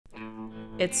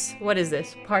It's, what is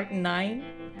this? Part 9?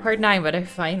 Part 9, but I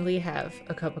finally have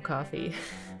a cup of coffee.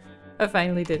 I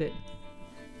finally did it.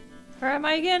 Where am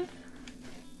I again?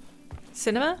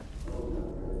 Cinema?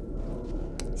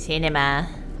 Cinema.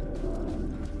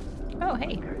 Oh,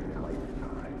 hey.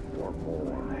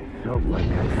 Felt like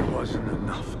there wasn't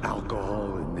enough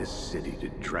alcohol in this city to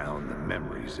drown the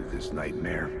memories of this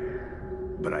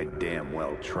nightmare. But I damn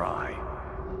well try.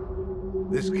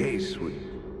 This case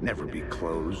would never be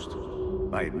closed.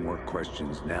 I had more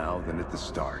questions now than at the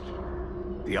start.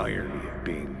 The irony of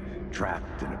being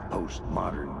trapped in a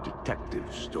postmodern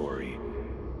detective story.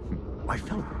 I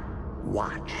felt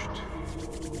watched.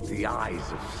 The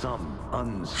eyes of some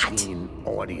unseen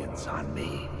audience on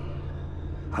me.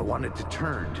 I wanted to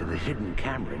turn to the hidden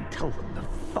camera and tell them to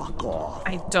fuck off.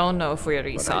 I don't know if we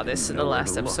already saw this in the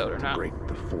last episode or not. Break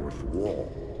the fourth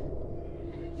wall.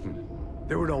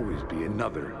 There would always be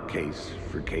another case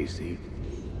for Casey.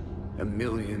 A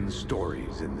million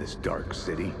stories in this dark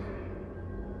city.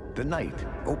 The night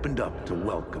opened up to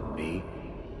welcome me.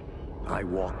 I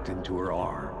walked into her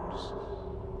arms.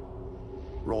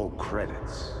 Roll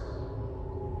credits.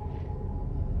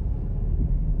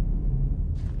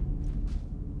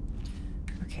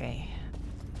 Okay.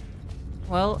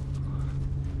 Well,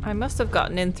 I must have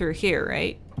gotten in through here,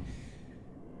 right?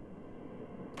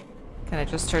 Can I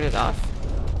just turn it off?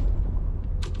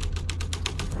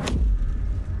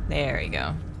 There we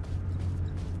go.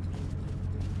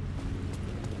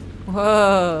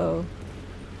 Whoa.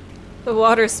 The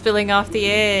water's spilling off the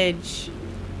edge.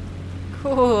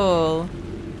 Cool.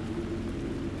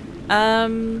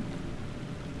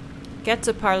 Get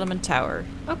to Parliament Tower.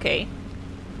 Okay.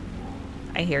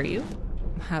 I hear you.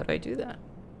 How do I do that?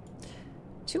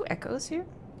 2 echoes here?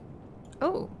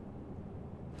 Oh.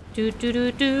 Do do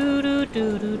do do do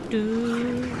do do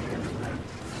do.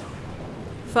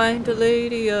 Find the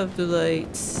Lady of the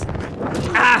Lights.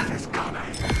 Ah!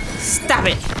 Stop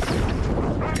it!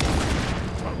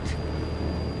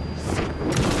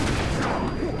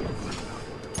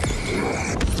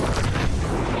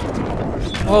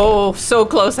 Oh, so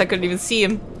close I couldn't even see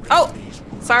him. Oh!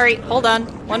 Sorry, hold on.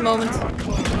 One moment.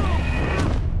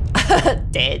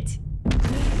 Dead.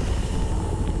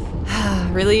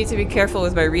 Really need to be careful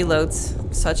with my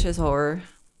reloads. Such is horror.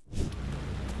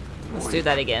 Let's do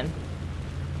that again.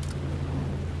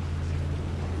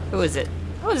 Who is it?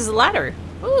 Oh, there's a ladder.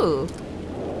 Ooh.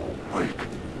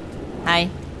 Hi.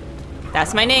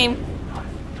 That's my name.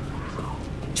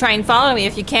 Try and follow me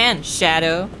if you can,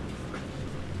 Shadow.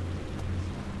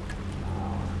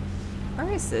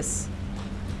 Where is this?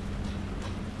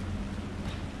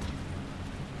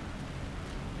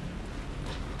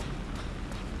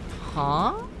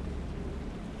 Huh?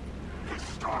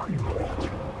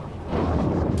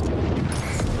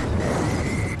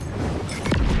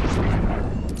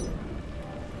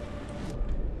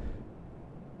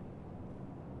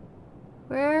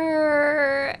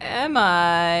 Where am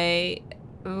I?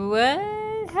 What?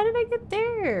 How did I get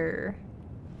there?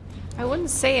 I wouldn't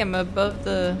say I'm above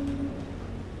the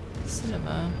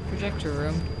cinema projector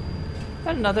room.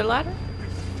 Got another ladder?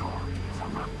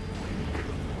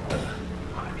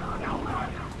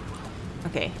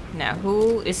 Okay, now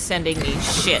who is sending me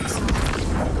shit?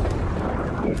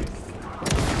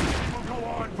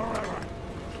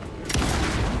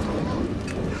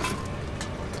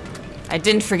 I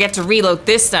didn't forget to reload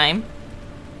this time.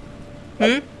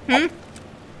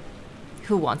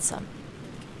 Who wants some?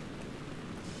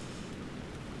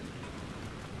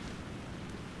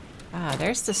 Ah,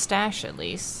 there's the stash at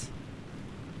least.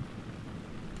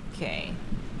 Okay.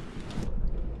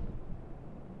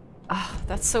 Ah,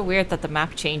 that's so weird that the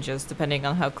map changes depending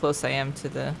on how close I am to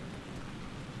the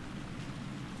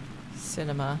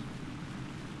cinema.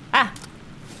 Ah!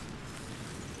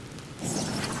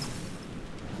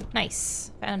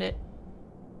 Nice. Found it.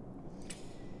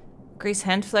 Grease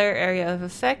hand flare, area of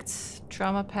effect,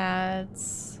 trauma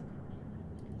pads.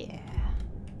 Yeah.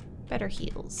 Better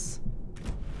heals.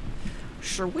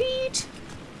 Sweet!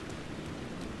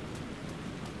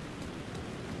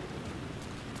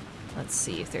 Let's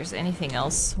see if there's anything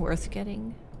else worth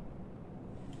getting.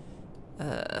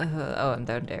 Oh, I'm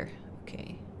down there.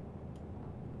 Okay.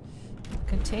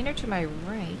 Container to my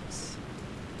right.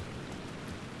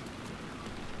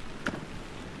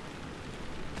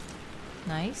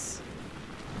 Nice.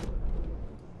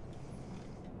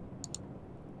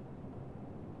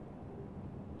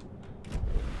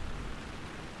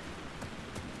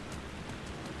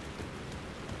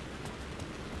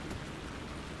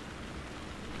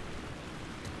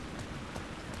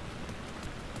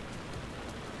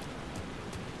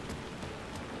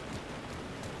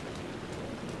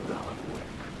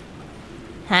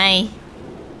 Hi.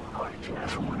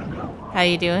 How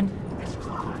you doing?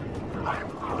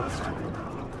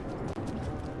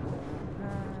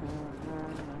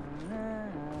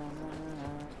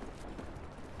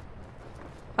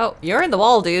 Oh, you're in the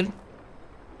wall, dude.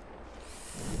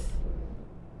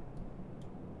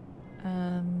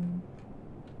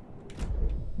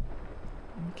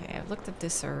 Okay, I've looked at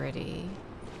this already.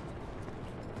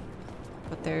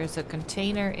 But there's a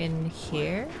container in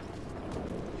here.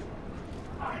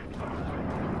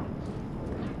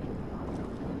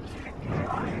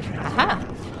 Aha!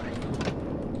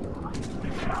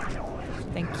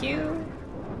 Thank you.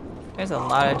 There's a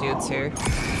lot of dudes here.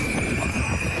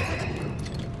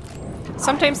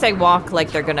 Sometimes they walk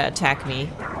like they're gonna attack me.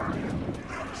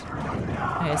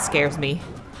 And it scares me.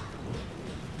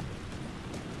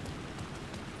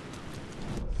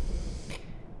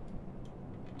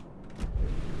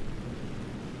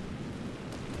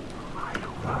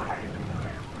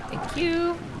 Thank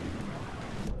you.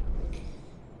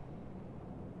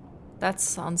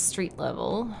 That's on street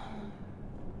level.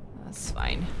 That's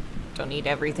fine. Don't need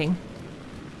everything.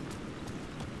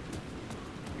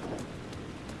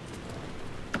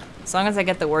 As long as I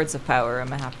get the words of power,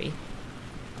 I'm happy.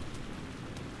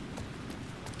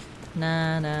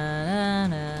 Na na na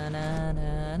na na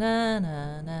na na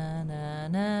na na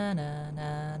na na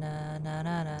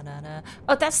na na na na.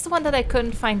 Oh, that's the one that I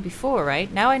couldn't find before,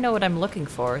 right? Now I know what I'm looking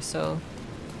for, so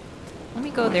let me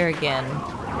go there again.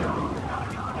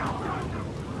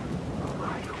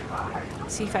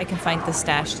 See if I can find the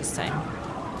stash this time.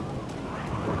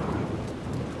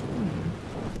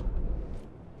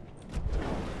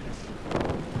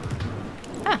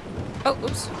 Ah! Oh,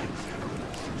 oops.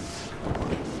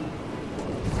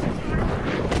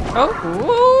 Oh,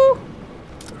 ooh.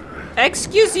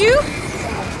 Excuse you?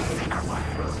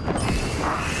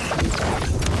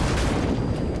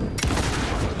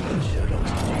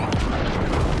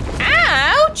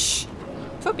 Ouch!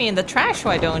 Put me in the trash,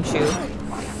 why don't you?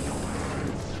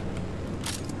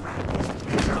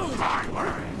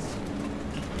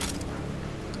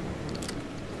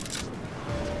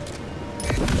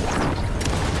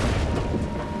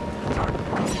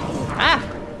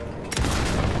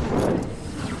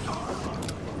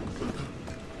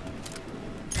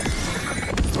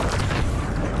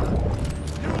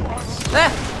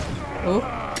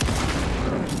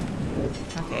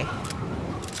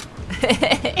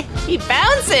 Keep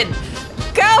bouncing!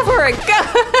 Go for it! Go!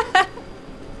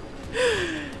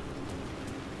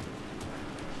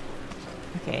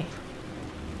 Okay.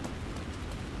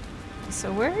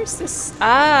 So where is this?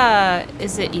 Ah,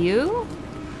 is it you?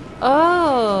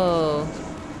 Oh.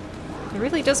 It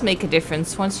really does make a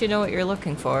difference once you know what you're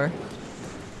looking for.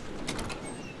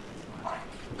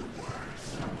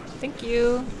 Thank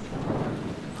you.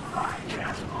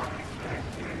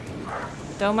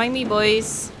 Don't mind me,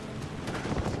 boys.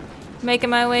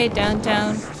 Making my way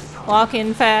downtown.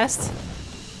 Walking fast.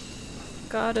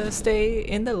 Gotta stay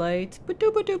in the light.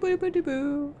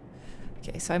 Ba-doo-ba-doo-ba-doo-ba-doo-boo.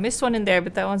 Okay, so I missed one in there,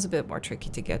 but that one's a bit more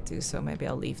tricky to get to, so maybe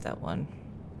I'll leave that one.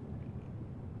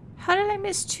 How did I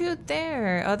miss two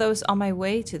there? Oh, that was on my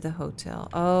way to the hotel.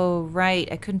 Oh, right.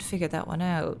 I couldn't figure that one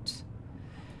out.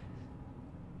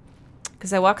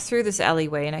 Because I walked through this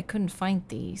alleyway and I couldn't find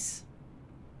these.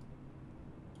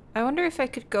 I wonder if I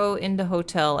could go in the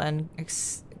hotel and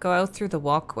go out through the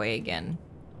walkway again.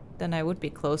 Then I would be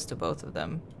close to both of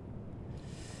them.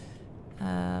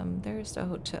 There's the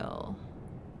hotel.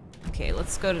 Okay,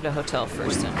 let's go to the hotel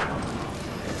first then.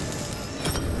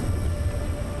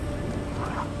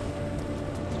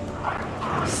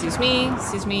 Excuse me,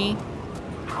 excuse me.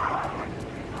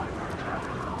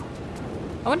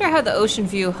 I wonder how the Ocean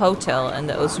View Hotel and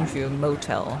the Ocean View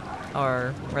Motel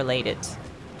are related.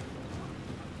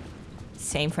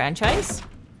 Same franchise?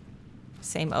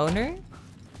 Same owner?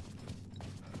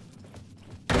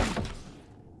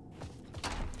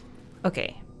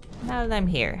 Okay, now that I'm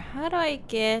here, how do I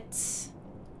get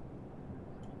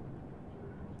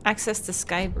access to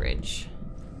Skybridge?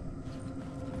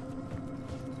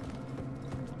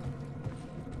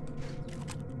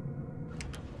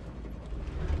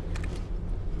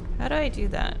 How do I do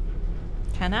that?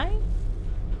 Can I?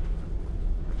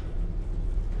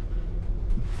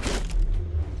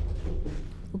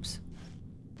 Oops.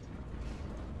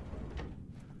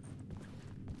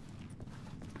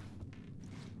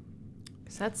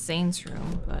 Because that's Zane's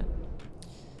room, but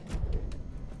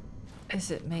is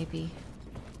it maybe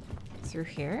through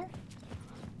here?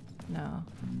 No.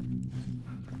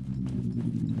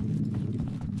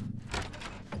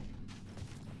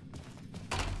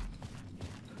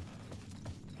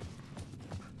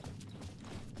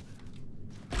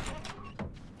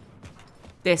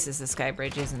 This is the sky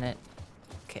bridge, isn't it?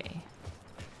 Okay.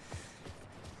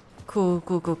 Cool,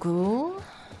 cool, cool, cool.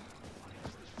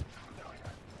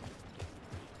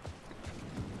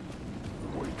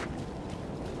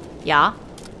 Yeah,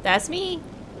 that's me.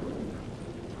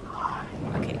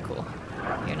 Okay, cool.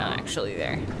 You're not actually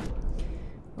there.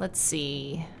 Let's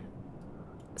see.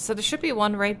 So there should be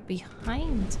one right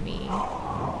behind me.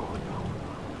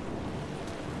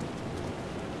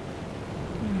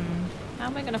 How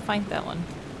am I gonna find that one?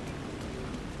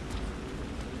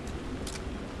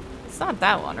 It's not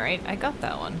that one, right? I got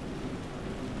that one.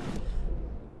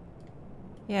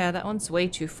 Yeah, that one's way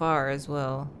too far as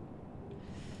well.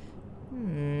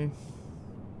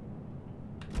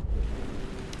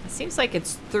 It seems like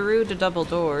it's through the double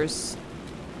doors.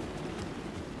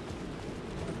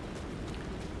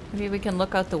 Maybe we can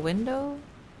look out the window?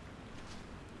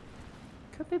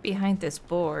 Could be behind this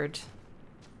board.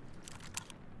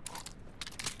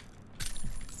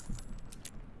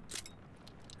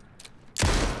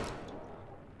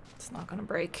 It's not gonna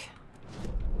break.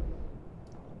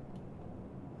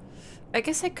 I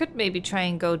guess I could maybe try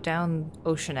and go down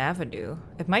Ocean Avenue.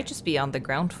 It might just be on the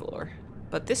ground floor.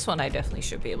 But this one I definitely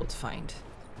should be able to find.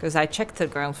 Because I checked the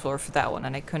ground floor for that one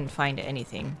and I couldn't find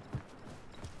anything.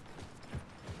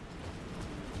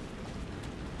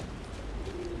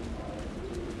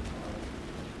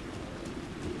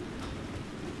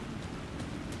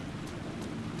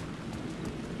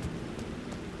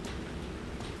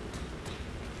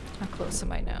 How close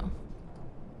am I now?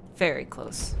 Very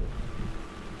close.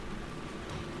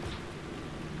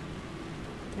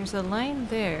 There's a line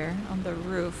there on the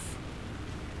roof.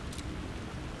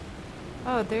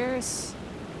 Oh, there's...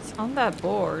 It's on that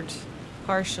board.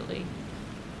 Partially.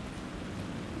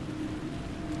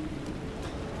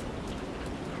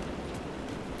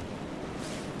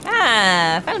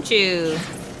 Ah! Found you!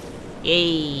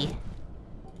 Yay!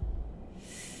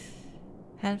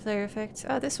 Hand flare effect.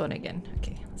 Oh, this one again.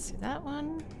 Okay, let's do that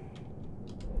one.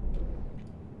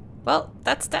 Well,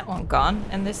 that's that one gone.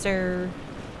 And is there...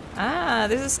 Ah,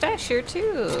 there's a stash here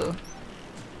too.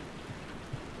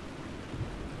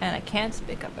 And I can't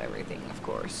pick up everything, of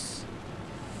course.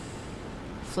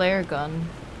 Flare gun.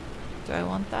 Do I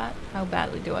want that? How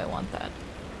badly do I want that?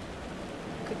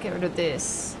 Could get rid of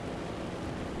this.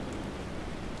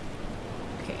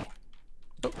 Okay.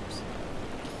 Oops.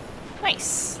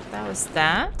 Nice. That was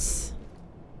that.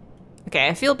 Okay,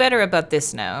 I feel better about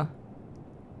this now.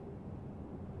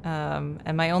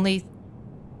 And my only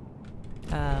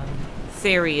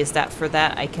theory is that for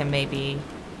that I can maybe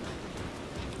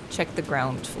check the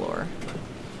ground floor.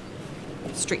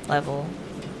 Street level.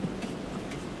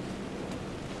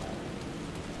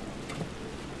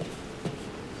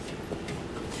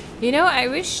 You know, I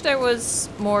wish there was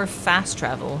more fast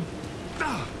travel.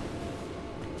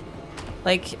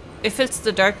 Like, if it's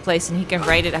the dark place and he can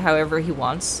write it however he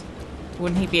wants,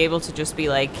 wouldn't he be able to just be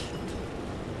like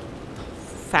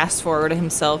fast forward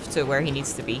himself to where he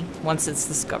needs to be once it's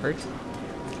discovered?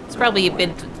 It's probably a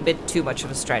bit too much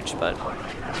of a stretch, but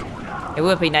it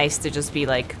would be nice to just be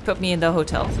like, put me in the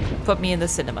hotel, put me in the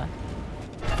cinema.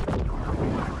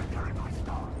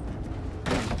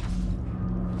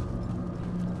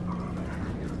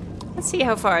 Let's see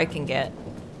how far I can get.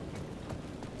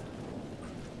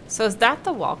 So is that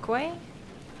the walkway?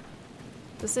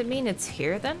 Does it mean it's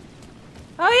here then?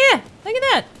 Oh yeah, look at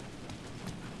that.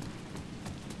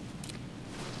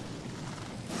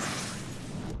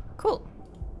 Cool.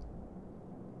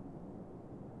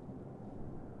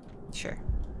 Sure.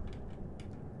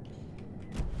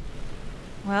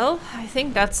 Well, I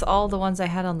think that's all the ones I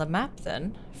had on the map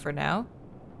then, for now.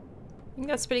 I think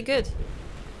that's pretty good.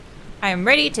 I am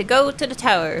ready to go to the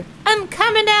tower. I'm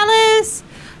coming, Alice!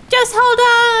 Just hold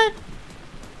on!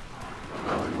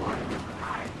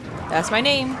 That's my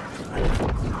name.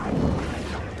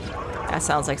 That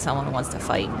sounds like someone wants to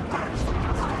fight.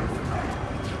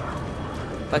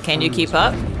 But can you keep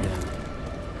up?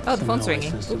 Oh, the phone's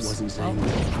ringing. Oops.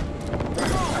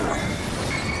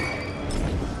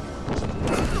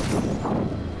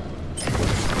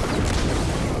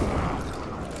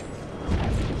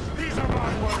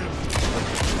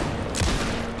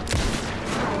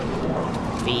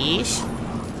 Fish.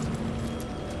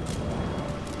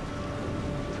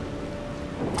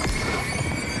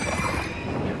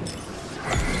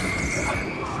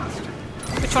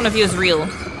 Which one of you is real?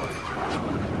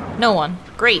 No one.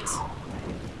 Great.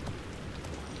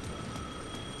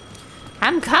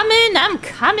 I'm coming! I'm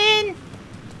coming!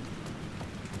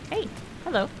 Hey,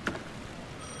 hello.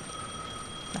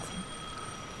 Nothing.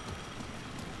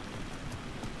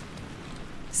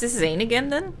 Is this Zane again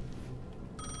then?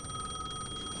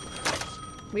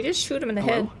 We just shoot him in the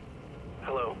Hello? head.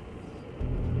 Hello.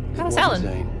 How's It wasn't Alan?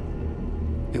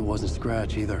 Zane. It wasn't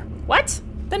Scratch either. What?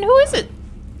 Then who is it?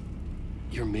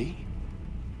 You're me?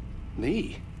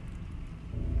 Me?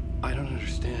 I don't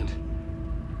understand.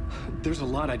 There's a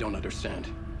lot I don't understand.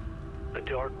 A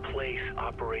dark place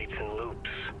operates in loops.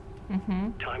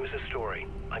 Time is a story.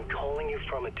 I'm calling you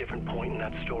from a different point in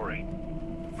that story.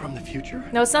 From the future?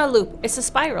 No, it's not a loop. It's a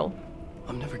spiral.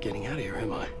 I'm never getting out of here,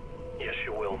 am I? Yes,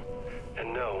 you will.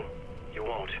 And no, you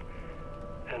won't.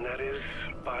 And that is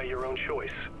by your own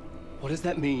choice. What does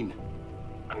that mean?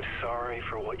 I'm sorry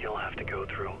for what you'll have to go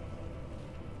through.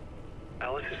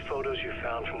 Alice's photos you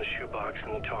found from the shoebox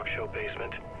in the talk show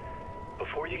basement.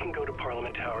 Before you can go to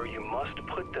Parliament Tower, you must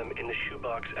put them in the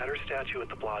shoebox at her statue at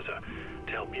the plaza.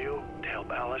 To help you, to help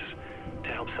Alice, to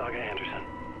help Saga Anderson.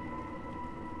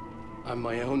 I'm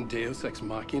my own Deus Ex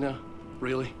Machina?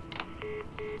 Really?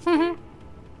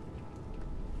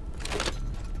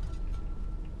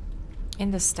 In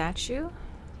the statue?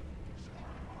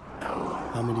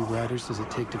 How many writers does it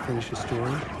take to finish a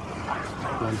story?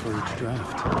 One for each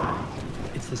draft.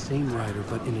 It's the same writer,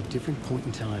 but in a different point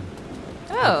in time.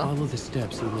 Oh. Follow the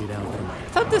steps he laid out for me. I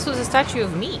thought this was a statue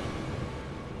of me.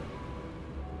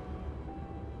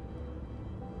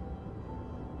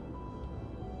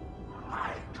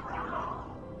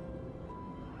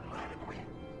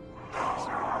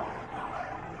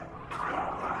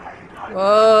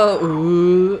 Whoa.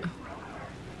 Ooh.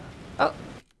 Oh.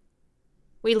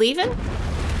 We leaving?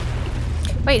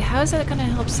 Wait, how is that gonna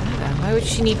help Saga? Why would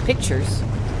she need pictures?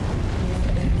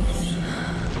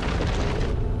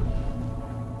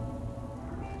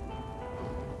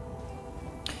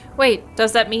 Wait,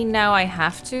 does that mean now I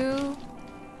have to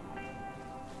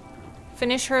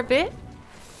finish her a bit?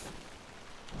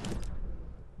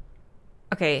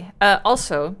 Okay,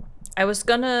 also, I was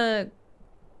gonna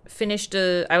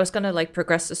like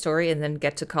progress the story and then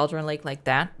get to Cauldron Lake like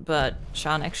that, but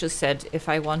Sean actually said if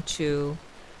I want to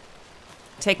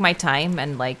take my time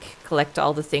and like collect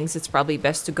all the things, it's probably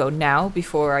best to go now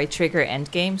before I trigger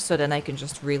endgame, so then I can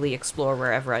just really explore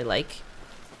wherever I like.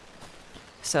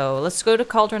 So let's go to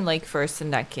Cauldron Lake first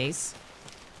in that case.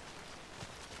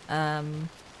 And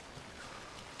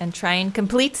try and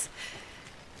complete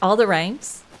all the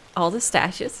rhymes, all the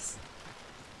stashes,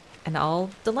 and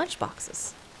all the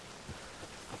lunchboxes.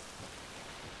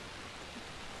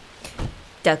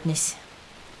 Darkness.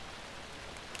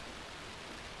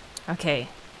 Okay,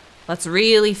 let's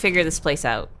really figure this place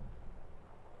out.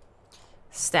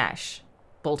 Stash.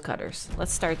 Bolt cutters.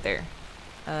 Let's start there.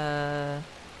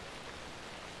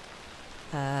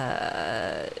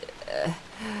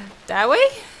 That way?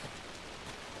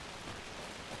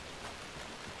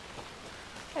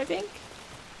 I think.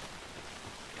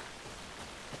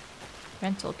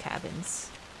 Rental cabins.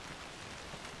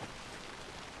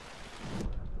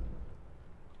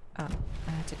 Oh,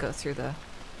 I had to go through the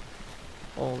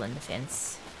hole in the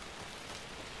fence.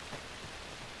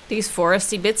 These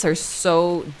foresty bits are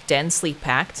so densely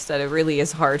packed that it really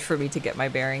is hard for me to get my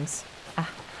bearings.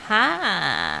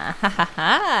 Aha! Ha ha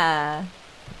ha!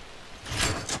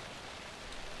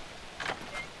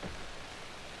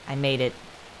 I made it.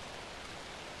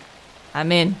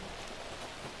 I'm in.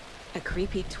 A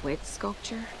creepy twig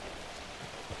sculpture?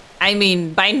 I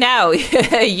mean, by now,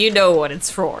 you know what it's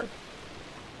for.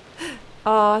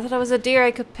 Oh, I thought it was a deer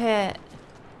I could pet.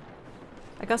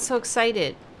 I got so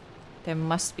excited. There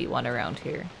must be one around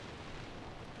here.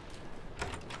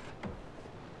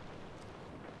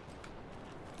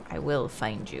 I will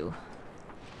find you.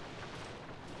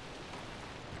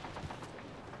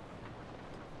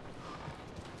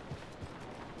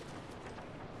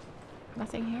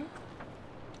 Nothing here?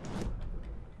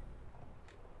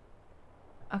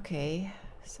 Okay,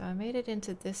 so I made it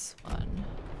into this one.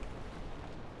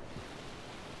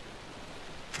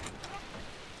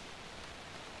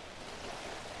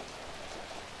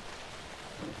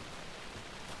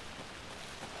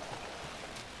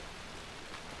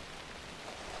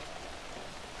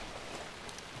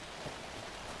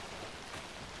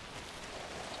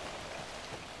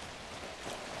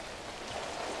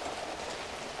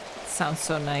 Sounds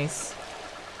so nice.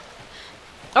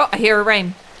 Oh, I hear a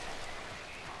rhyme.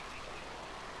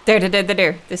 There.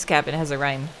 This cabin has a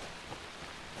rhyme.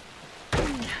 Okay,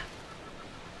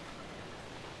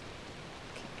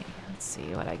 let's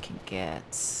see what I can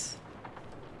get.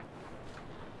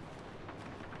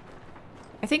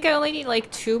 I think I only need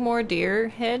like 2 more deer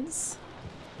heads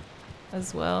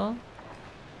as well.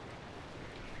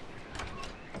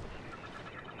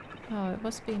 Oh, it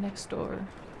must be next door.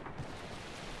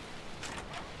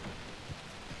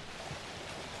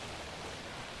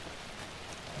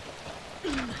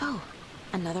 Oh,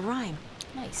 Another rhyme.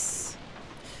 Nice.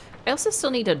 I also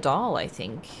still need a doll, I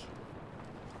think.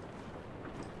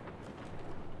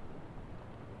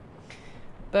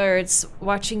 Birds,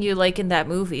 watching you like in that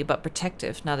movie, but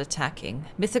protective, not attacking.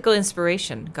 Mythical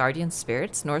inspiration, guardian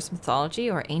spirits, Norse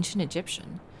mythology, or ancient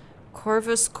Egyptian.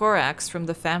 Corvus corax from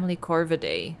the family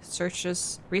Corvidae.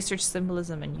 Research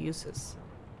symbolism and uses.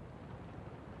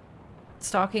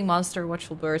 Stalking monster,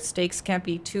 watchful bird. Stakes can't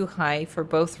be too high for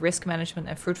both risk management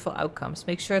and fruitful outcomes.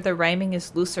 Make sure the rhyming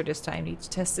is looser this time. Need to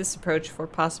test this approach for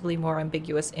possibly more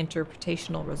ambiguous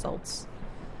interpretational results.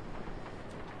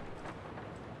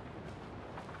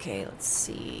 Okay, let's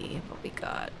see what we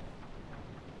got.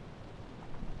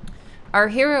 Our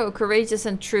hero, courageous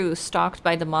and true, stalked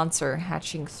by the monster,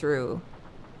 hatching through.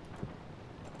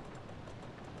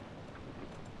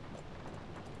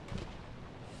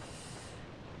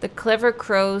 The clever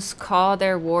crows caw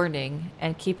their warning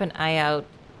and keep an eye out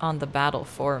on the battle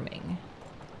forming.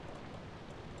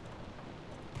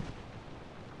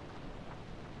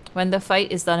 When the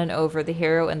fight is done and over, the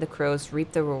hero and the crows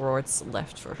reap the rewards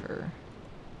left for her.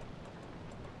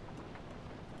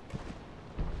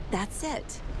 That's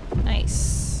it.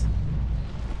 Nice.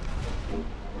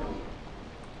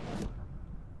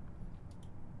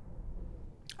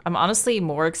 I'm honestly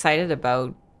more excited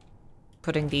about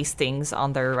putting these things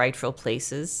on their rightful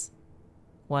places.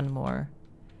 One more.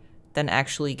 Than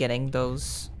actually getting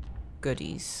those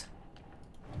goodies.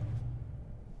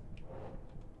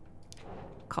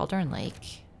 Cauldron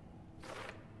Lake.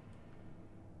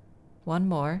 One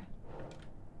more.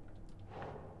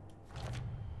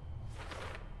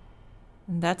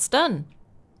 And that's done.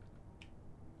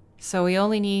 So we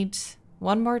only need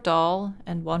one more doll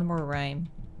and one more rhyme.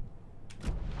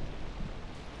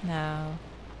 Now,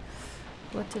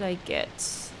 what did I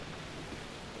get?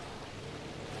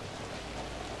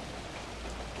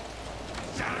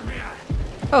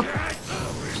 Oh.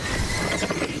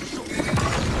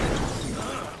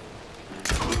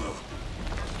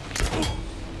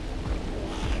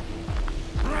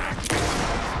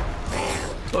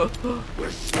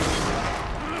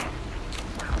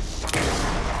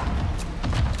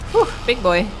 Whew, big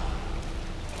boy.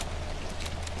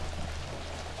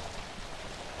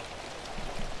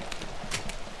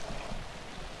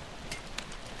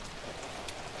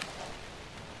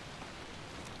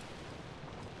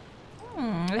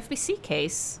 FBC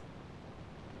case.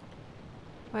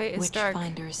 Why it's dark?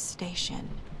 Witchfinder's Station.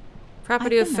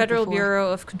 Property of Federal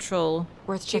Bureau of Control.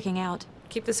 Worth checking out.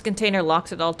 Keep this container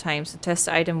locked at all times. The test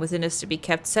item within is to be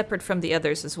kept separate from the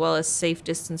others, as well as safe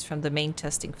distance from the main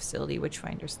testing facility,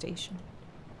 Witchfinder Station.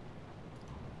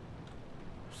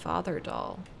 Father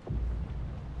doll.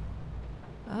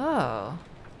 Oh.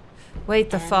 Wait,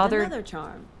 the father... Another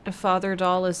charm. The father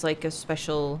doll is like a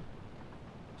special...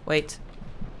 Wait.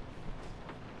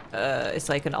 It's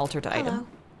like an altered item. Hello,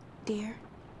 dear.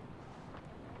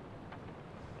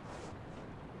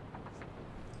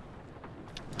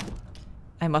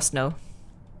 I must know.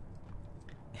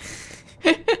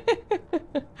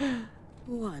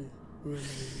 One.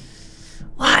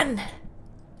 One!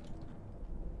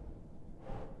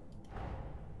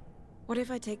 What if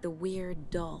I take the weird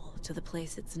doll to the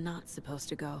place it's not supposed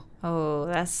to go? Oh,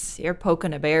 that's... You're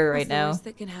poking a bear right What's the now. worst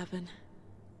that can happen?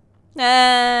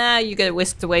 Nah, you get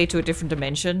whisked away to a different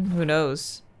dimension. Who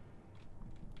knows?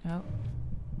 Oh.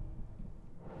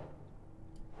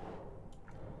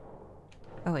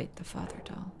 Oh wait, the father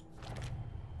doll.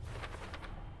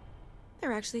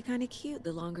 They're actually kind of cute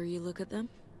the longer you look at them.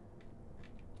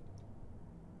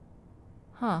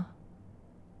 Huh.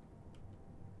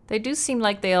 They do seem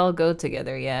like they all go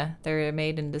together, yeah. They're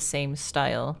made in the same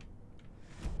style.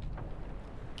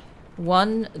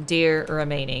 One deer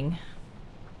remaining.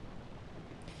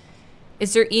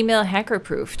 Is your email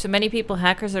hacker-proof? To many people,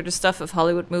 hackers are the stuff of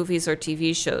Hollywood movies or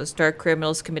TV shows, dark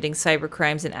criminals committing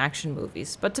cybercrimes in action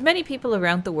movies. But to many people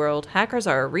around the world, hackers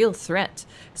are a real threat.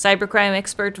 Cybercrime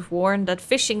experts warn that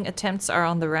phishing attempts are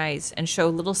on the rise and show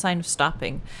little sign of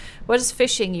stopping. What is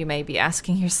phishing, you may be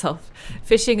asking yourself?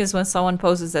 Phishing is when someone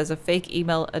poses as a fake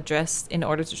email address in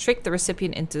order to trick the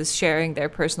recipient into sharing their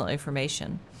personal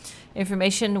information.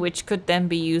 Information which could then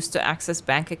be used to access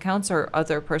bank accounts or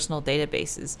other personal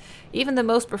databases. Even the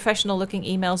most professional-looking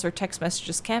emails or text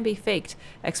messages can be faked,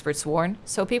 experts warn,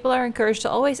 so people are encouraged to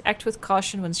always act with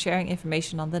caution when sharing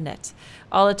information on the net.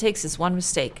 All it takes is one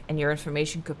mistake, and your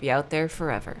information could be out there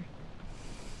forever.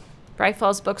 Bright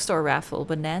Falls Bookstore Raffle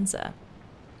Bonanza.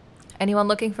 Anyone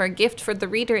looking for a gift for the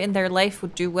reader in their life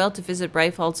would do well to visit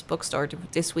Bright Falls Bookstore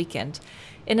this weekend.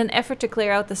 In an effort to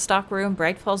clear out the stock room,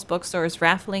 Bright Falls Bookstore is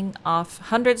raffling off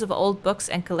hundreds of old books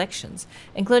and collections,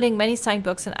 including many signed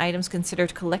books and items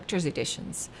considered collector's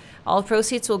editions. All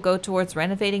proceeds will go towards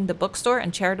renovating the bookstore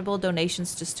and charitable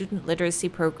donations to student literacy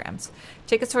programs.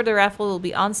 Tickets for the raffle will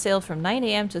be on sale from 9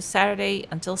 a.m. to Saturday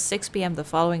until 6 p.m. the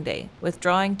following day, with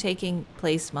drawing taking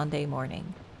place Monday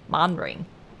morning. Monring.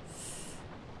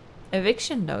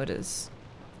 Eviction notice.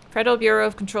 Federal Bureau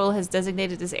of Control has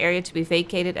designated this area to be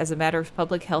vacated as a matter of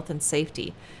public health and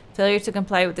safety. Failure to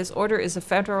comply with this order is a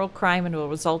federal crime and will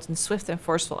result in swift and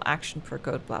forceful action per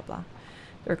code blah blah.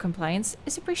 Their compliance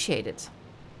is appreciated.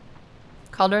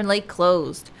 Cauldron Lake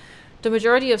closed. The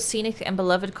majority of scenic and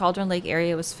beloved Cauldron Lake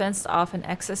area was fenced off and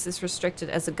access is restricted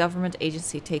as a government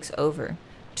agency takes over.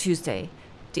 Tuesday.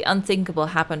 The unthinkable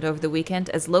happened over the weekend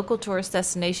as local tourist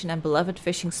destination and beloved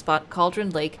fishing spot Cauldron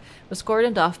Lake was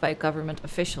cordoned off by government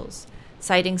officials.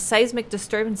 Citing seismic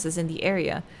disturbances in the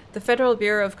area, the Federal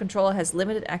Bureau of Control has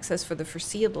limited access for the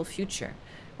foreseeable future.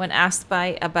 When asked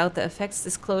about the effects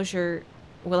this closure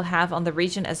will have on the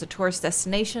region as a tourist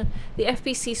destination, the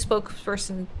FBC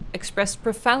spokesperson expressed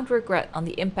profound regret on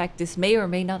the impact this may or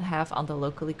may not have on the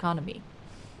local economy.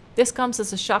 This comes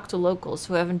as a shock to locals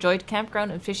who have enjoyed campground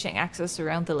and fishing access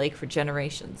around the lake for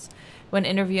generations. When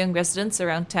interviewing residents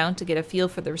around town to get a feel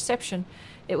for the reception,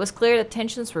 it was clear that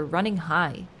tensions were running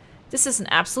high. "This is an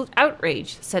absolute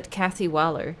outrage," said Kathy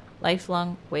Waller,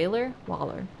 lifelong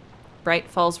Waller, Bright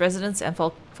Falls residents and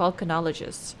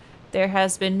volcanologists. There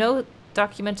has been no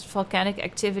documented volcanic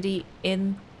activity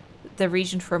in the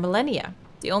region for millennia.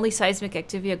 The only seismic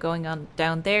activity going on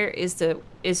down there is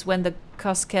when the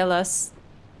Cascalas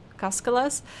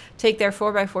take their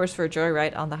 4x4s for a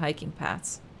joyride on the hiking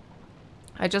paths.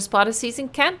 "I just bought a season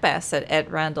camp pass," said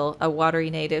Ed Randall, a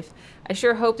Watery native. "I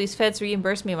sure hope these feds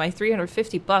reimburse me my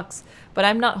 $350, but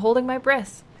I'm not holding my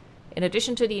breath." In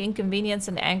addition to the inconvenience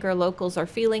and anger locals are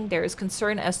feeling, there is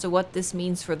concern as to what this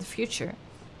means for the future.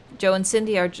 Joe and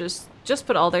Cindy are just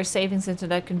put all their savings into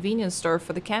that convenience store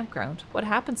for the campground. What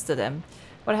happens to them?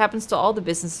 What happens to all the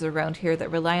businesses around here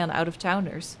that rely on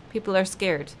out-of-towners? People are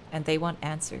scared, and they want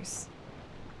answers.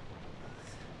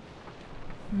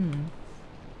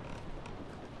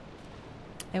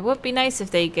 It would be nice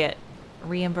if they get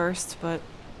reimbursed, but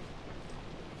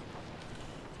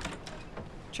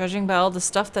judging by all the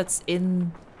stuff that's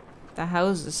in the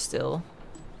houses still,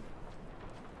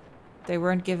 they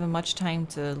weren't given much time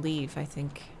to leave, I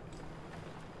think.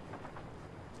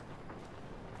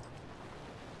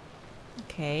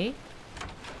 Okay.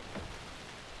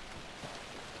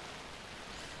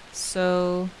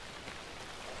 So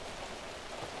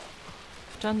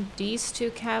I've done these two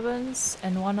cabins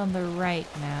and one on the right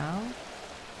now.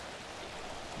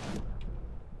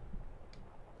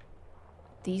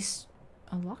 These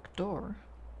a locked door.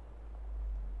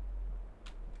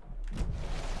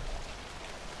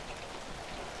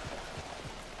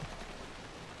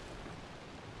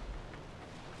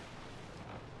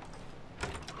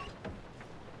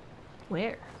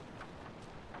 Where?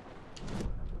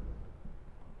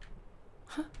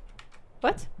 Huh?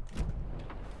 What?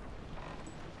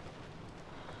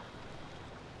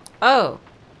 Oh,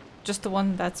 just the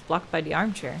one that's blocked by the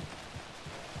armchair.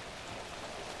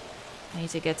 I need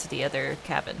to get to the other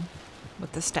cabin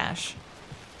with the stash.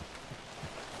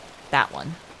 That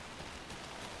one.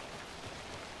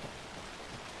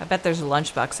 I bet there's a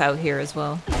lunchbox out here as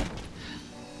well.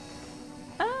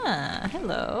 Ah,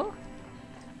 hello.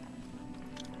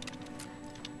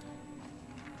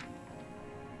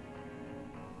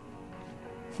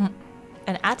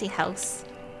 An atty house.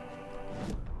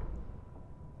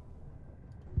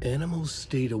 Animals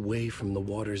stayed away from the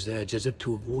water's edge as if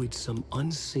to avoid some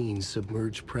unseen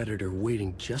submerged predator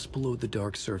waiting just below the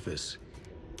dark surface.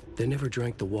 They never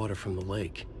drank the water from the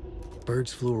lake.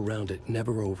 Birds flew around it,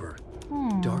 never over.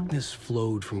 Darkness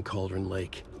flowed from Cauldron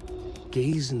Lake.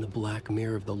 Gaze in the black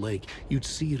mirror of the lake, you'd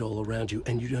see it all around you,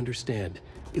 and you'd understand.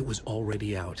 It was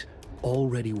already out,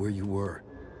 already where you were.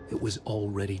 It was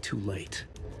already too late.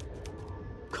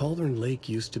 Cauldron Lake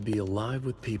used to be alive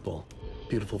with people.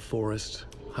 Beautiful forests,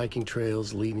 hiking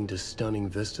trails leading to stunning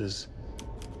vistas.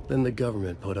 Then the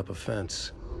government put up a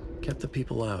fence, kept the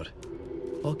people out.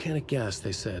 Volcanic gas,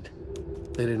 they said.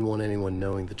 They didn't want anyone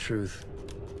knowing the truth.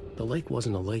 The lake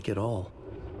wasn't a lake at all.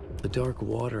 The dark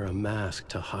water a mask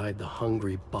to hide the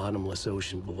hungry, bottomless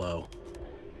ocean below.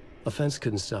 A fence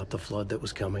couldn't stop the flood that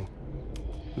was coming.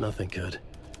 Nothing could.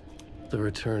 The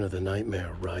return of the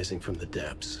nightmare rising from the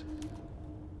depths.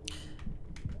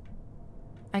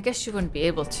 I guess you wouldn't be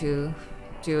able to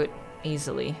do it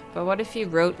easily, but what if you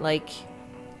wrote like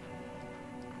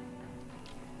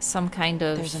some kind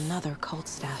of... There's another cult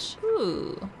stash.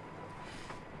 Ooh.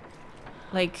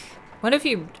 Like, what if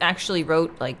you actually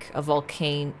wrote, like, a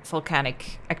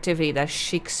volcanic activity that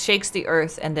shakes the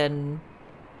earth and then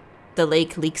the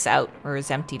lake leaks out or is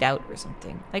emptied out or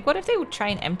something? Like, what if they would try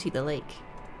and empty the lake?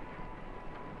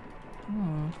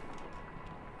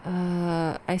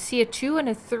 I see a 2 and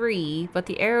a 3, but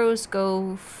the arrows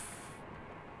go...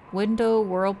 window,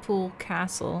 whirlpool,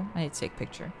 castle. I need to take a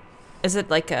picture. Is it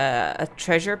like a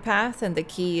treasure path and the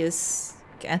key is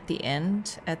at the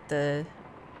end, at the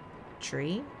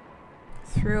tree?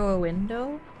 Through a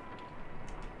window?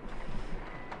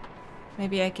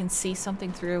 Maybe I can see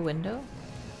something through a window?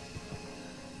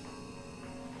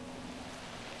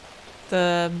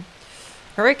 The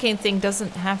hurricane thing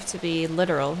doesn't have to be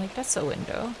literal. Like, that's a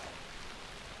window.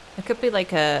 It could be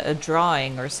like a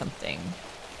drawing or something.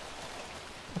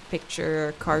 A picture,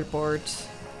 a cardboard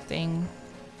thing.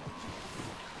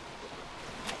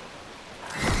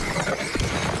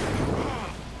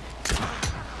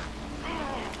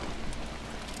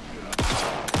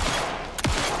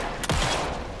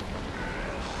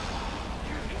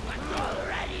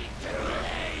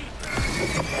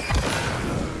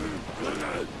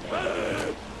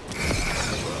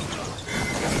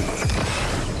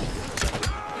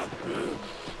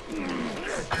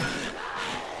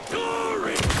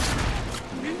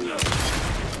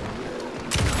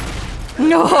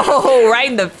 No, right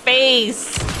in the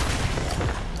face.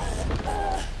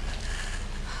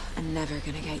 I'm never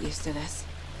gonna get used to this.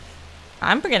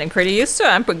 I'm getting pretty used to it.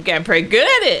 I'm getting pretty good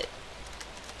at it.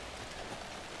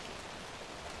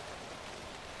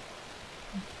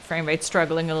 Frame rate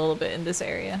struggling a little bit in this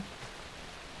area.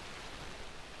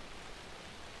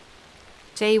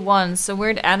 Day 1, some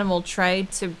weird animal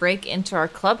tried to break into our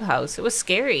clubhouse. It was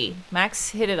scary. Max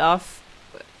hit it off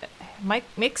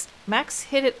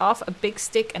a big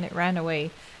stick and it ran away.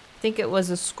 I think it was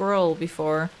a squirrel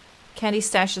before. Candy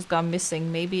stash has gone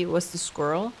missing. Maybe it was the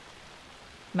squirrel.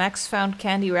 Max found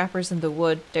candy wrappers in the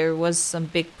wood. There was some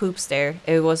big poops there.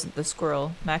 It wasn't the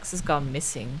squirrel. Max has gone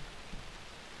missing.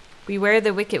 Beware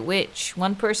the wicked witch.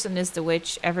 One person is the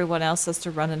witch. Everyone else has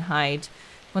to run and hide.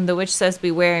 When the witch says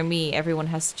beware me, everyone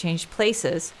has to change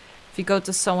places. If you go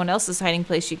to someone else's hiding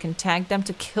place, you can tag them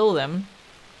to kill them.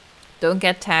 Don't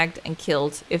get tagged and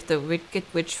killed. If the wicked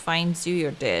witch finds you,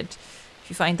 you're dead. If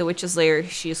you find the witch's lair,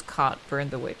 she is caught. Burn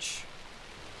the witch.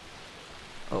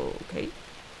 Okay.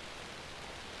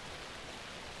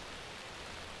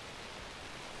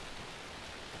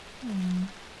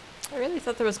 I really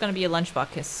thought there was going to be a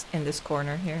lunchbox in this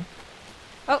corner here.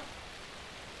 Oh,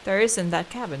 there is in that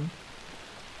cabin.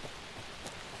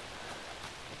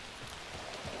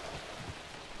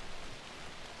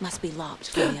 Must be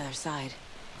locked from the other side.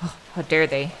 Oh, how dare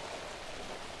they?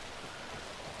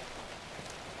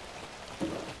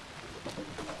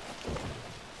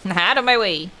 Out of my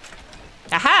way.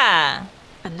 Aha!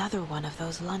 Another one of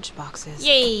those lunch boxes.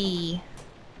 Yay!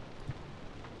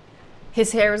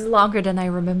 His hair was longer than I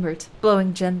remembered,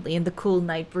 blowing gently in the cool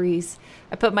night breeze.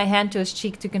 I put my hand to his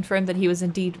cheek to confirm that he was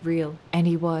indeed real. And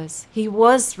he was. He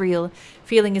was real.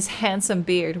 Feeling his handsome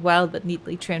beard, wild but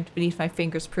neatly trimmed beneath my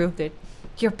fingers, proved it.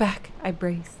 You're back, I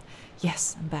breathed.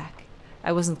 Yes, I'm back.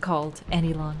 I wasn't called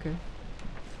any longer.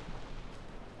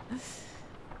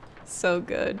 So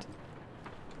good.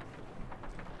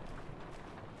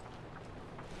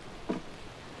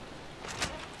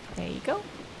 There you go.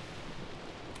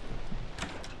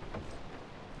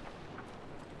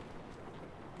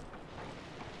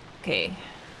 Okay.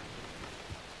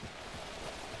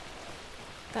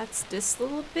 That's this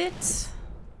little bit.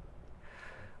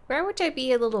 Where would I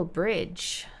be a little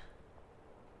bridge?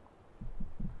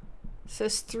 It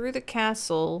says through the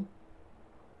castle,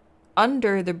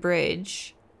 under the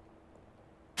bridge.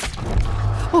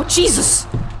 Oh, Jesus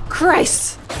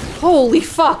Christ! Holy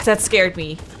fuck, that scared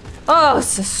me. Oh,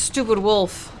 it's a stupid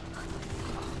wolf.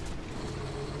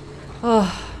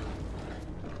 Oh.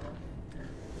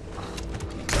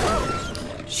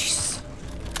 Jesus.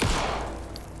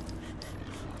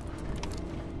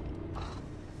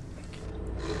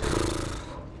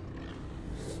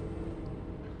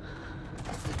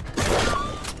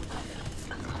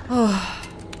 Oh.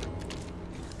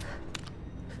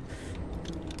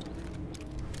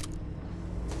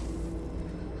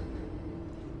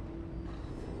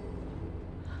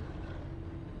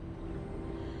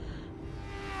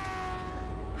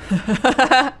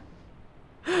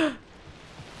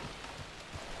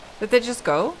 Did they just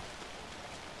go?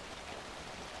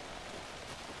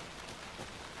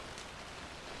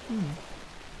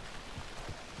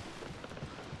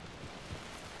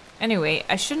 Anyway,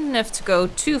 I shouldn't have to go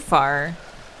too far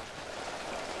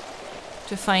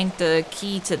to find the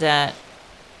key to that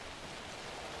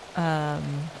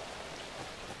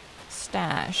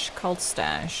stash, cult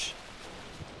stash.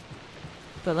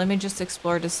 But let me just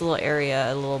explore this little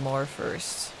area a little more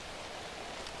first.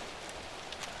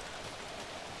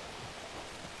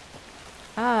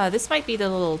 Ah, this might be the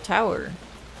little tower.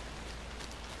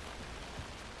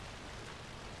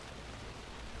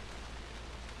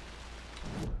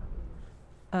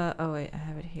 Oh wait, I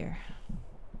have it here.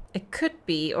 It could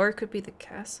be, or it could be the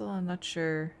castle, I'm not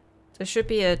sure. There should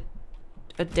be a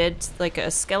dead, like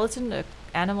a skeleton, an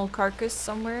animal carcass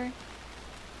somewhere.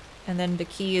 And then the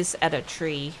key is at a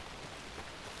tree.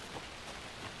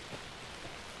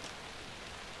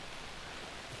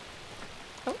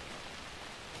 Oh.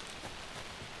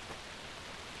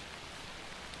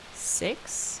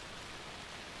 6.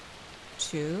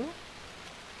 2.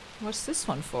 What's this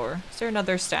one for? Is there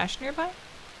another stash nearby?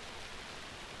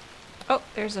 Oh,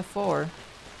 there's a 4.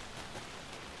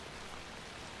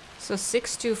 So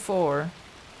 624.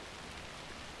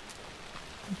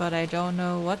 But I don't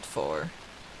know what for.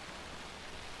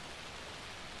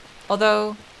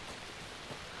 Although,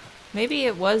 maybe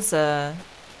it was a...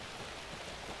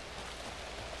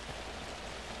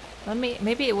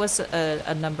 Maybe it was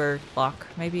a number lock.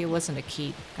 Maybe it wasn't a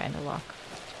key kind of lock.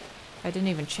 I didn't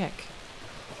even check.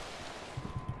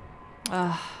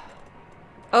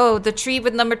 Oh, the tree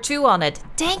with number 2 on it.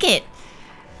 Dang it!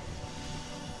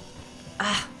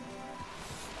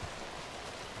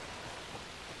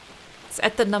 It's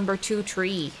at the number 2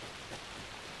 tree.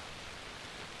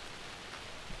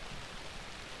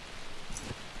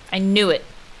 I knew it.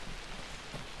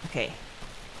 Okay.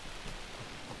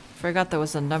 Forgot there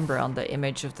was a number on the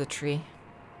image of the tree.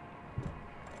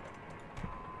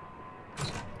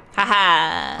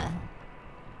 Haha!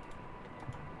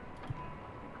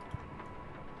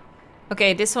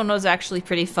 Okay, this one was actually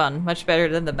pretty fun. Much better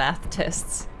than the math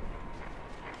tests.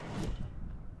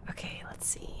 Okay, let's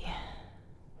see.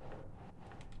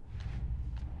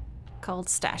 Called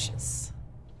stashes.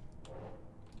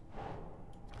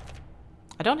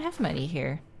 I don't have many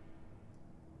here.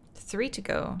 3 to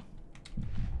go.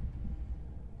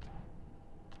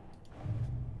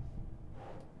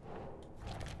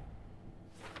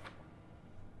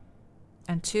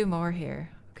 And 2 more here.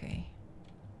 Okay.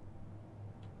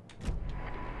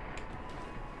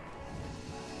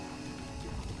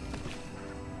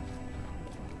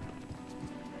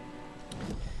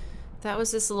 That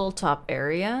was this little top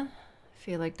area. I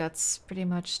feel like that's pretty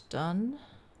much done.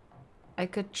 I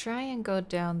could try and go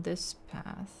down this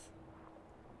path.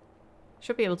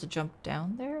 Should be able to jump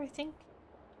down there, I think.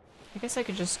 I guess I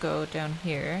could just go down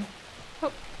here.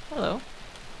 Oh, hello.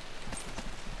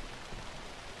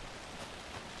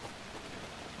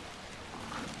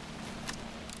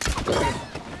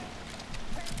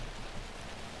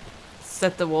 Is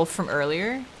that the wolf from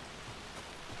earlier?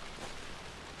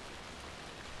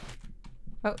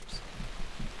 Oops.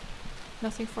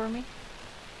 Nothing for me?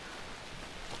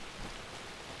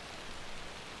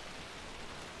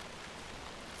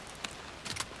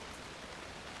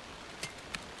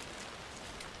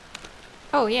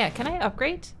 Oh yeah, can I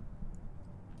upgrade?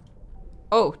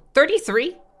 Oh,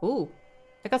 33? Ooh,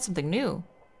 I got something new.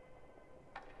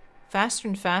 Faster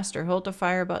and faster. Hold the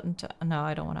fire button to... No,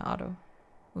 I don't want to auto.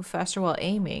 Move faster while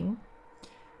aiming.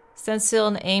 Stand still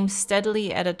and aim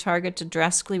steadily at a target to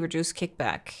drastically reduce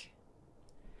kickback.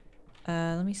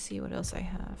 Let me see what else I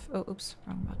have. Oh, oops,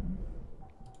 wrong button.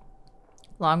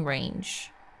 Long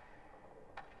range.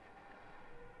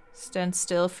 Stand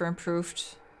still for improved...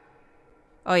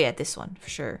 Oh yeah, this one, for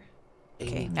sure.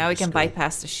 Okay, now we can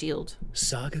bypass the shield.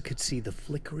 Saga could see the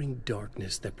flickering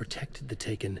darkness that protected the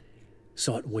Taken,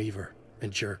 saw it waver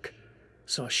and jerk,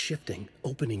 saw a shifting,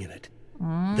 opening in it.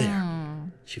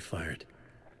 There, she fired,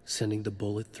 sending the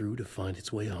bullet through to find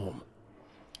its way home.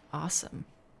 Awesome.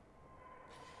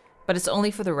 But it's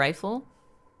only for the rifle?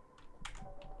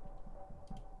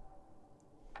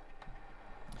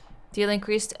 Deal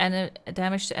increased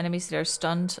damage to enemies that are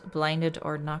stunned, blinded,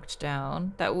 or knocked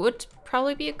down. That would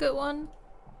probably be a good one.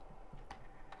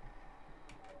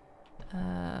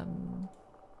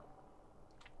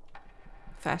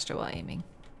 Faster while aiming.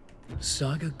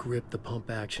 Saga gripped the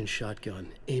pump-action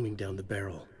shotgun, aiming down the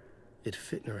barrel. It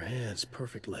fit in her hands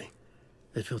perfectly.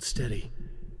 It felt steady.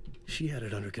 She had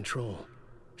it under control.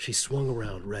 She swung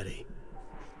around, ready.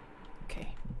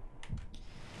 Okay.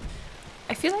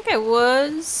 I feel like I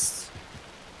was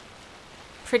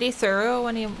pretty thorough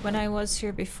when I was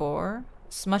here before,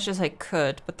 as much as I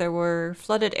could, but there were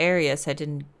flooded areas I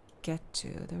didn't get to.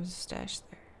 There was a stash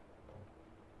there.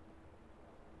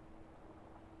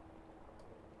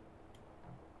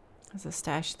 There's a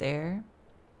stash there.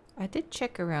 I did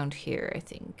check around here, I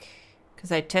think.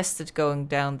 Because I tested going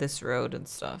down this road and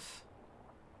stuff.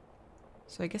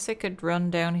 So I guess I could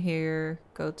run down here,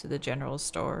 go to the general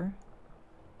store.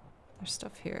 There's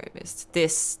stuff here I missed.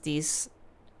 These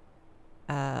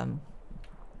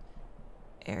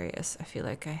areas, I feel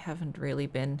like I haven't really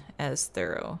been as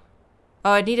thorough.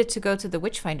 Oh, I needed to go to the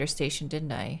Witchfinder station,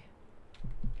 didn't I?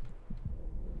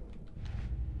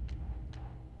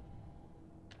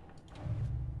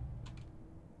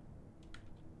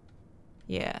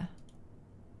 Yeah.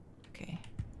 Okay.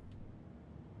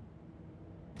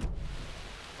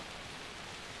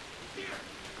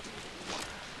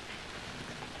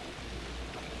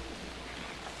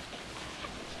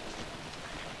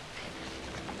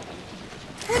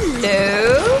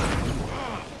 Hello?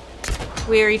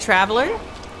 Weary traveler?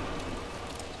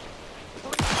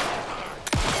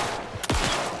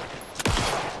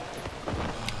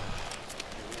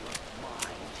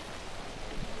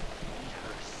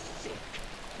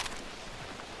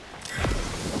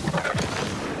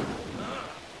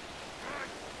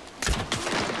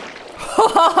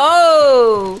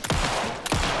 Ho!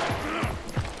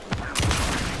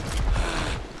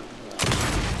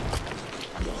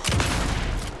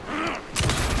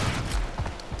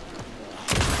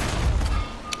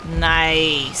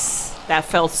 Nice. That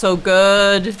felt so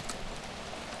good.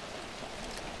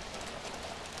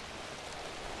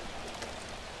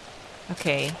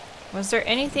 Okay. Was there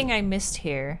anything I missed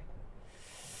here?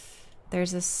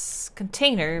 There's this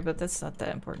container, but that's not that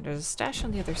important. There's a stash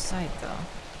on the other side, though.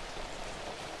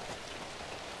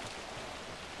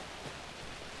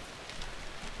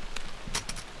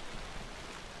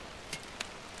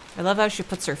 I love how she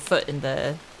puts her foot in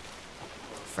the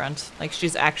front. Like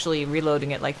she's actually reloading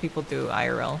it like people do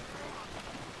IRL.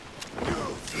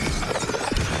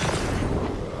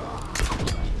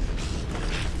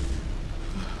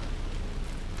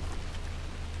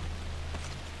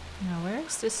 Now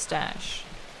where's this stash?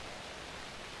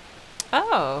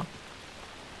 Oh.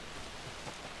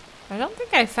 I don't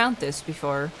think I found this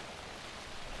before.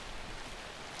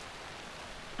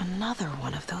 Another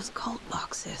one of those cult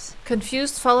boxes.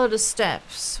 Confused, follow the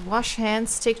steps. Wash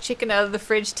hands, take chicken out of the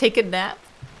fridge, take a nap.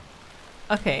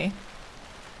 Okay.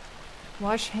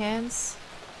 Wash hands.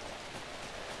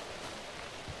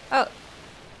 Oh.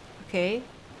 Okay.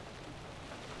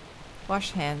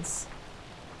 Wash hands.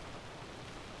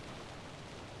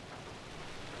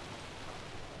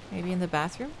 Maybe in the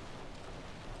bathroom?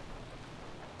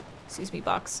 Excuse me,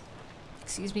 box.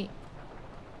 Excuse me.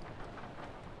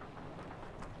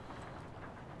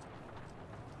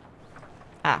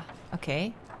 Ah,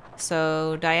 okay.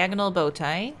 So, diagonal bow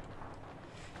tie.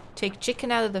 Take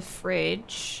chicken out of the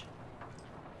fridge.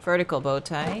 Vertical bow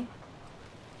tie.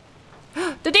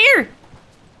 The deer!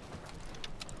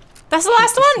 That's the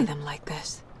last See one! them like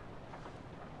this.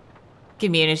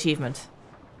 Give me an achievement.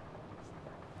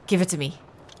 Give it to me.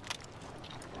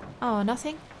 Oh,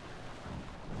 nothing?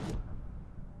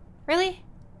 Really?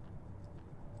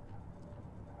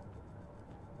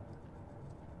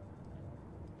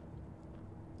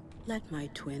 Let my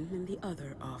twin in the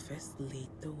other office lead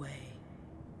the way.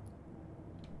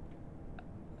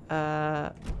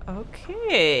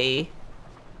 Okay.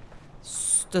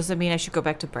 Does that mean I should go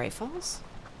back to Bright Falls?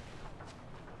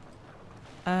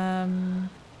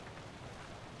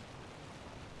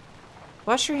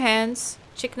 Wash your hands,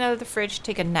 chicken out of the fridge,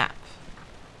 take a nap.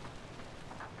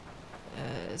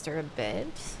 Is there a bed?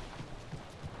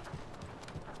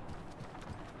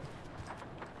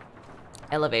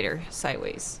 Elevator,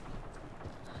 sideways.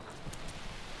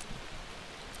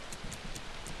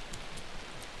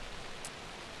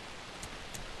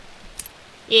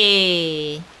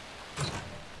 Yay!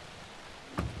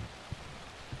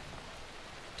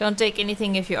 Don't take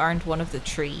anything if you aren't one of the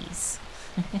trees.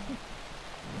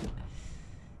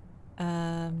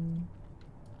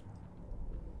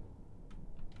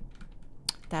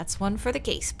 That's one for the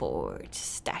case board.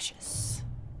 Stashes.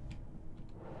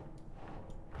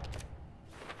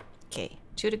 Okay,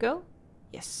 2 to go?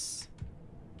 Yes.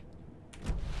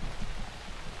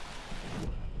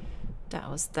 That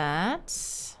was that.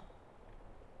 There's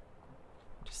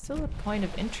still a point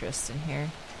of interest in here.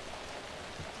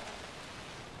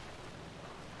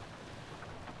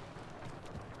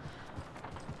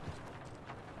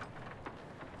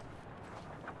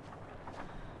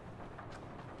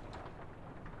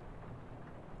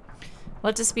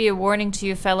 Let this be a warning to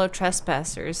you fellow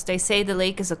trespassers. They say the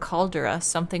lake is a caldera,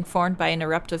 something formed by an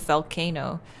eruptive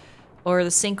volcano, or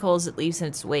the sinkholes it leaves in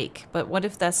its wake. But what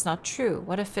if that's not true?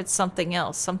 What if it's something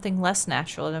else, something less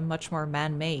natural and much more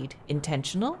man-made?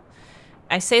 Intentional?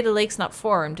 I say the lake's not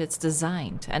formed, it's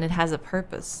designed, and it has a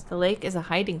purpose. The lake is a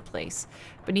hiding place.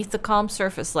 Beneath the calm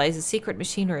surface lies a secret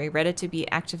machinery ready to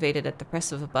be activated at the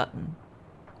press of a button.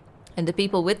 And the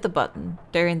people with the button,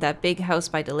 they're in that big house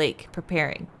by the lake,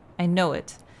 preparing. I know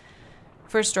it.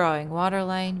 First drawing,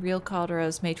 waterline, real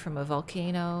calderas made from a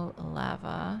volcano,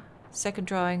 lava. Second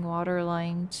drawing,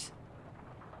 water-lined,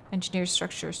 engineered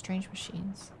structure, strange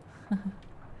machines.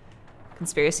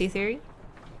 Conspiracy theory?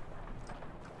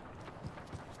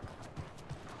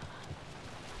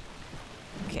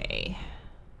 Okay.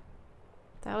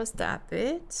 That was that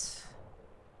bit.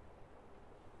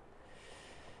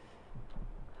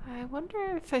 I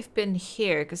wonder if I've been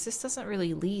here, because this doesn't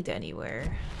really lead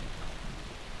anywhere.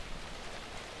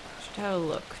 Should have a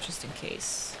look, just in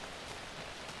case.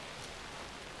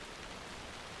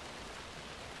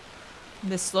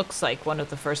 This looks like one of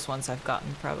the first ones I've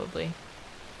gotten, probably.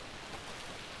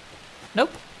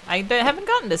 Nope, I haven't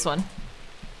gotten this one.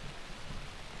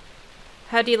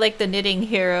 How do you like the knitting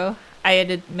hero I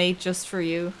had made just for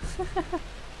you?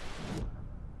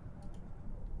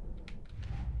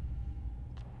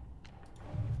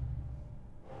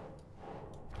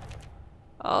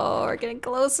 Oh, we're getting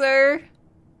closer.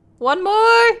 One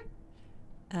more.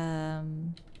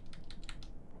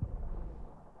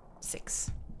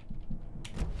 6.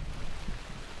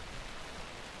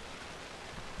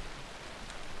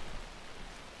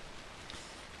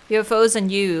 UFOs and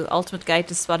You, Ultimate Guide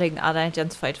to Spotting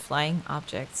Unidentified Flying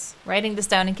Objects. Writing this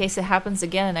down in case it happens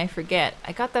again and I forget.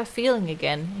 I got that feeling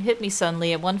again. It hit me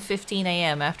suddenly at 1:15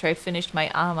 a.m. after I finished my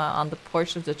AMA on the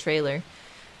porch of the trailer.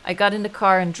 I got in the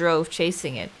car and drove,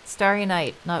 chasing it. Starry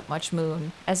night, not much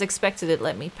moon. As expected, it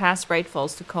let me past Bright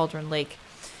Falls to Cauldron Lake.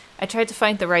 I tried to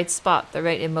find the right spot, the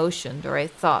right emotion, the right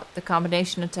thought, the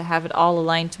combination to have it all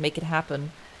aligned to make it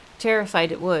happen.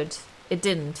 Terrified it would. It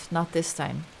didn't, not this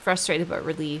time. Frustrated but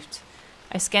relieved.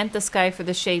 I scanned the sky for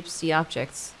the shapes, the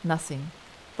objects. Nothing.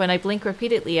 When I blinked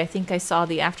repeatedly, I think I saw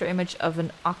the afterimage of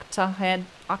an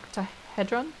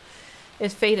octahedron.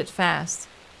 It faded fast.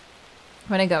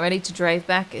 When I got ready to drive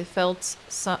back, I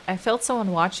felt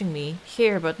someone watching me.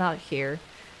 Here, but not here.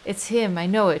 It's him, I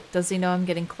know it. Does he know I'm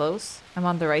getting close? I'm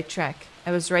on the right track.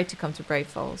 I was right to come to Bright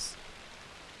Falls.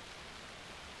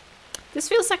 This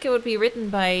feels like it would be written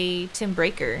by Tim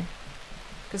Breaker.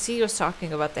 Because he was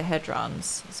talking about the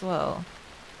hadrons as well.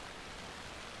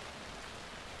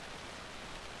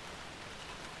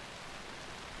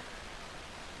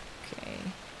 Okay.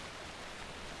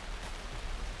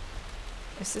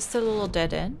 Is this the little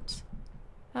dead end?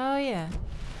 Oh, yeah.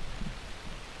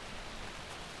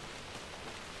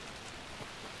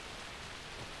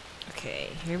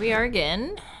 Okay, here we are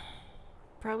again.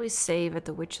 Probably save at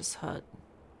the witch's hut.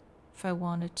 If I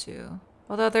wanted to.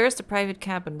 Although there is the private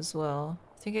cabin as well.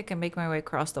 I think I can make my way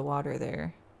across the water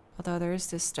there. Although there is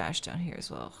this stash down here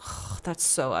as well. That's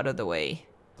so out of the way.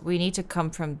 We need to come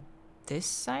from this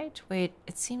side? Wait,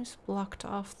 it seems blocked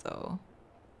off though.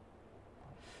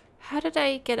 How did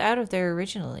I get out of there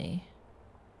originally?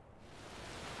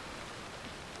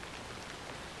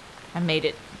 I made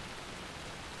it.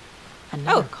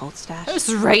 Another cult stash. It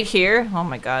was right here. Oh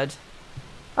my god.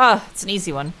 Ah, it's an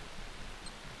easy one.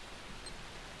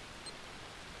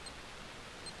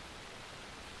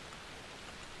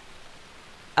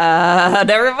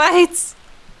 Never mind.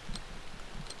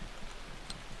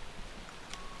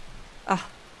 Ah.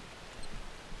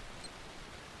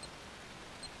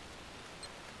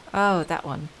 Oh, that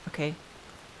one. Okay.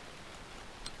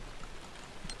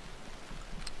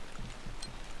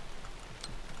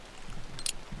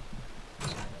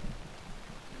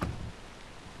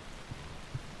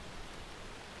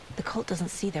 The cult doesn't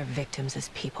see their victims as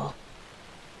people.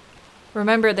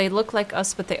 Remember, they look like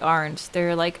us, but they aren't.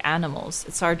 They're like animals.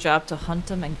 It's our job to hunt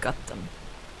them and gut them.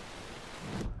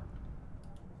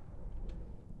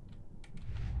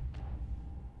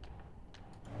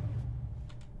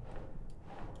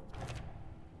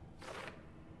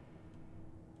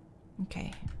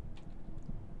 Okay.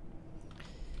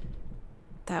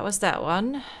 That was that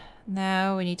one.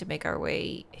 Now we need to make our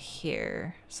way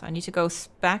here. So I need to go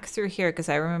back through here because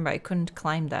I remember I couldn't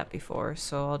climb that before.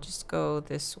 So I'll just go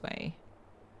this way.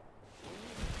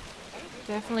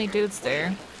 Definitely dudes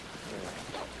there.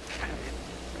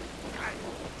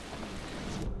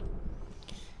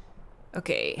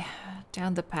 Okay,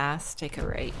 down the path, take a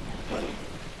right.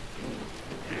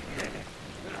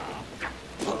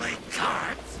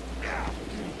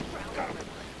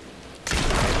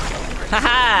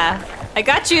 Haha! I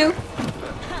got you!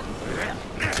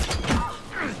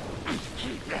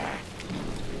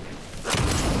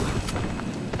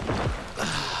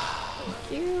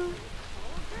 Thank you.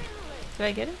 Did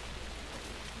I get it?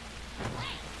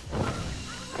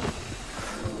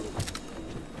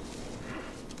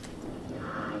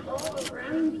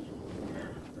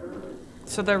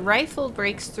 So the rifle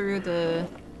breaks through the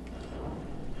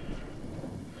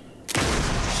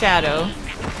shadow.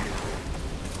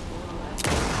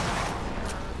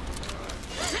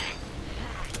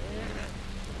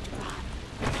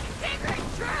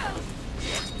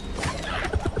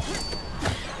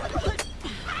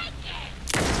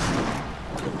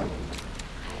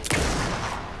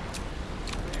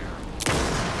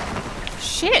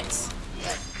 Shit!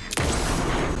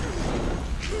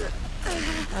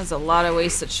 That was a lot of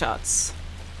wasted shots.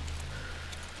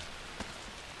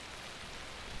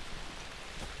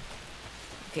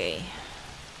 Okay.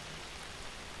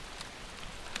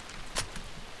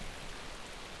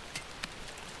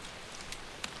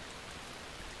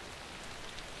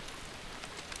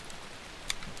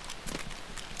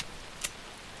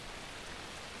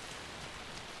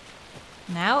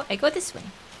 Now I go this way.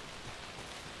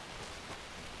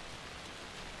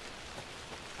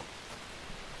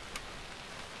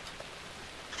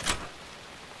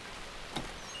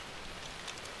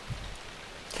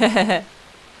 There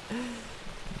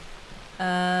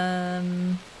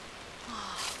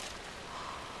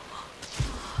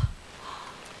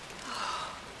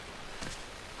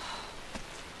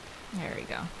we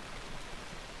go.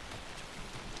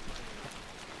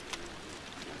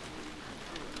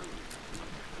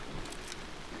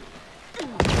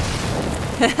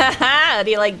 How do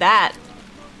you like that?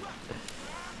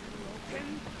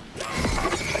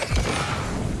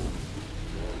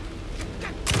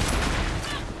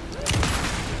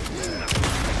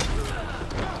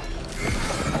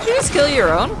 Did you just kill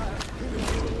your own?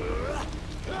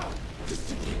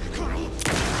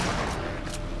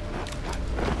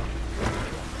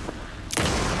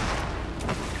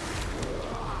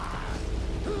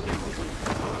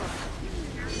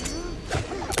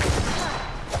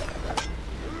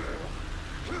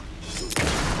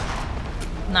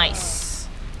 Nice.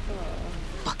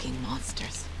 Fucking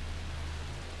monsters.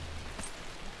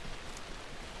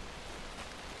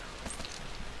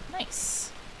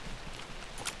 Nice.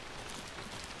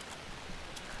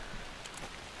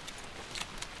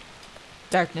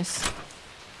 Darkness.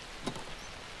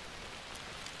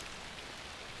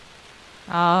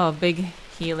 Oh, big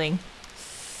healing.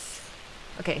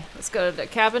 Okay, let's go to the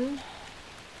cabin.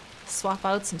 Swap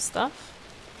out some stuff.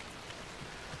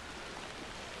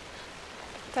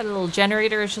 That little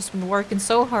generator has just been working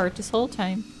so hard this whole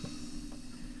time.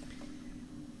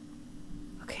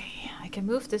 Okay, I can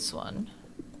move this one.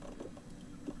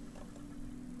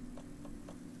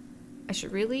 I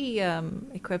should really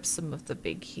equip some of the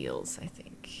big heals, I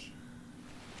think.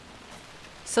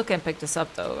 Still can't pick this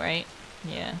up though, right?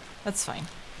 Yeah, that's fine.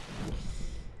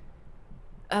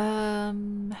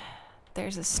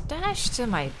 There's a stash to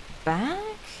my back?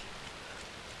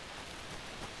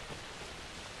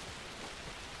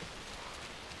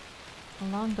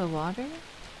 Along the water?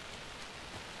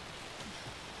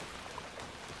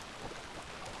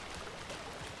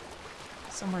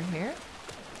 Somewhere here?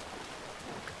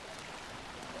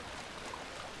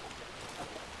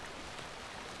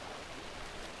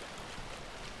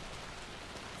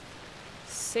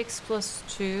 Six plus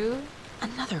 2.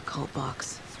 Another cult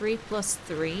box. 3 plus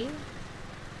 3.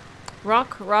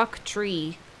 Rock,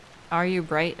 tree. Are you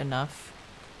bright enough?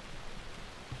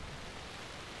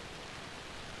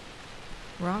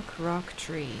 Rock,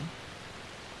 tree.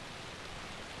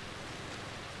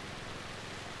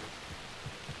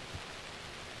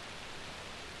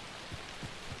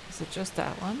 Is it just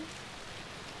that one?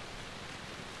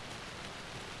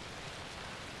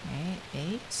 Okay,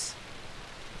 8.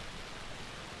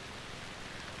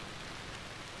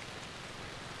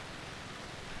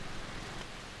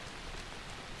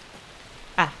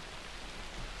 Ah.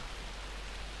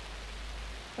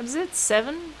 What is it?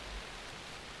 7?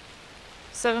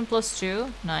 7 plus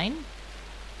 2, 9.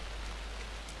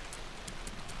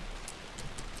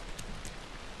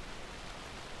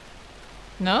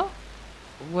 No?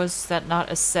 Was that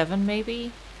not a 7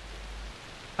 maybe?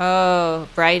 Oh,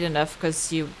 bright enough because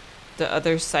the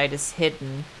other side is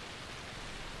hidden.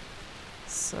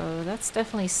 So that's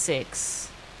definitely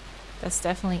 6. That's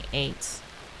definitely 8.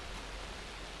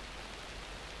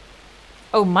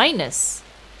 Oh, minus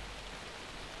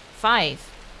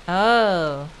 5.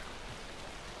 Oh.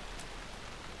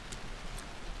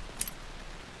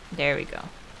 There we go.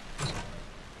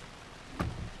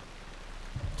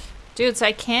 Dudes,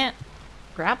 I can't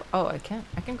grab. Oh, I can't.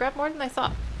 I can grab more than I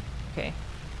thought. Okay.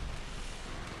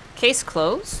 Case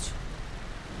closed.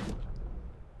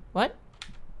 What?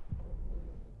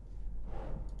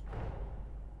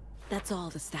 That's all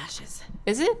the stashes.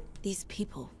 Is it? These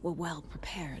people were well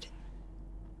prepared.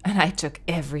 And I took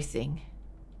everything.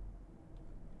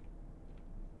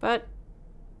 But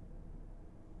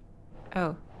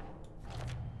Oh.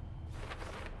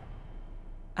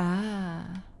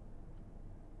 Ah.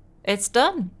 It's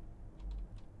done.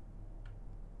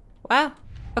 Wow.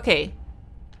 Okay.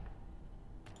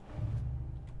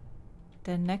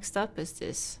 Then next up is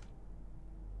this.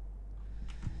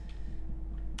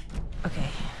 Okay.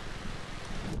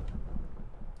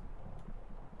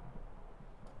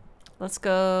 Let's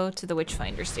go to the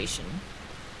Witchfinder station.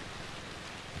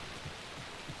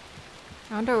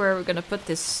 I wonder where we're gonna put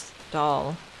this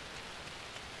doll.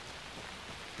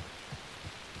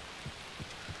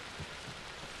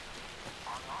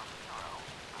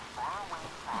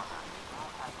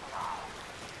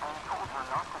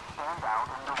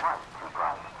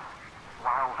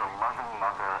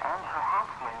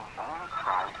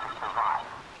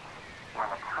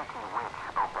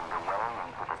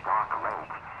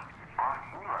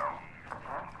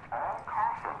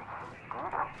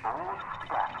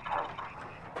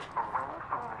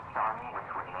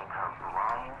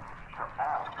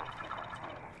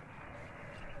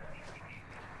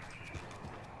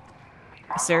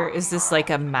 Is this like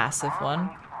a massive one?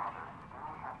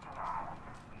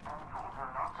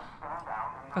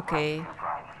 Okay.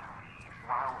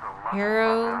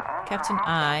 Hero, Captain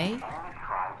I.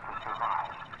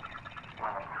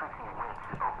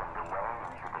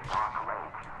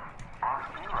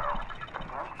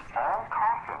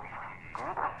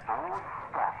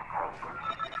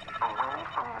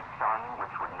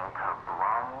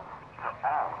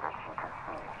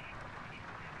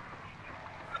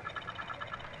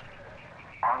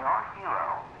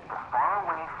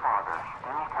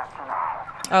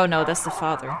 Oh no, that's the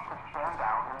father.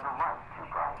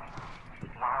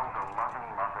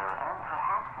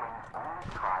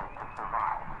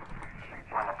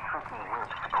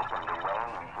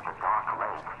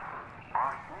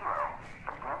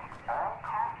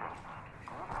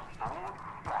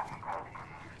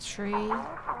 Tree.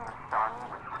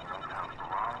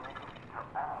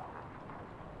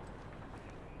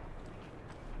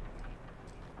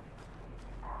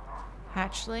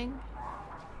 Hatchling.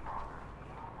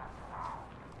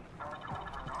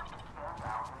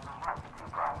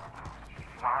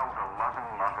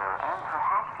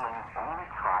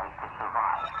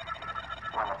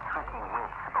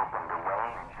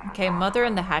 Okay, mother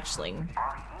and the hatchling.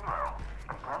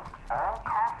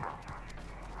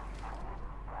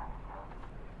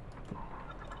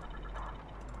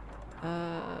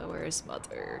 Where's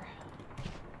mother?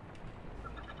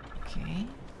 Okay.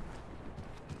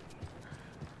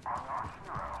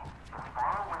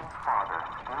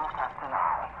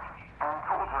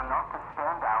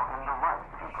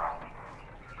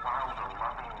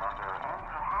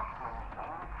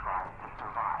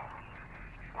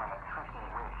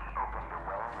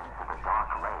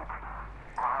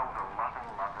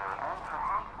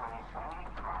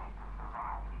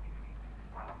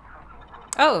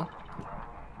 Oh.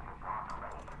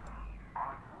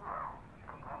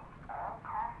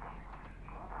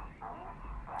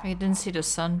 I didn't see the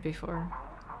sun before.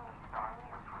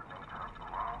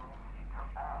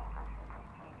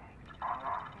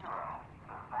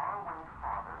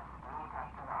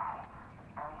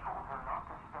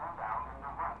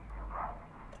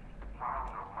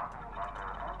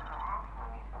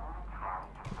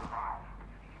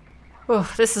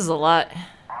 Oh, this is a lot.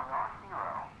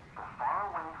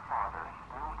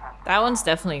 That one's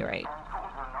definitely right.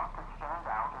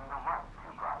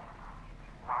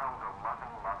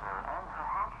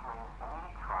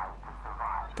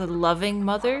 The loving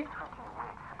mother?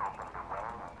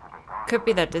 Could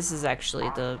be that this is actually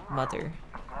the mother.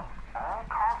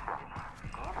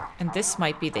 And this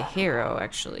might be the hero,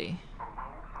 actually.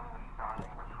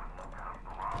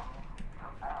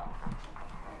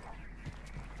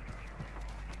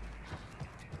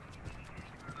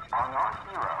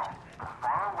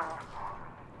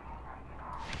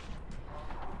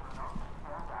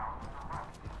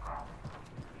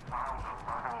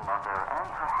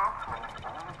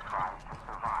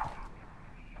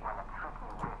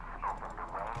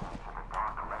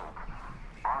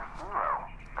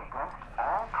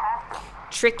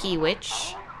 Tricky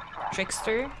witch.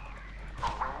 Trickster.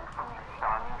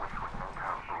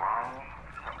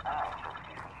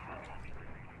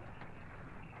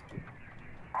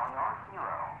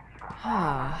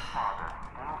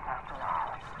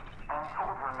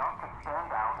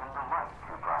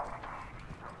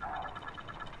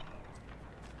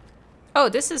 Oh,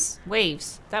 this is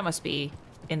waves. That must be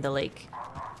in the lake.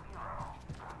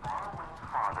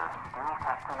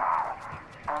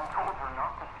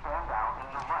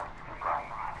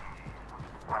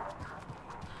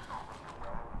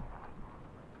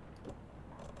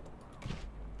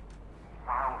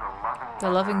 The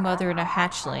loving mother and a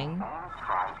hatchling.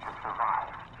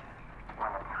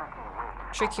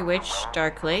 Tricky witch,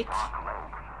 dark lake.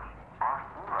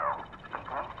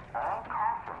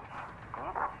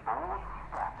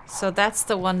 So that's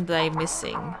the one that I'm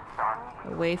missing.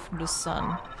 Away from the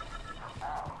sun.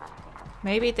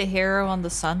 Maybe the hero on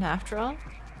the sun after all?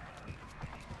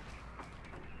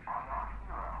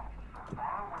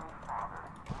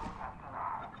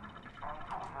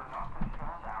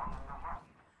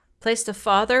 Place the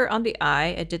father on the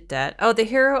eye. I did that. Oh, the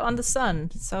hero on the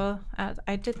sun. So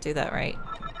I did do that right.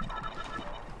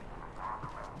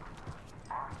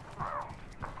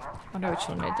 Wonder which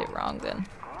one I did wrong then.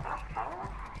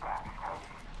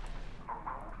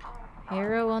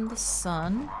 Hero on the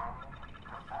sun.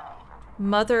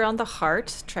 Mother on the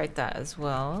heart. Tried that as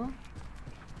well.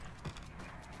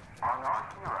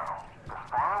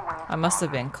 I must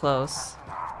have been close.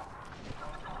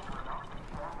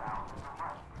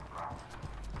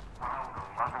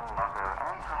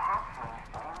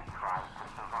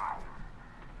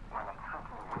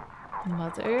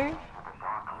 Mother.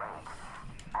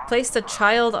 Place the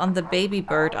child on the baby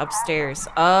bird upstairs.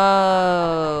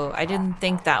 Oh, I didn't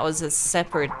think that was a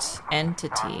separate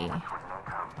entity.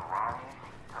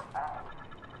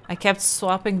 I kept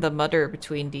swapping the mother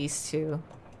between these two.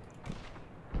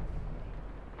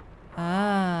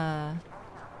 Ah.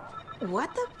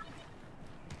 What the?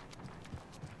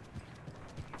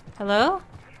 Hello?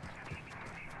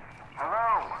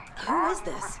 Who is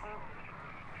this?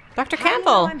 Dr. How do you know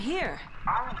Campbell. I'm here.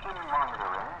 I've been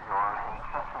monitoring your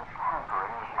incessant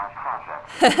tampering with my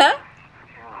project.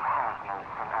 You have made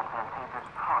some advantageous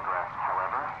progress,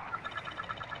 however.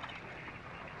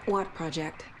 What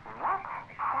project? What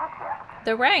project?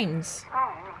 The rains. So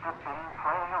you've just been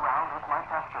playing around with my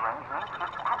test arrangements with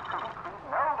absolutely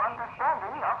no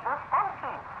understanding of their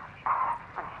function.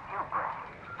 It's hubris.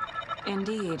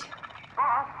 Indeed.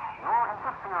 But your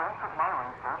interference with my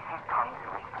research has come to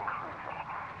its conclusion.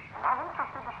 And I'm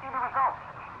interested to see the results.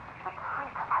 The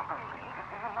trick, I believe,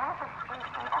 is a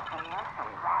manifestation of the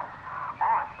nursery rhyme.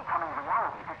 Art becoming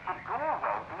reality, the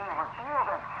doorway being revealed,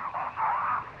 and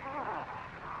perhaps even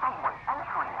someone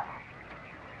entering it.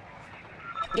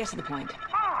 Get to the point.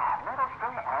 Middleton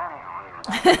and rude.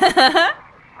 The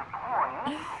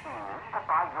point is that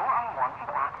by your unwanted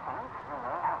actions, you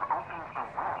may have opened the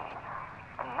way.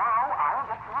 And now I'll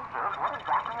get to observe what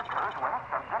exactly occurs when a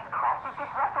subject crosses the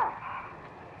threshold.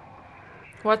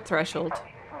 What threshold?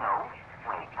 No,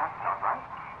 wait, that's not right.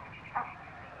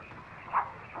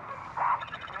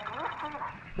 Do you see that?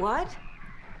 What?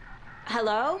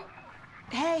 Hello?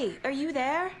 Hey, are you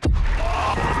there?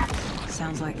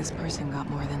 Sounds like this person got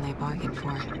more than they bargained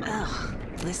for. Ugh,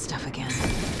 this stuff again.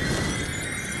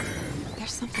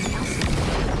 There's something else in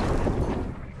there.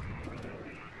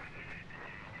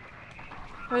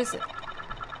 What is it?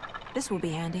 This will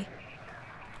be handy.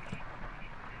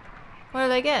 What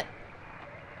did I get?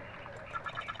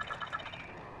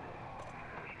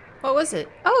 What was it?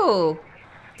 Oh!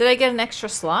 Did I get an extra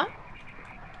slot?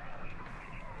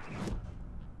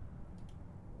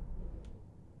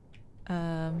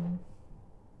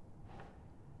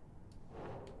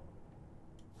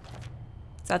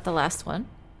 Is that the last one?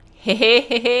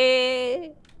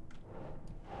 Hehehehe!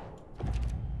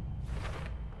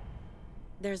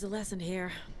 There's a lesson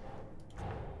here.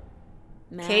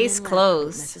 Man Case in lab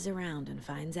closed. messes around and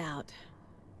finds out.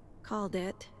 Called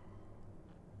it.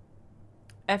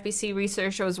 FBC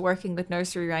researcher was working with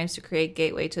nursery rhymes to create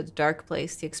gateway to the dark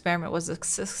place. The experiment was a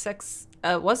success,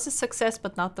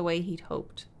 but not the way he'd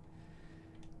hoped.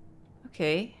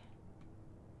 Okay.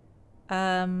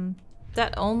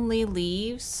 That only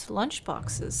leaves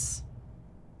lunchboxes.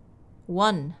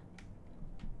 One.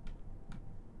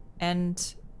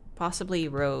 And possibly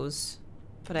Rose,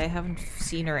 but I haven't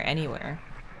seen her anywhere.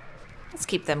 Let's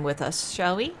keep them with us,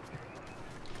 shall we?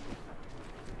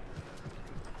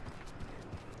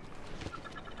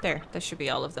 There, that should be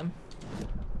all of them.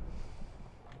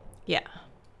 Yeah.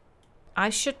 I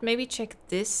should maybe check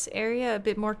this area a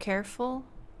bit more careful,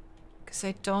 because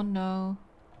I don't know.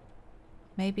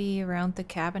 Maybe around the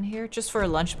cabin here, just for a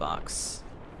lunchbox.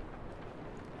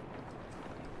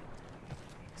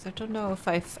 Because I don't know if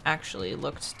I've actually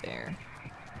looked there.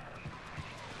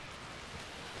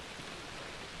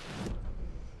 I'm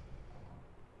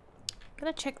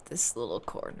gonna check this little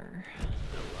corner.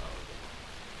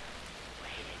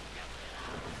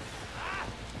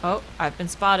 Oh, I've been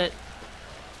spotted.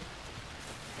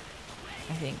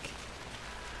 I think.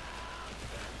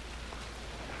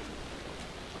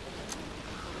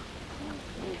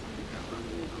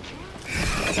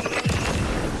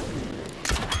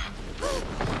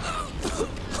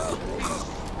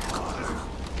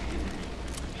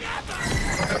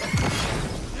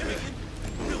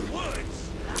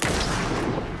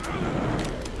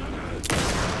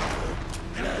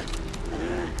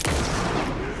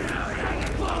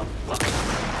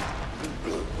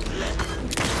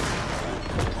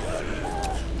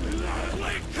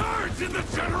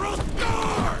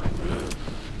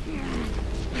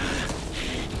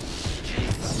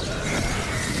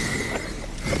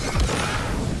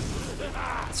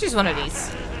 use one of these.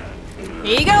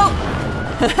 Here you go!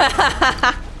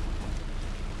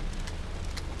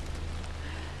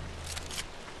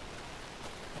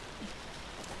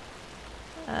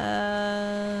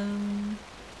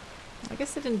 I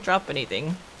guess I didn't drop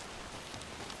anything.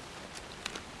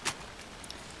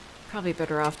 Probably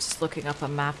better off just looking up a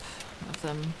map of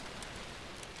them.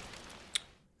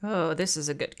 Oh, this is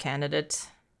a good candidate.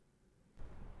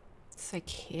 It's like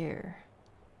here.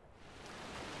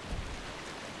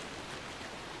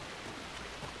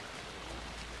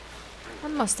 I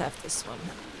must have this one.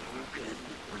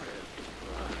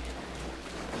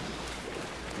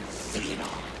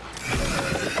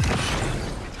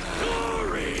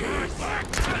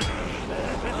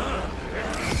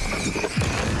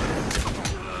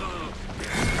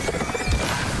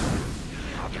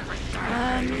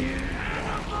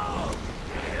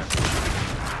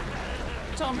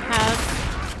 Don't have.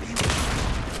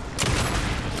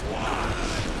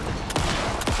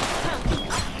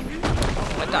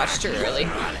 I dodged too early.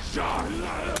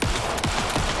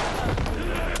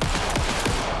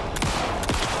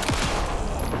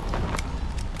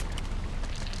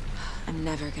 I'm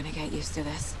never gonna get used to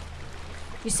this.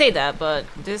 You say that, but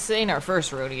this ain't our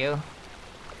first rodeo.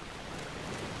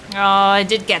 Oh, I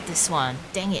did get this one.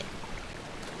 Dang it.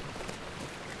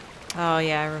 Oh,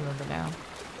 yeah, I remember now.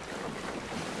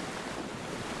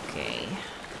 Okay.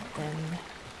 Then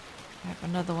I have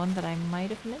another one that I might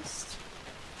have missed.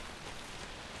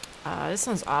 This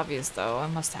one's obvious, though. I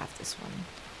must have this one.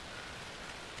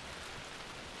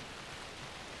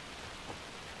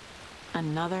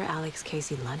 Another Alex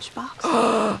Casey lunchbox?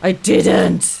 I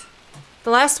didn't! The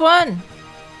last one!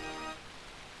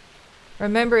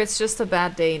 Remember, it's just a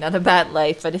bad day, not a bad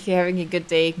life. But if you're having a good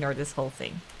day, ignore this whole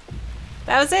thing.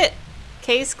 That was it!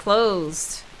 Case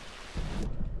closed.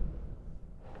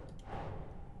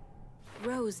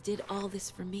 Rose did all this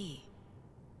for me.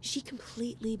 She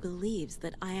completely believes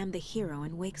that I am the hero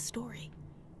in Wake's story.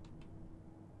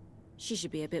 She should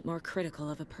be a bit more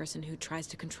critical of a person who tries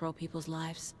to control people's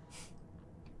lives.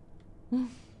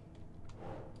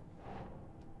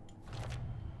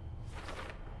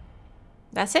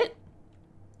 That's it.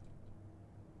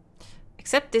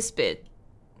 Except this bit.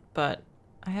 But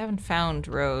I haven't found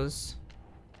Rose.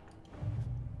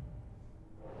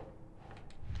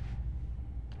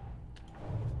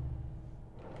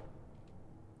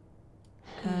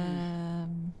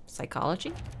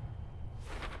 Psychology?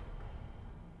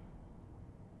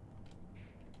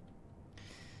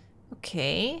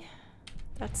 Okay.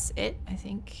 That's it, I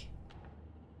think.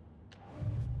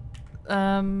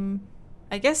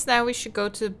 I guess now we should go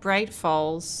to Bright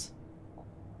Falls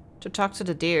to talk to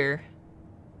the deer.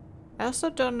 I also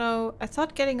don't know. I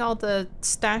thought getting all the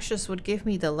stashes would give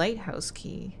me the lighthouse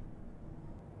key.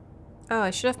 Oh,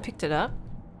 I should have picked it up.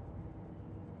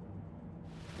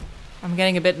 I'm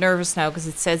getting a bit nervous now because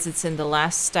it says it's in the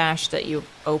last stash that you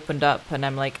opened up, and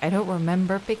I'm like, I don't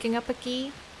remember picking up a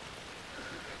key.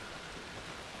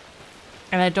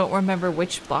 And I don't remember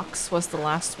which box was the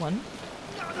last one.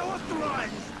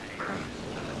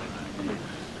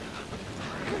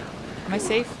 Am I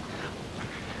safe?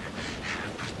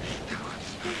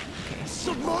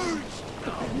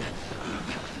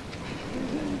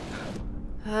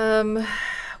 Okay.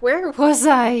 Where was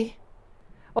I?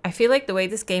 I feel like the way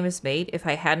this game is made, if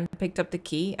I hadn't picked up the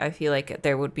key, I feel like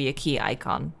there would be a key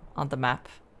icon on the map.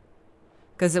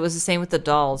 Because it was the same with the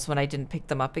dolls. When I didn't pick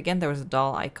them up again, there was a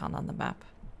doll icon on the map.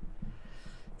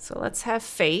 So let's have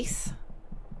faith.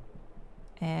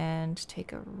 And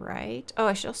take a right. Oh,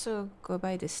 I should also go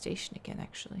by this station again,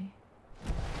 actually.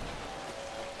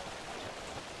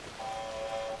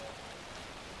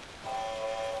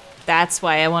 That's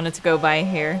why I wanted to go by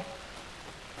here.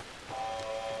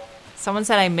 Someone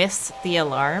said I missed the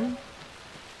alarm.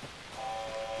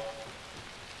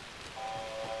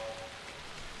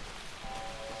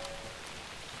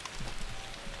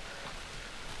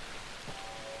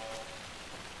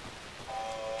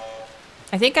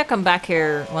 I think I come back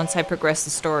here once I progress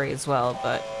the story as well,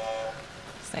 but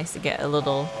it's nice to get a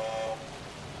little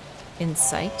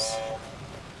insight.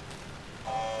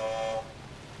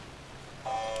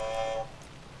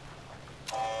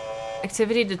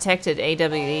 Activity detected,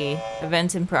 AWE.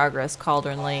 Event in progress,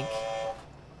 Cauldron Lake.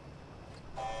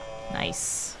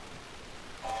 Nice.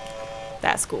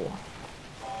 That's cool.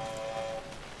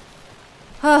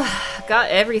 Got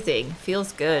everything.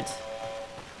 Feels good.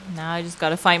 Now I just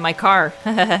gotta find my car.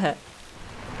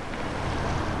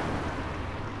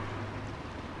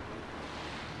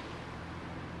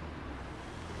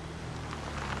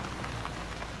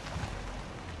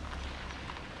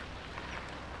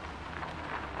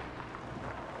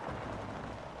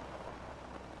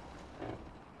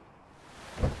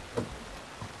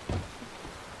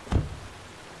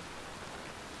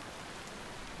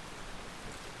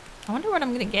 I wonder what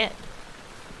I'm gonna get.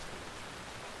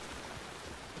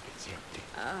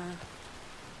 I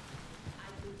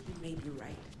think you may be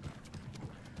right.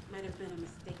 Might have been a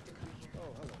mistake to come here.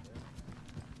 Oh, hello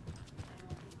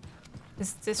there.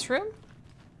 Is this room?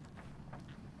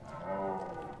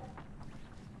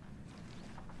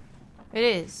 It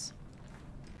is.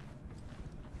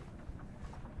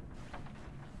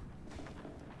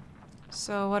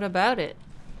 So what about it?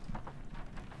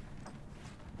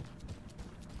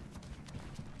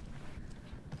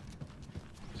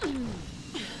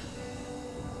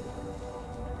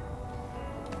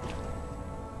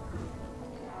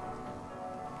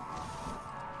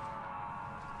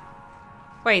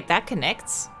 Wait, that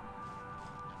connects?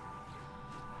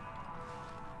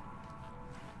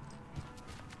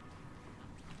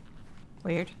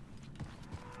 Weird.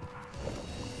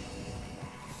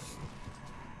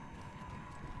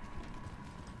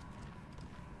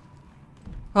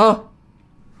 Oh!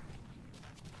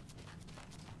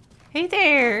 Hey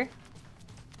there!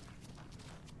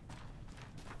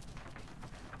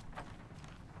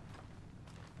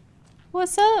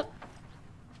 What's up?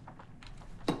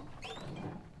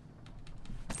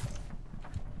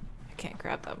 I can't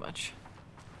grab that much.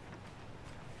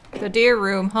 The deer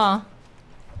room, huh?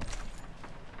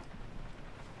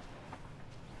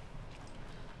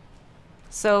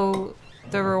 So,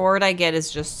 the reward I get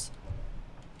is just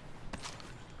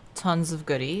tons of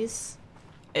goodies.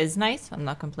 Is nice, I'm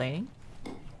not complaining.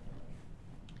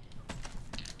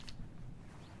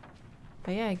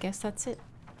 But yeah, I guess that's it.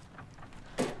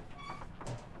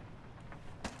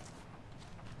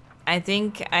 I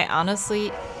think I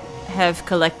honestly have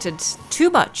collected too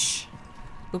much.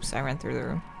 Oops, I ran through the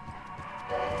room.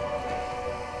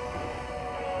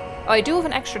 Oh, I do have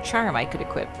an extra charm I could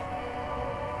equip.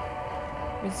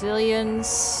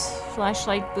 Resilience,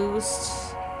 flashlight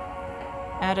boost.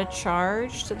 Add a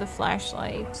charge to the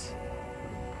flashlight.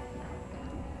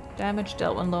 Damage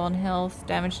dealt when low on health.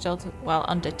 Damage dealt while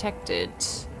undetected.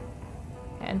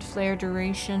 Hand flare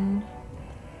duration.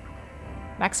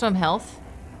 Maximum health.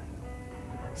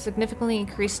 Significantly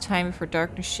increased time before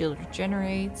darkness shield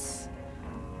regenerates.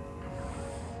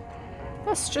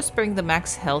 Let's just bring the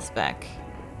max health back.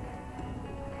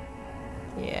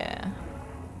 Yeah.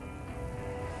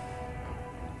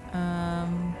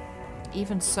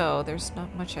 Even so, there's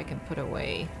not much I can put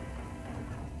away.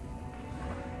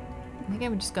 I think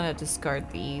I'm just gonna discard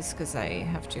these because I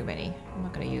have too many. I'm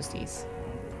not gonna use these.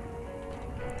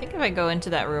 I think if I go into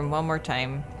that room one more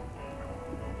time,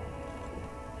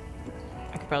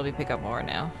 I could probably pick up more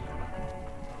now.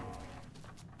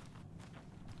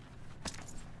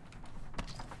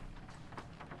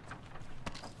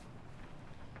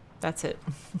 That's it.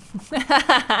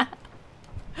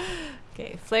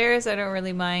 Okay, flares I don't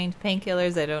really mind.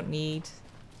 Painkillers I don't need.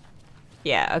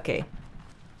 Yeah, okay.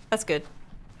 That's good.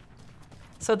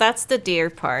 So that's the deer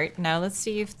part. Now let's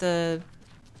see if the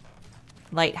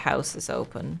lighthouse is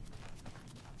open.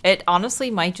 It honestly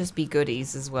might just be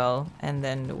goodies as well. And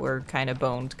then we're kind of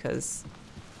boned because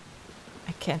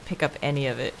I can't pick up any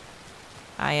of it.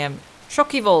 I am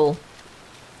shockivol.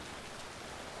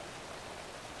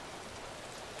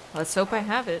 Let's hope I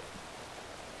have it.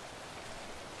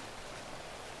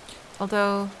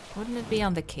 Although, wouldn't it be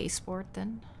on the case board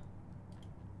then?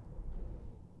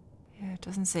 Yeah, it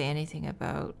doesn't say anything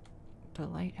about the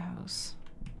lighthouse.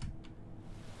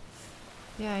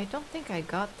 Yeah, I don't think I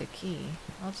got the key.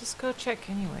 I'll just go check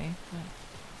anyway.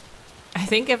 But I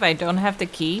think if I don't have the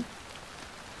key,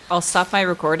 I'll stop my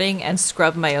recording and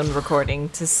scrub my own recording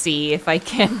to see if I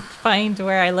can find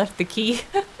where I left the key.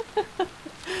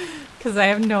 Because I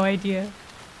have no idea.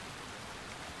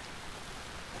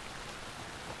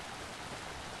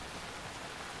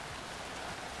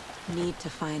 Need to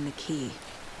find the key.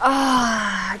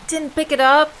 Ah, I didn't pick it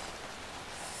up.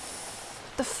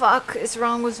 The fuck is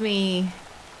wrong with me?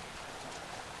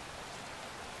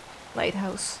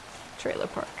 Lighthouse, trailer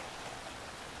park.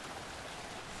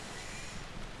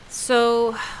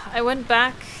 So I went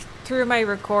back through my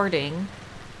recording,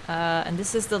 and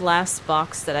this is the last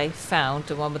box that I found,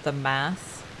 the one with the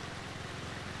math.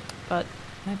 But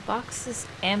my box is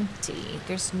empty.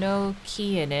 There's no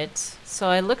key in it. So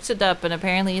I looked it up, and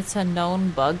apparently it's a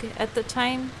known bug at the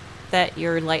time that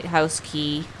your lighthouse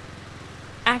key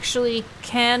actually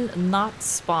can not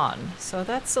spawn. So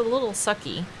that's a little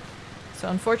sucky. So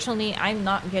unfortunately, I'm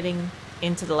not getting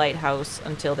into the lighthouse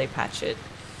until they patch it.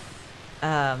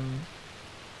 Let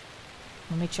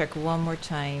me check one more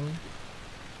time.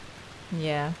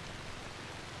 Yeah.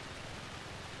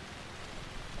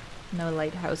 No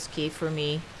lighthouse key for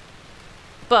me.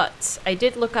 But I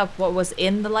did look up what was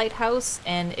in the lighthouse,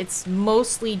 and it's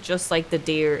mostly just like the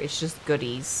deer. It's just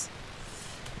goodies.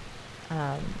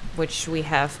 Which we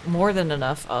have more than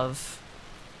enough of.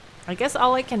 I guess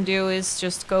all I can do is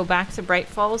just go back to Bright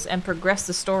Falls and progress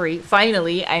the story.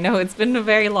 Finally, I know it's been a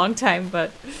very long time,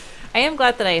 but I am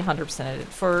glad that I 100%ed it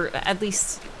for at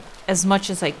least as much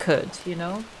as I could, you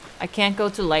know? I can't go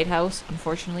to Lighthouse,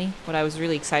 unfortunately, what I was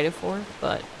really excited for,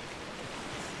 but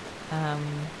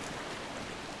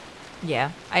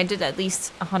yeah, I did at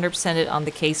least 100% it on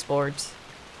the case board,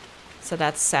 so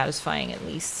that's satisfying at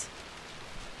least.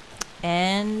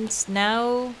 And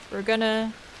now we're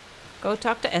gonna go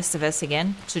talk to Estevez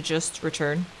again to just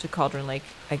return to Cauldron Lake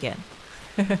again.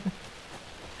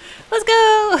 Let's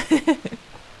go!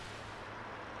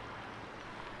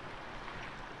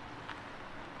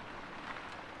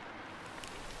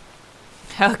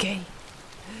 Okay.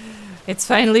 It's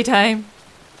finally time.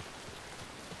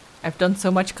 I've done so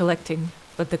much collecting,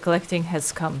 but the collecting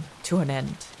has come to an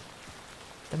end.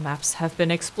 The maps have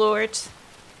been explored.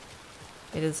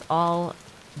 It is all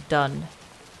done.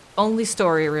 Only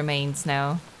story remains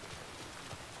now.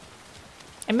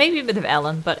 And maybe a bit of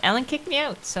Alan, but Alan kicked me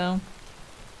out, so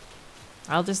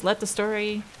I'll just let the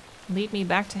story lead me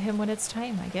back to him when it's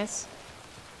time, I guess.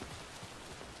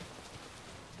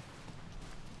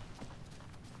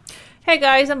 Hey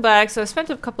guys, I'm back. So I spent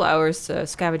a couple hours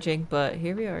scavenging, but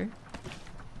here we are.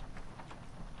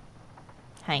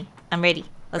 Hi, I'm ready.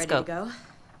 Let's go. Ready to go?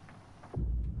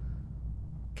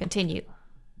 Continue.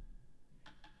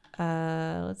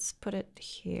 Let's put it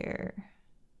here.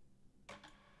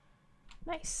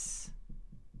 Nice.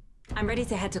 I'm ready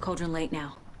to head to Cauldron Lake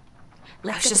now.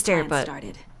 Let's get just the there, plan but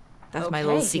started. that's my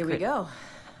little secret. Here we go.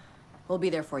 We'll be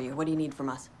there for you. What do you need from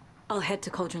us? I'll head to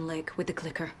Cauldron Lake with the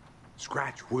clicker.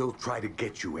 Scratch will try to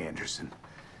get you, Anderson.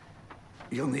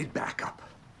 You'll need backup.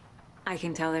 I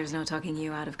can tell there's no talking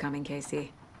you out of coming,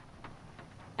 Casey.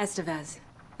 Estevez,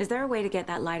 is there a way to get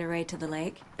that light array to the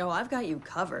lake? Oh, I've got you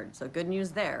covered, so good news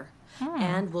there.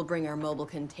 And we'll bring our mobile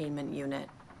containment unit.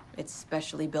 It's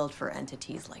specially built for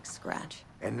entities like Scratch.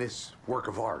 And this work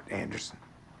of art, Anderson.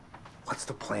 What's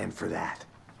the plan for that?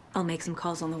 I'll make some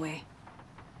calls on the way.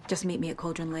 Just meet me at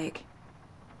Cauldron Lake.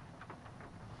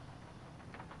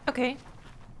 Okay.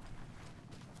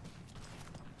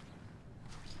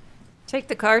 Take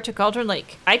the car to Cauldron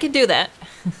Lake. I can do that.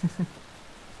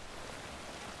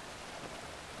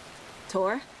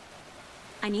 Tor,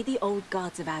 I need the old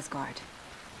gods of Asgard.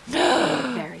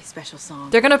 A very special song.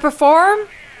 They're gonna perform?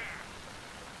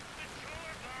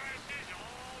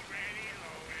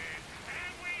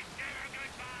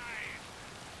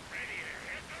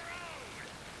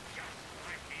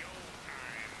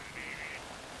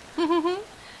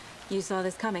 You saw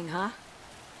this coming, huh?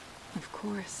 Of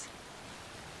course.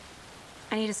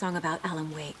 I need a song about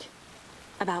Alan Wake.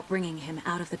 About bringing him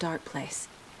out of the dark place.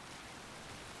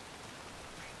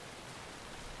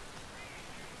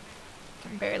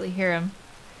 Can barely hear him.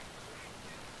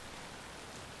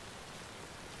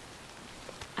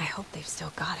 I hope they've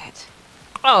still got it.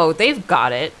 Oh, they've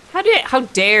got it. How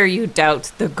dare you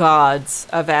doubt the gods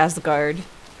of Asgard?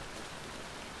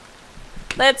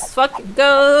 Let's fucking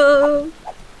go!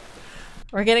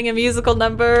 We're getting a musical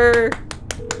number.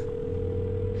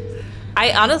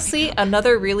 I honestly,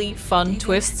 another really fun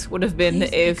twist would have been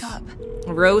if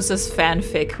Rose's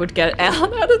fanfic would get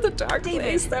Alan out of the dark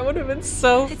place. That would have been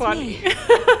so funny.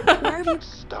 Where have you...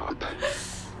 Stop.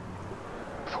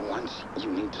 For once, you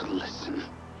need to listen.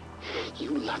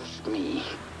 You left me.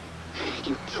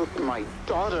 You took my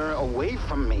daughter away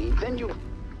from me. Then you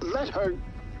let her...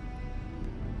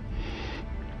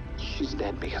 She's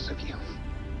dead because of you.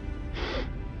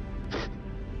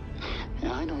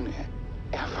 And I don't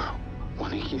ever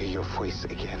want to hear your voice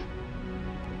again.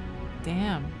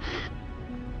 Damn.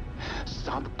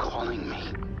 Stop calling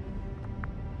me.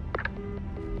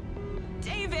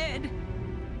 David!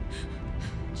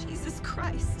 Jesus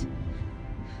Christ.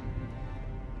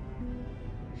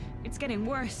 It's getting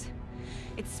worse.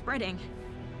 It's spreading.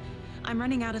 I'm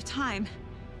running out of time.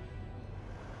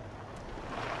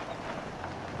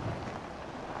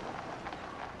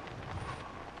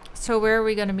 So where are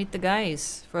we gonna meet the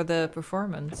guys for the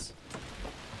performance?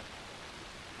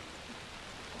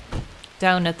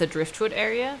 Down at the Driftwood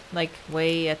area? Like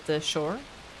way at the shore?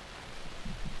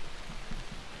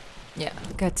 Yeah,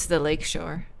 get to the lake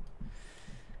shore.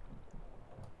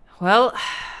 Well...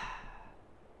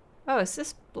 Oh, is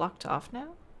this blocked off now?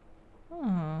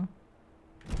 I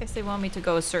guess they want me to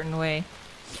go a certain way.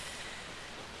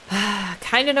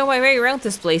 Kinda know my way around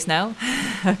this place now,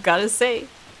 gotta say.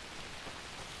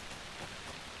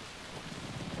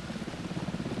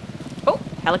 Oh,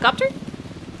 helicopter?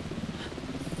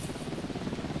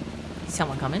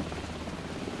 someone coming.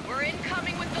 We're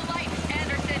incoming with the lights.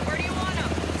 Anderson, where do you want them?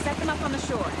 Set them up on the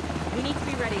shore. We need to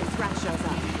be ready if Thresh shows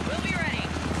up. We'll be ready.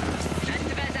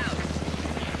 Estevez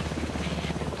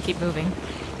out. Keep moving.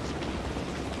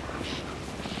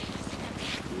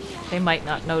 They might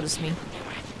not notice me.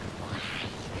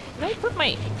 Did I put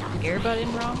my earbud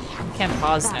in wrong? Can't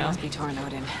pause That now. must be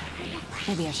Tornodin.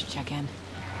 Maybe I should check in.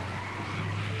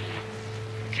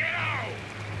 Kiddo!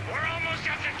 We're almost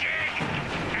at the gig!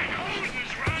 And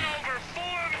Odin's run over 4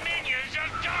 minions of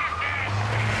darkness!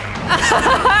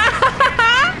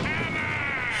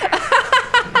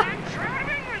 I'm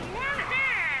driving with one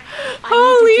hand!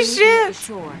 Holy The shit!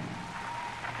 shore.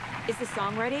 Is the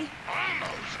song ready?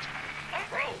 Almost! Oh,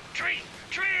 bro, tree!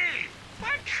 Tree!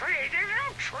 What tree? There's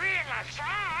no tree in the song!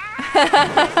 Oh,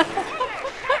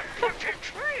 fuck, what's a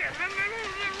tree in the middle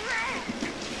of the road?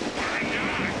 My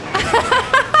God!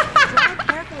 Drive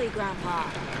carefully, Grandpa.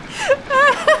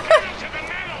 Pedal to the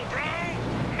metal, bro!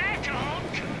 Metal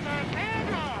to the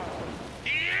metal!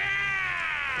 Yeah!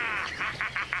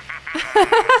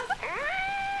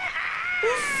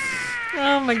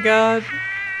 Oh my god.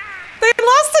 They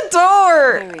lost the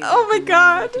door! Very Oh my long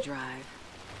god. road to drive.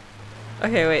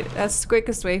 Okay, wait. That's the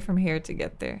quickest way from here to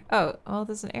get there. Oh, well,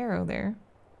 there's an arrow there.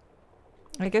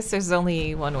 I guess there's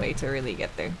only one way to really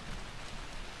get there.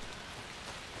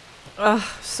 Ugh,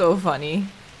 so funny.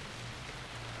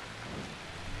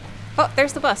 Oh,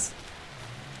 there's the bus.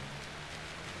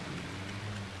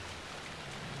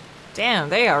 Damn,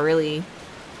 they are really...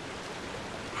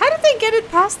 How did they get it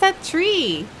past that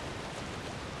tree?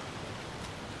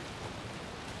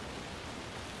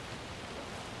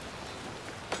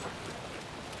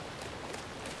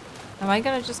 Am I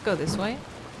gonna just go this way?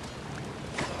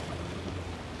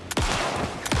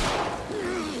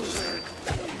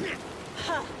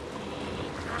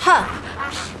 Ha!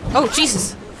 Oh,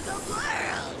 Jesus!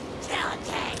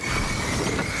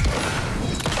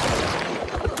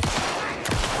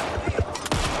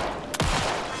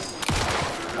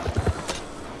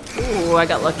 Ooh, I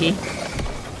got lucky.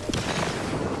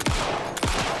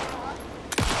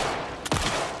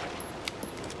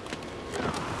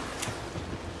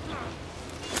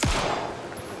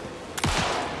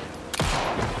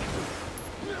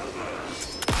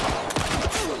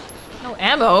 No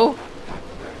ammo.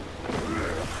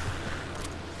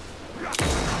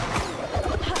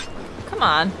 Come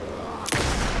on.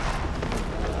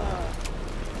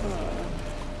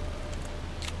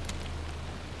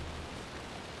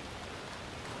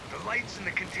 The lights in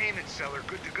the containment cell are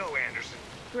good to go, Anderson.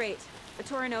 Great. A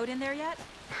Tornode in there yet?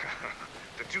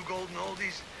 The 2 golden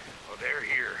oldies, oh, they're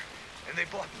here. And they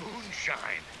bought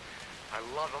moonshine. I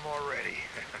love them already.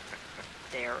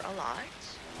 They're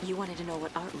alive? You wanted to know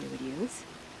what art we would use?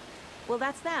 Well,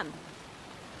 that's them.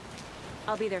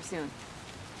 I'll be there soon.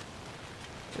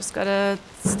 Just gotta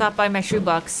stop by my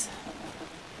shoebox.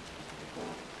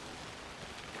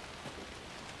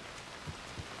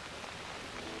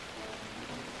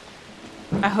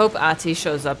 I hope Ati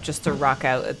shows up just to rock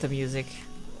out at the music.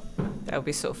 That would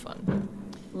be so fun.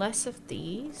 Less of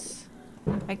these.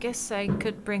 I guess I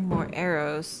could bring more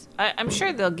arrows. I'm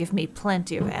sure they'll give me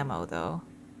plenty of ammo, though.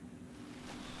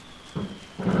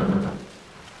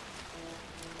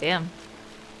 Damn.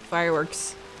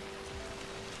 Fireworks.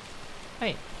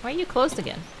 Wait, why are you closed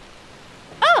again?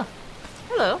 Oh!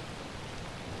 Hello.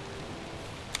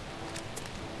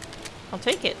 I'll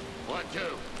take it. 1, 2.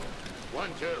 1,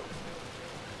 2.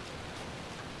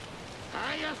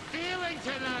 How you feeling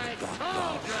tonight, children?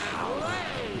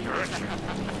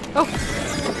 Oh!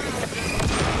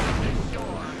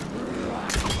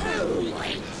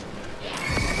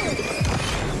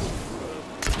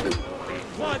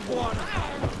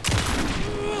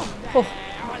 Oh.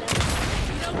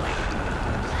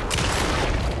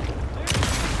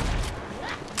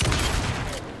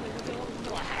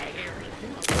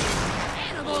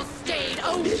 Animal stayed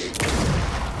ocean.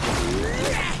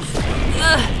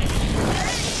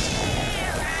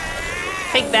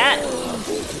 Take that.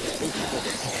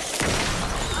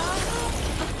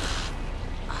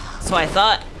 That's what I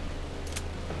thought.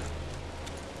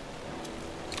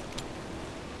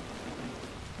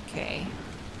 Okay.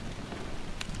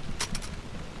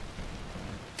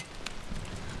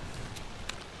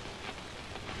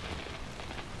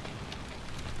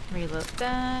 Reload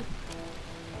that.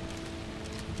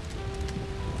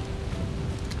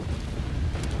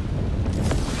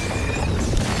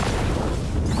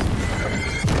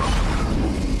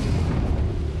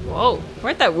 Whoa,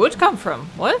 where'd that wood come from?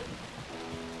 What?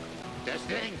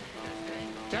 Testing.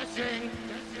 Testing.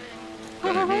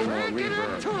 Gonna need more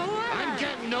reverb. I'm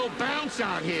getting no bounce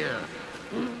out here.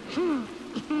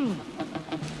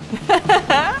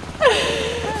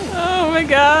 Oh my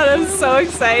god, I'm so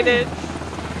excited.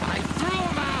 I threw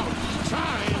them out.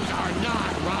 Times are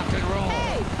not rock and roll.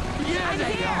 Yeah,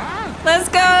 they are. Let's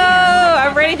go!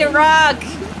 I'm ready to rock.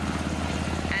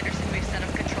 Anderson, we've set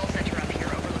up control center up here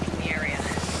overlooking the area.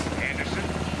 Anderson,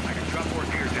 I can drop more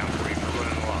gear down for you for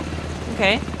running along.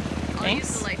 Okay. I'll use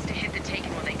Thanks. the lights to hit the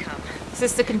Taken when they come. Is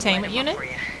this the containment Light 'em up unit? for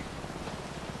you.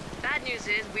 Bad news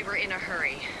is we were in a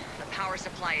hurry. The power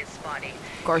supply is spotty.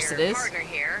 Of course Your it is. partner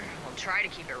here will try to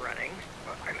keep it running.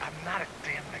 I'm not a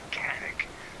damn mechanic.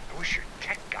 I wish your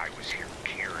tech guy was here,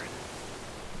 Kieran.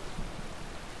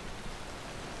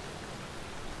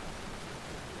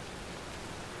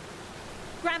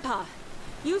 Grandpa,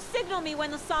 you signal me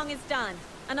when the song is done,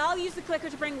 and I'll use the clicker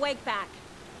to bring Wake back.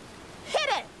 Hit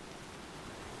it!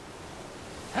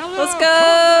 Hello, Let's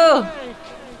go! Wake.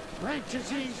 Great to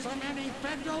see so many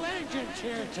federal agents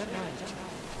here tonight.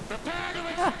 Prepare to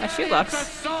my experience shoebox. the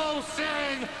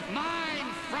soul-searing,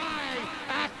 mind-frying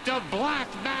act of black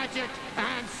magic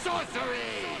and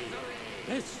sorcery.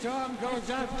 This song goes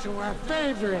out to our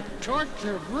favorite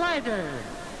tortured writer.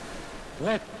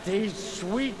 Let these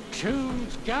sweet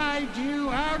tunes guide you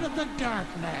out of the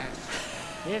darkness.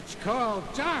 It's called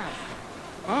Dark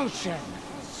Ocean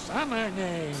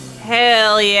Summoning.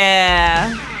 Hell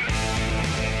yeah!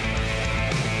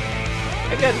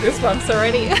 I got goosebumps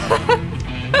already.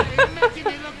 You're making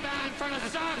me look bad in front of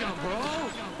Saga, bro.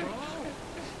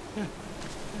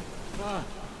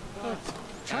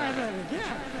 Try that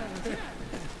again.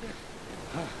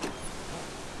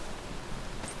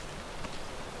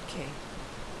 Okay.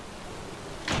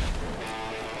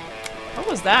 What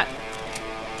was that?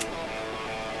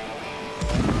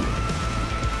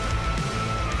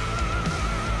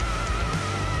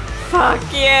 Fuck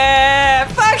yeah!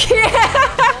 Fuck yeah! A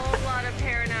whole lot of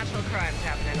paranatural crimes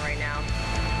happening right now.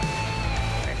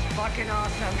 It's fucking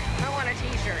awesome. I want a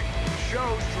t-shirt.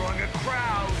 Show's drawing a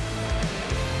crowd.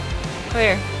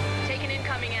 Where? Taken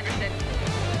incoming, Anderson.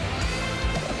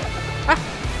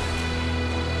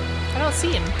 I don't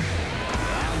see him.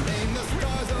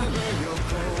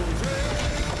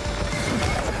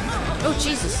 Oh,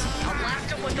 Jesus. I'll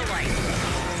blast him with the light.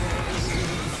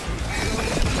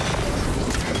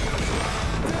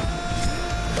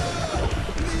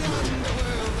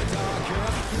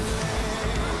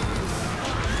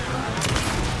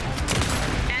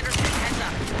 Anderson, heads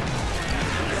up.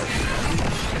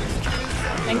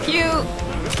 Thank you.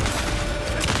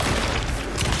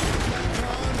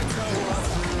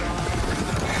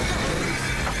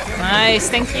 Nice,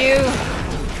 thank you.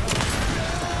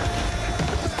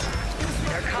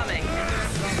 They're coming.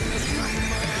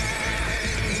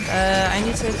 I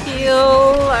need to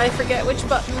heal. I forget which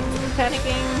button.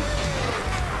 Panicking.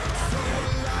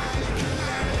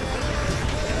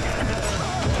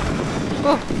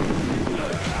 Oh.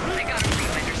 I got him for you,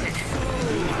 Anderson.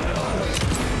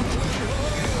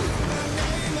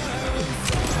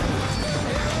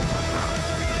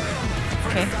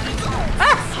 Okay.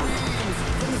 Ah!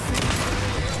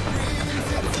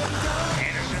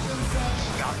 Anderson,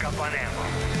 stock up on ammo.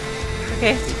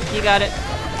 Okay, you got it.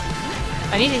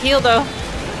 I need to heal though.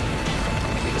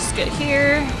 Let me just get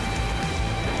here.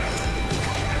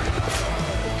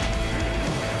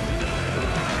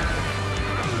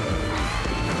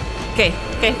 Okay,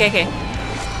 okay, okay, okay.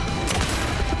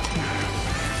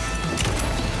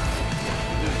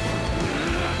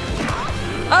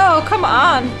 Oh, come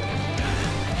on.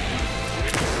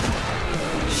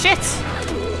 Shit.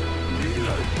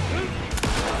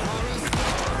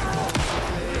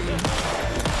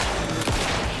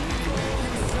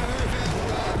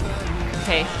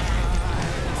 Okay.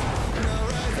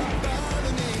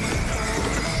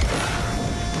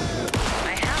 I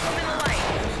have him in the light.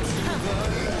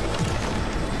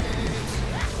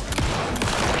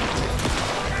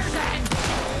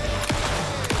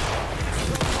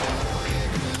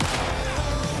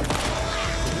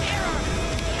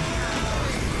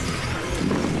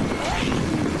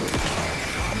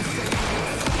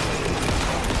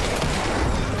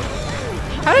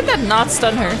 How did that not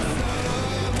stun her?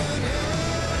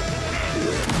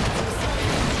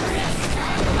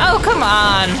 Oh, come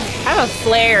on. Have a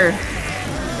flare.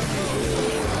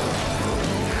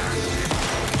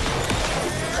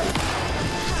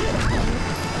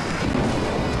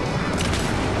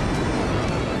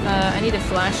 I need a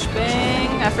flashbang.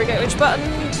 I forget which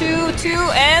button. Two,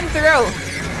 and throw.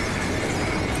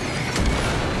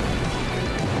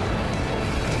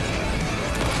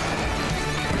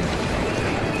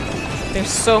 There's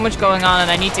so much going on and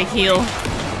I need to heal.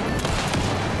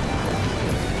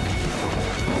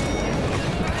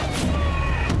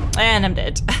 And I'm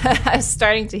dead. I was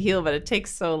starting to heal, but it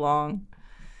takes so long.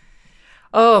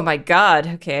 Oh my god.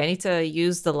 Okay, I need to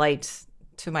use the light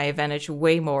to my advantage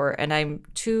way more, and I'm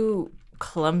too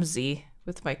clumsy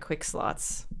with my quick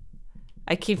slots.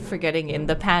 I keep forgetting in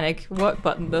the panic what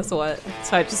button does what,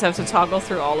 so I just have to toggle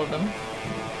through all of them.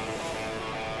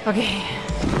 Okay.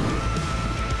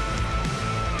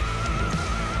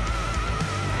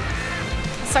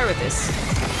 Let's start with this.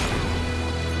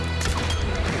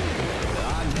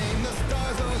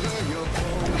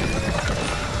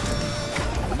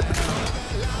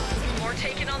 More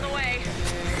taken on the way.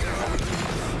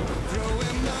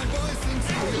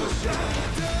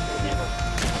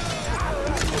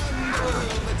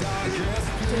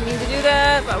 Didn't mean to do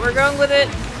that, but we're going with it.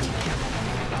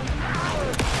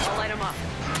 I'll light him up.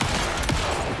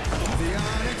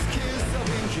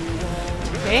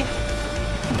 Okay.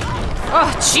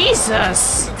 Oh,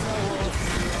 Jesus!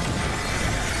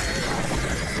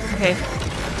 Okay.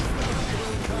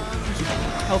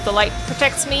 Hope the light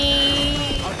protects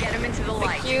me. I'll get him into the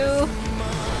light. Thank you.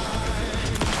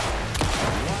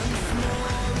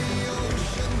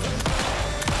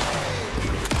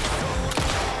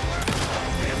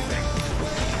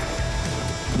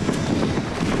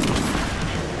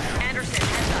 Anderson,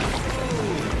 heads up.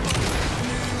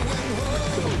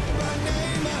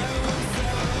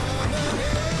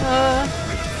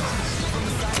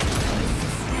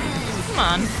 Come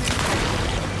on.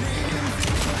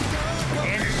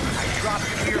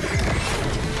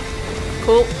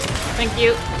 Cool. Thank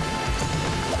you.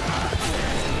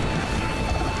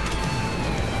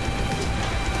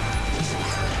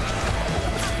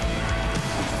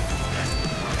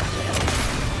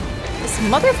 This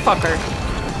motherfucker.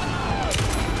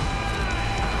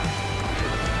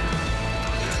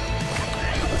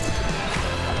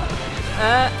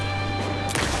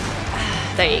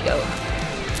 There you go.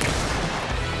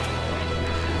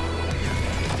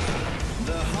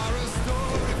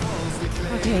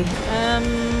 Okay,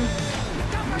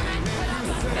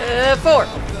 4.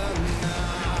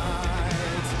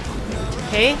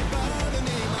 Okay.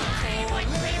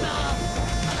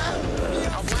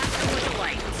 I'll blast him with the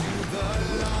light.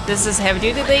 This is heavy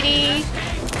duty lady.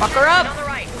 Fuck her up. On the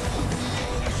right.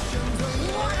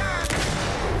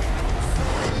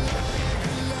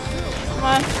 Come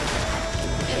on.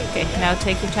 Okay, now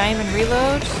take your time and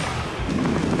reload.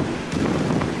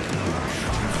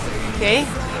 Okay.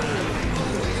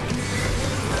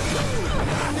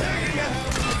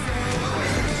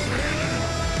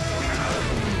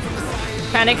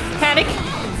 Panic, panic.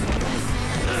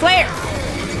 Flare.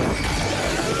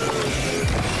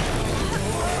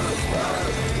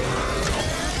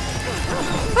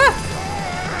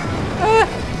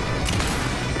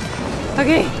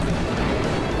 Okay.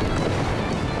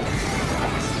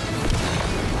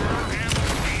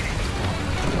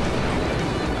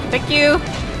 Thank you.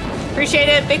 Appreciate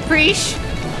it. Big preach.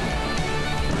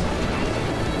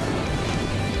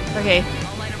 Okay.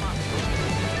 I'll light him up.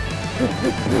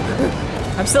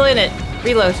 I'm still in it.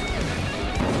 Reload.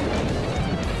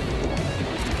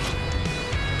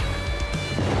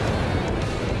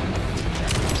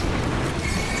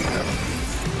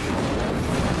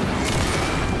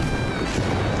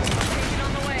 Taken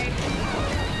on the way.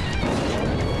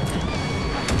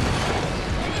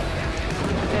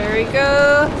 There we go.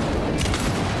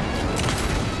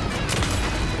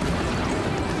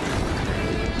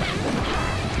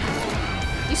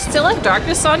 You still have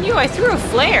darkness on you? I threw a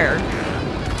flare.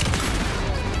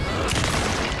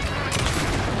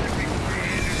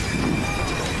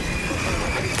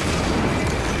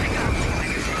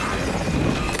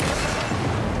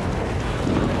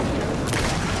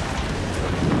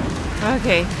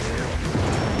 Okay.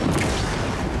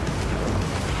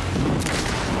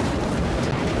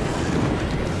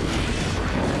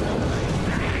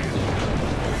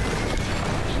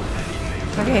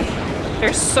 Okay.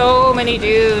 There's so many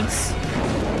dudes.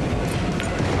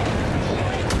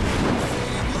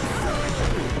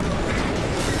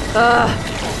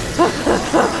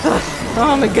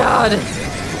 Oh my god. They're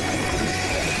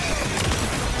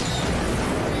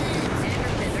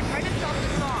trying to stop the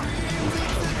song.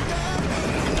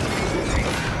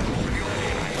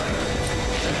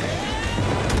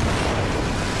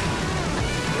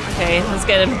 Okay, let's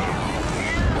get him.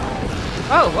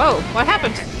 Oh, whoa, what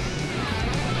happened?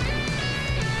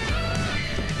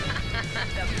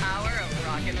 The power of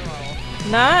rock and roll.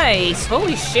 Nice!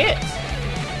 Holy shit!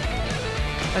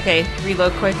 Okay,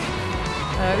 reload quick.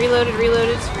 Reloaded, reload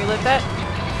that.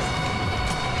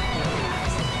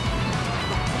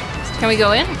 Can we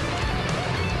go in?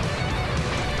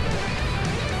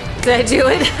 Did I do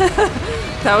it?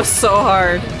 That was so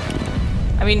hard.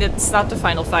 I mean, it's not the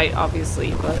final fight,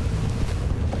 obviously, but...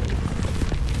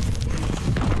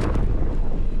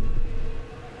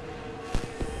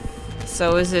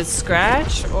 So is it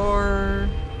Scratch or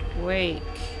Wake?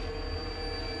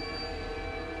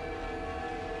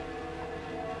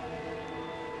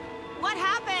 What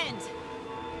happened?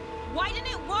 Why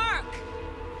didn't it work?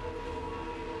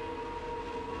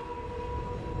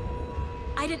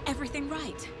 I did everything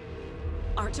right.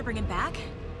 Art to bring him back?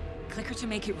 Clicker to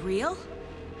make it real?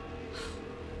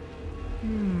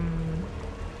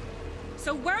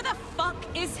 So where the fuck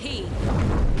is he?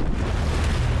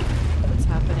 What's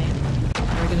happening?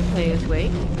 We're gonna play as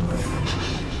Wake?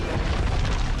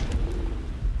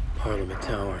 Parliament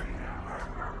Tower.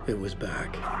 It was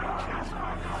back.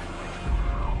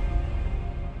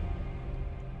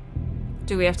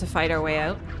 Do we have to fight our way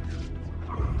out?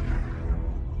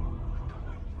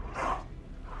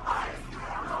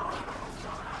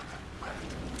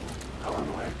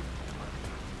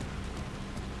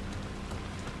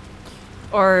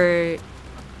 Or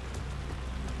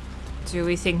do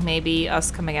we think maybe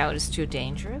us coming out is too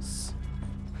dangerous?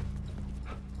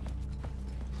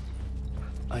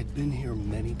 I'd been here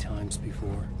many times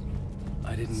before.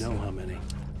 I didn't know how many.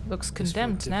 Looks This felt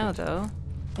condemned now, different.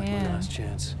 though. Like my Yeah. last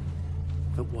chance.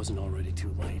 If it wasn't already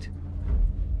too late.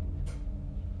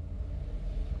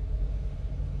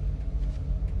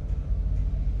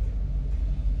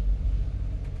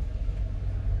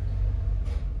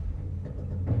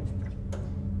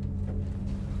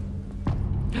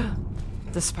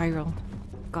 The spiral.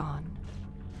 Gone.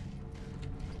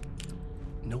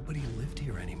 Nobody lived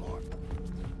here anymore.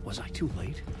 Was I too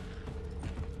late?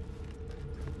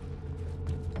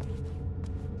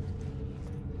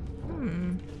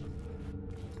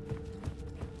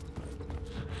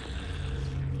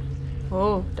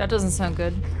 Oh, that doesn't sound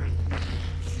good.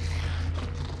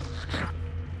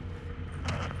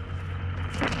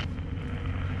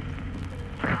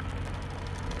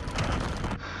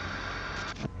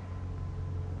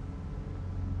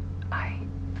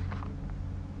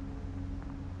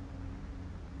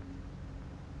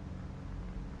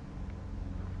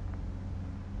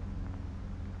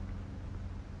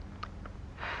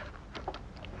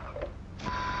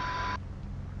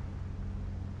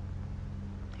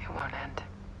 It won't end.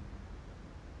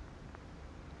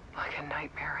 Like a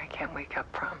nightmare I can't wake up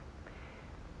from.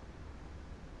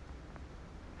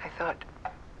 I thought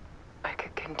I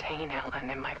could contain Ellen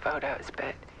in my photos,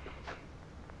 but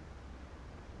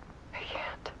I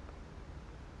can't.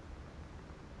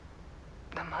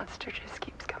 The monster just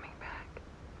keeps coming back.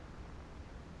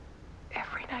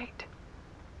 Every night.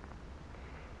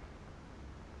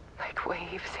 Like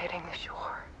waves hitting the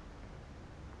shore.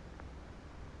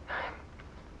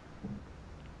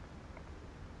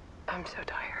 I'm so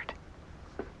tired.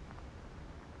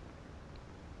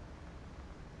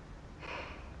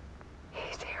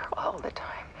 He's here all the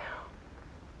time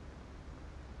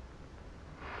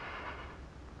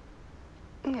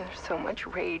now. There's so much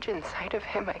rage inside of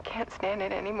him, I can't stand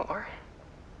it anymore.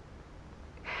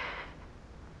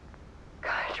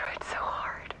 God, I tried so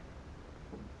hard.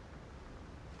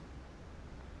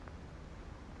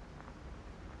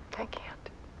 I can't.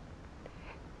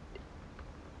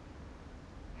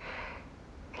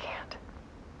 I can't.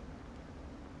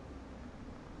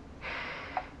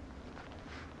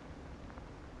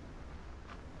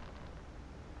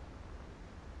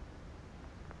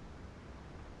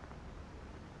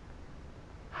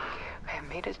 I have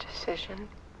made a decision.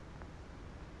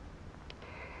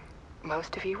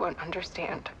 Most of you won't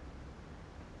understand.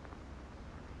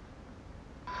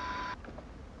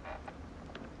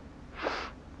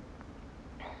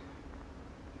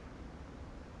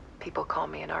 People call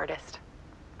me an artist.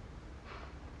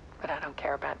 But I don't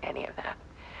care about any of that.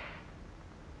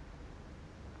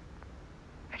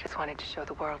 I just wanted to show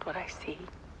the world what I see.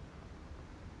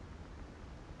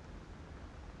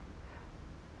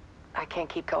 I can't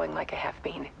keep going like I have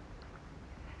been.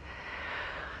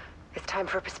 It's time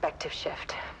for a perspective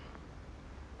shift.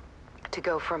 To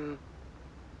go from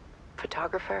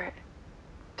photographer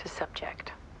to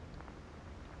subject.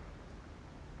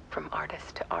 From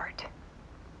artist to art.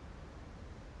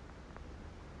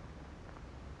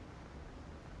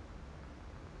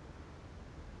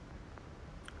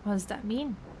 What does that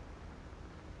mean?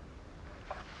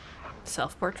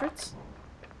 Self-portraits?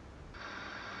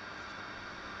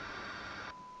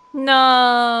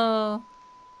 No!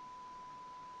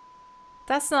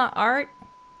 That's not art.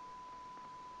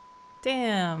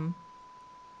 Damn.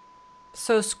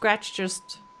 So Scratch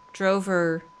just drove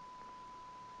her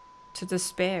to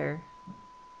despair.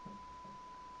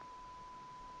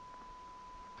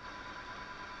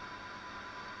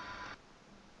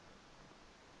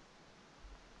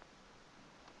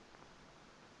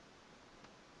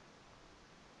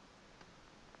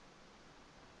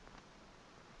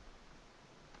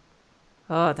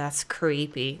 Oh, that's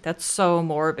creepy. That's so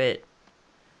morbid.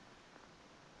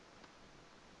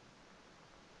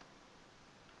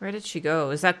 Where did she go?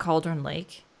 Is that Cauldron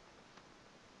Lake?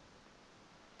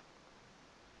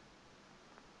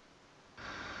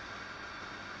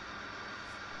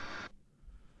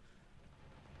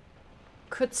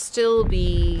 Could still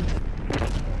be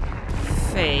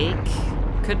fake.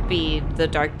 Could be the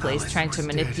dark place Alice trying to was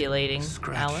manipulating dead.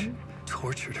 Scratch Alan.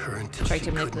 tortured her until Tried she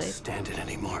to couldn't manipulate. stand it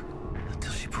anymore.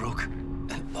 Until she broke.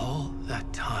 And all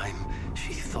that time,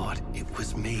 she thought it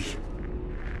was me.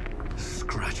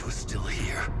 Scratch was still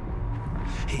here.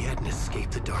 He hadn't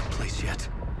escaped the dark place yet.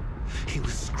 He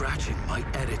was scratching my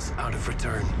edits out of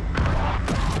return.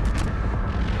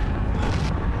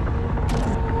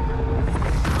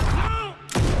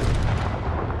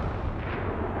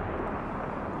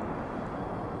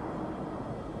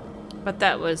 But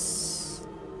that was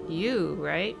you,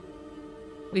 right?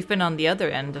 We've been on the other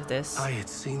end of this. I had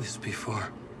seen this before.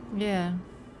 Yeah.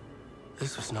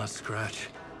 This was not Scratch.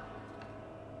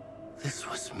 This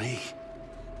was me.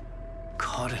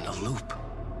 Caught in a loop.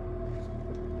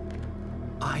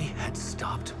 I had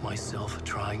stopped myself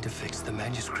trying to fix the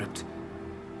manuscript.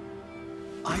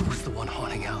 I was the one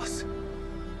haunting Alice.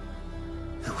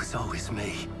 It was always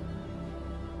me.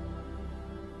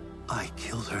 I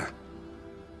killed her.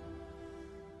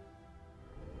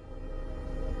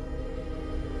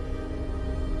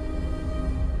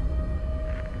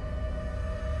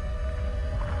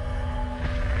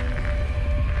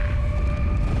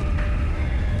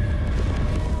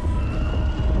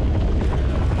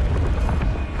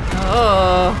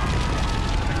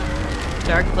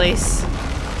 Dark place.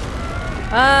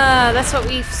 Ah, that's what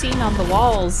we've seen on the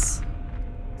walls.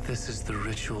 This is the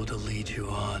ritual to lead you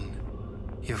on.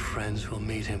 Your friends will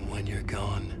meet him when you're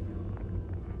gone.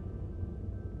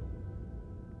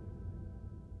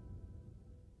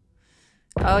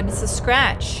 Oh, and it's a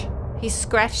scratch. He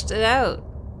scratched it out.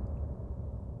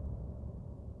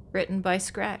 Written by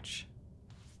Scratch.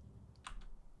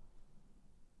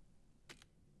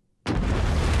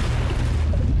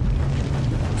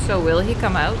 So will he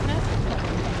come out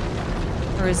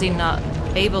now? Or is he not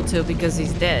able to because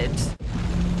he's dead?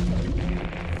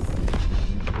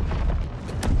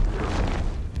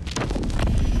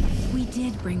 We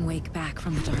did bring Wake back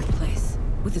from the dark place,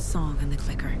 with the song and the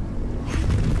clicker.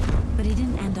 But he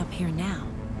didn't end up here now.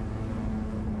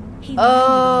 He landed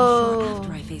on the shore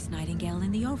after I faced Nightingale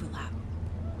in the overlap.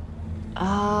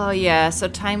 Oh, yeah, so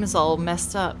time is all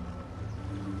messed up.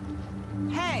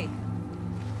 Hey!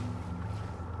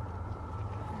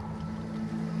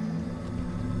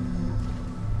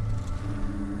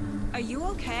 Are you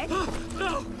okay?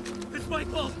 No! It's my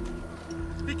fault!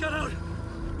 He got out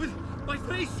with my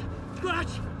face! Scratch!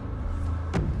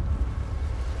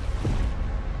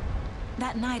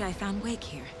 That night I found Wake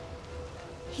here.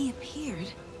 He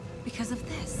appeared because of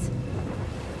this.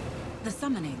 The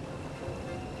summoning.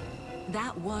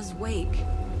 That was Wake.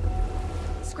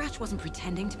 Scratch wasn't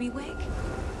pretending to be Wake.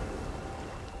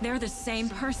 They're the same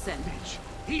person.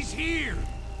 He's here!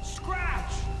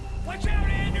 Scratch! Watch out,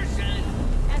 Anderson!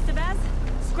 Estevez,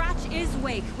 Scratch is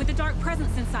Wake with a dark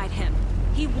presence inside him.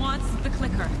 He wants the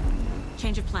clicker.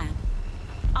 Change of plan.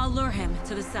 I'll lure him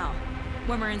to the cell.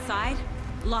 When we're inside,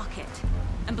 lock it.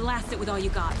 And blast it with all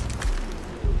you got.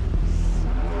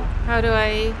 How do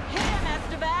I... Hit him,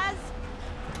 Estevez!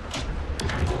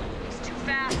 He's too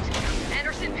fast.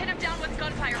 Anderson, pin him down with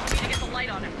gunfire for me to get the light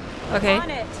on him. Okay. On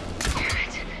it! Damn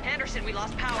it. Anderson, we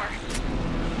lost power.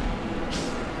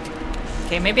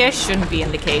 Okay, maybe I shouldn't be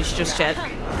in the cage just yet.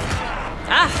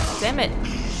 Ah, damn it.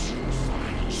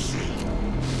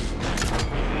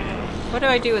 What do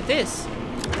I do with this?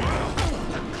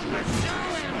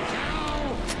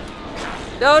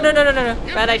 No, no, no, no, no,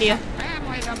 no. Bad idea.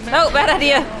 No, bad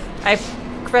idea. I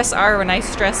press R when I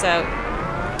stress out.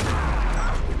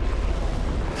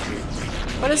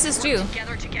 What does this do?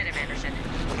 Together to get him, Anderson.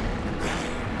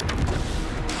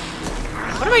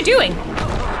 What am I doing?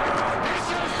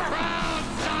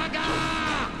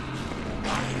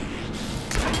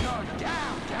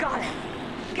 Got him!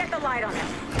 Get the light on him!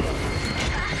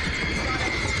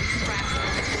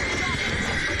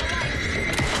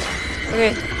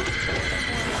 Okay.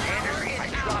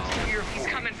 He's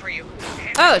coming for you.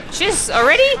 Oh, jeez,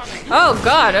 already? Oh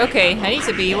god, okay. I need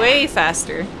to be way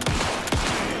faster.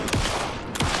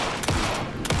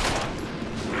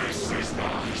 This is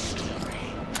my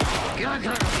story. You're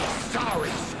gonna be sorry,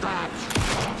 Scratch.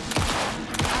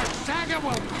 Our saga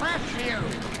will crush you.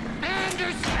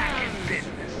 Anderson!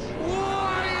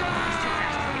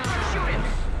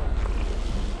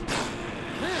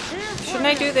 Shouldn't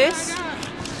I do this?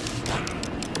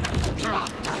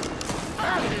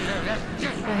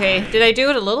 Okay, did I do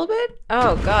it a little bit?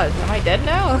 Oh god, am I dead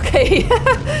now? Okay.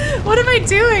 What am I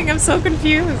doing? I'm so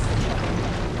confused.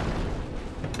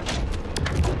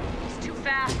 He's too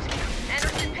fast.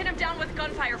 Anderson, pin him down with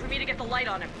gunfire for me to get the light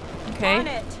on him. Okay. On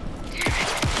it.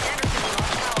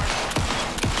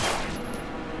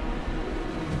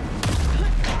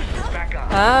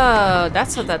 Oh,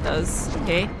 that's what that does.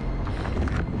 Okay.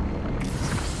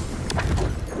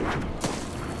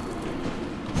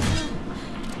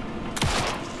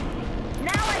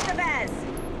 Now at the Vez.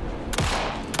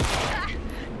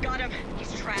 Got him.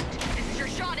 He's trapped. This is your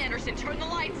shot, Anderson. Turn the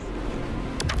lights.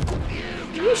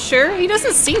 Are you sure? He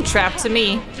doesn't seem trapped to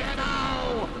me.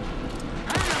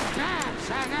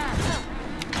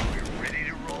 We're ready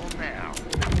to roll now.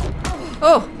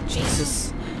 Oh,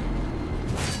 Jesus.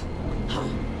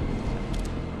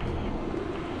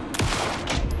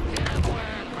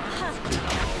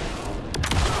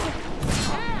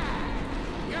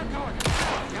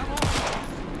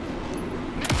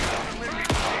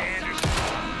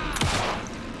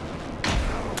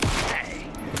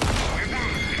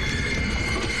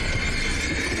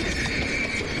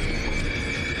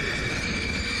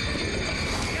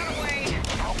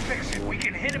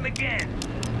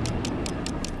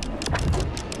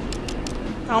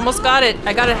 I almost got it.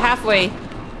 I got it halfway.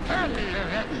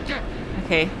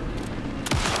 Okay.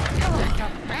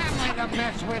 Family to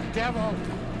mess with, devil.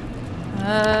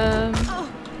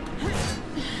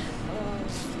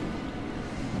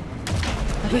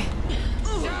 Okay.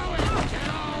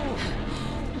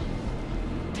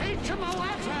 Teach him a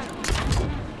lesson.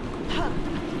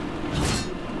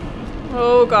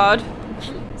 Oh god.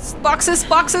 Boxes,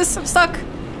 boxes, I'm stuck.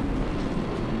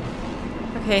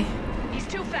 Okay. He's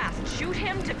too fast. Shoot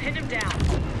him to pin him down.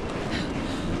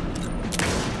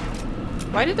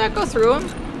 Why did that go through him?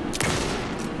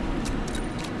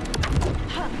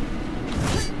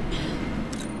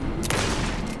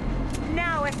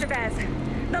 Now, Estevez.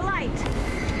 The light.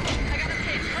 I got him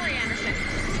pinned. Hurry, Anderson.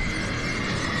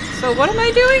 So what am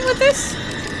I doing with this?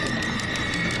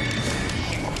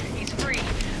 He's free.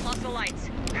 Lost the lights.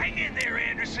 Hang in there,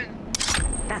 Anderson.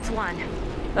 That's one.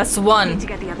 That's one. Need to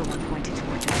get the other one pointed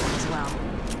towards us as well.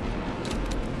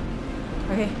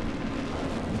 Okay.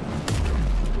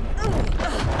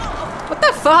 What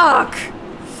the fuck?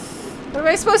 What am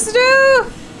I supposed to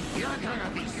do? You're gonna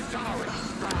be sorry.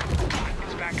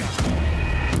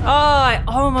 Oh, I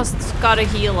almost got a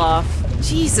heal off.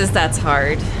 Jesus, that's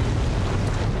hard.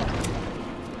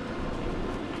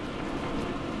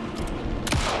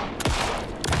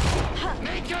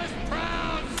 Make us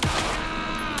proud,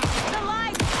 The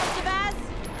light, Estevez.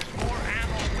 more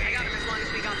ammo. I got him as long as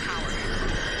we got power.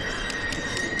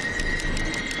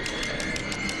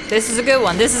 This is a good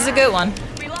one. This is a good one.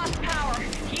 We lost power.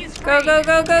 He's free. Go, go,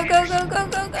 go, go, go, go, go, go,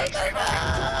 go, go,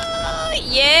 go.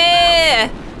 Yeah!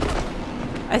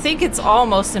 I think it's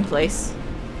almost in place.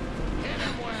 Hit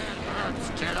him where it hurts,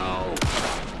 kiddo.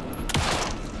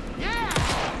 Yeah!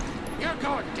 You're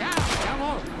going down,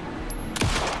 devil.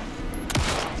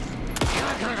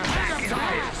 You're gonna back him up.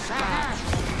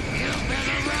 You've been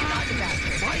around,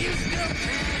 but you still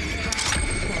can't.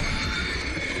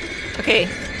 Okay,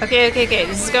 okay, okay, okay.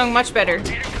 This is going much better.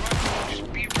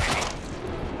 Just be ready.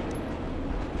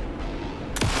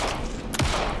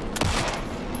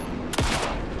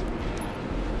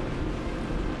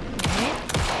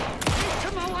 Teach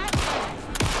him a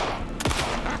lesson.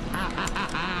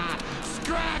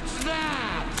 Scratch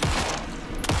that.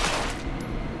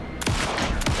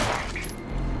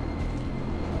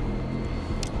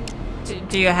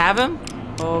 Do you have him?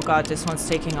 Oh god, this one's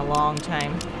taking a long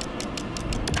time.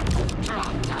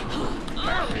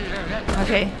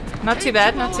 Okay, not too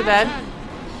bad, not too bad.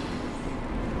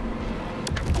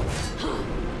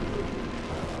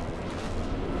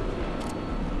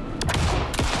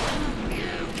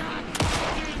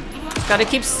 Gotta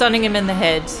keep stunning him in the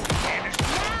head.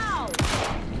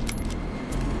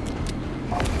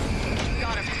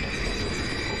 Got him.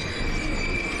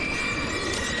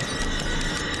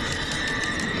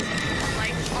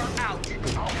 Lights are out.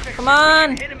 Come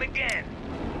on! Hit him again.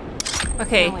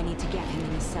 Okay, Now I need to get him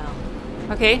in the cell.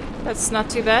 okay, that's not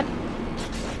too bad.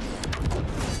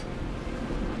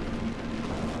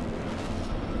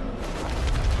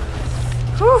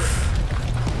 Whew.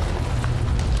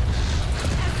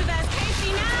 Estevez,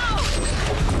 Casey, now!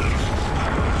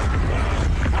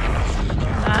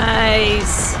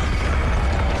 Nice.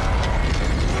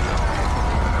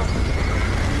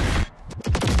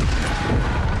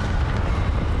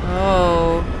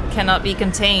 Oh, cannot be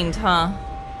contained, huh?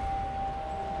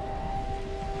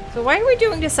 So why are we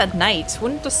doing this at night?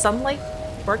 Wouldn't the sunlight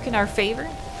work in our favor?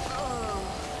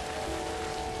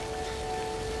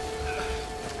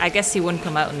 I guess he wouldn't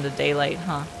come out in the daylight,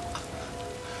 huh?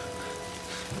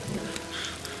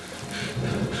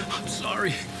 I'm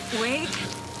sorry. Wait.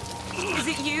 Is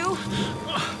it you?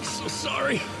 I'm so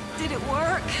sorry. Did it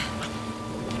work?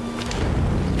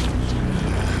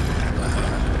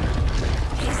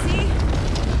 Casey?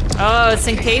 Oh, it's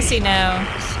in Casey now.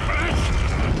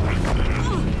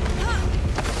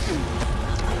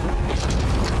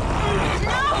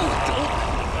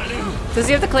 Does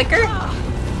he have the clicker?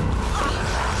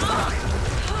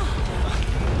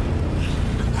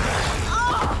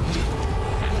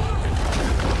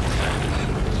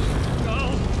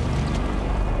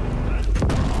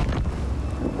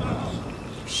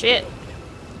 Shit.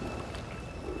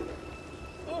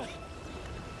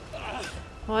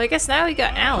 Well, I guess now we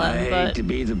got Alan, I but... hate to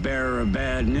be the bearer of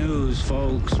bad news,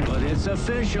 folks, but it's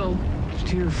official.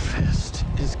 Tear Fest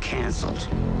is canceled.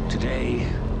 Today,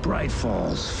 Bright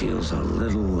Falls feels a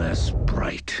little less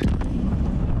bright.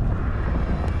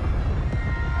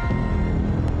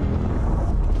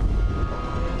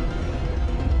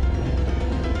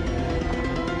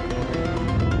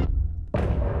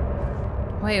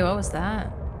 Wait, what was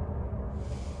that?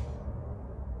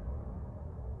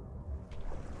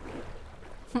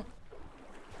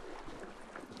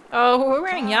 Oh, we're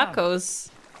wearing Yakos.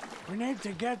 We need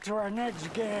to get to our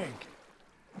next gig.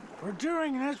 We're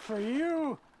doing this for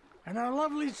you and our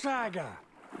lovely saga.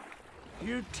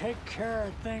 You take care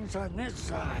of things on this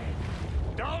side.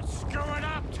 Don't screw it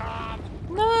up, Tom!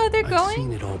 No, they're going. I've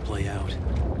seen it all play out.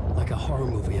 Like a horror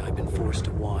movie I've been forced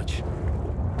to watch.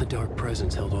 The Dark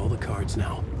Presence held all the cards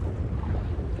now.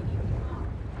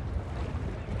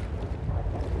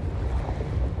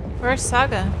 Where's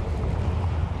Saga?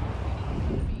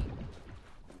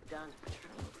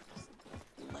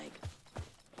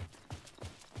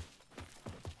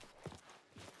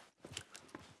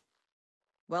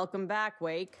 Welcome back,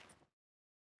 Wake.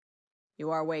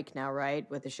 You are Wake now, right?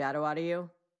 With the shadow out of you?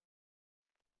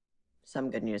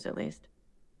 Some good news, at least.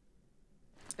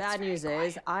 Bad news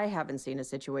is, I haven't seen a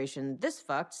situation this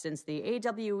fucked since the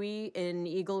AWE in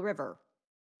Eagle River.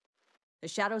 The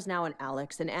shadow's now in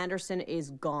Alex, and Anderson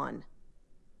is gone.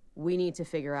 We need to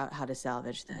figure out how to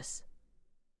salvage this.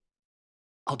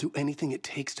 I'll do anything it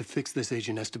takes to fix this,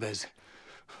 Agent Estevez.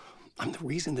 I'm the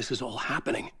reason this is all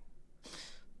happening.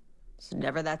 It's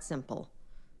never that simple.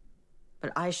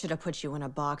 But I should have put you in a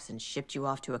box and shipped you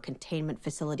off to a containment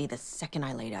facility the second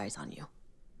I laid eyes on you.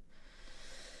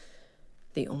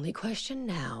 The only question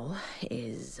now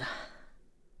is...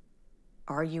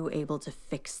 are you able to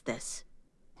fix this?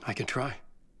 I can try.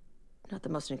 Not the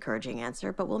most encouraging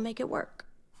answer, but we'll make it work.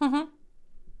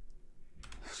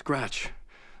 Scratch.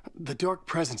 The Dark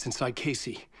Presence inside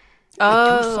Casey.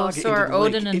 Oh, so are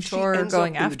Odin and Thor are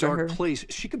going after her. If she ends up in the dark place,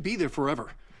 she could be there forever.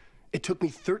 It took me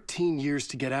 13 years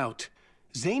to get out.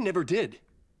 Zane never did.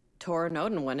 Thor and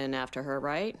Odin went in after her,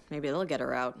 right? Maybe they'll get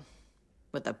her out.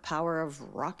 With the power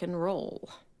of rock and roll.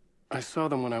 I saw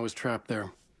them when I was trapped there.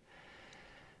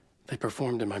 They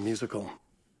performed in my musical.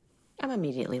 I'm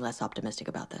immediately less optimistic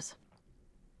about this.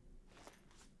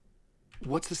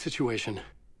 What's the situation?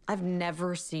 I've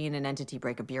never seen an entity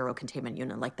break a bureau containment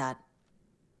unit like that.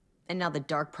 And now the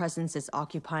Dark Presence is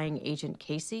occupying Agent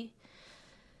Casey?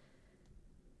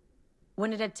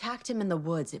 When it attacked him in the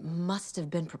woods, it must have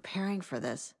been preparing for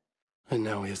this. And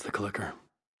now he has the clicker.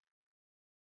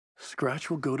 Scratch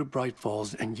will go to Bright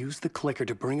Falls and use the clicker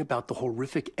to bring about the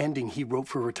horrific ending he wrote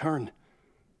for Return.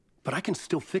 But I can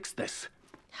still fix this.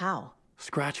 How?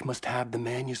 Scratch must have the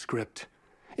manuscript.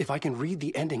 If I can read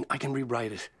the ending, I can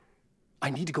rewrite it. I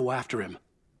need to go after him.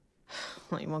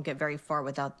 Well, you won't get very far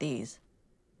without these.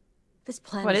 This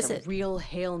plan What is is a it? real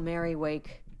Hail Mary,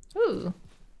 Wake. Ooh.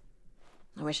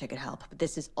 I wish I could help, but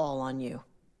this is all on you.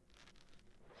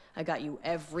 I got you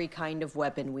every kind of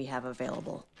weapon we have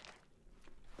available.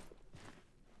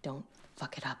 Don't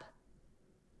fuck it up.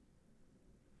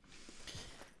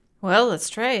 Well, let's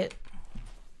try it.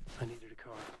 I needed a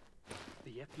car.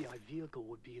 The FBI vehicle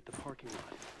would be at the parking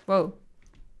lot. Whoa.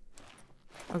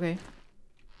 Okay.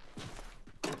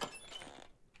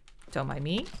 Don't mind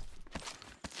me.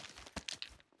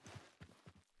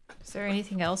 Is there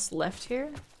anything else left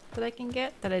here that I can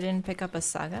get that I didn't pick up as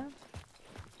Saga?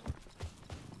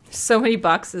 There's so many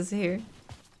boxes here.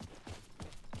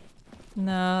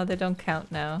 No, they don't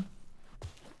count now.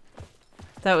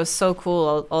 That was so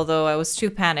cool, although I was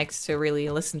too panicked to really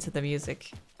listen to the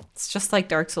music. It's just like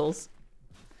Dark Souls.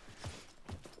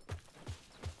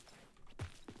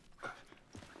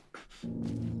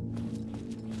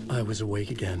 I was awake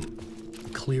again,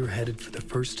 clear-headed for the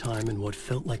first time in what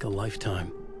felt like a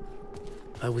lifetime.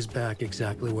 I was back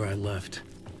exactly where I left.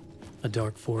 A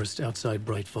dark forest outside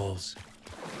Bright Falls.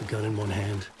 A gun in one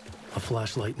hand, a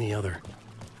flashlight in the other.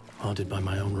 Haunted by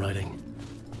my own writing.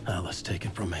 Alice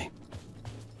taken from me.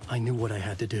 I knew what I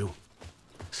had to do.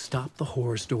 Stop the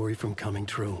horror story from coming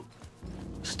true.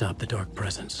 Stop the dark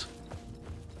presence.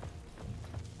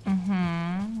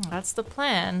 That's the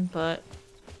plan, but...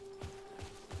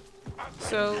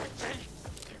 So...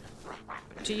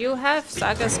 Do you have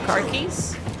Saga's car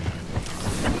keys?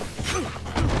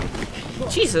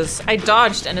 Jesus, I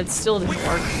dodged and it still didn't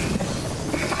work.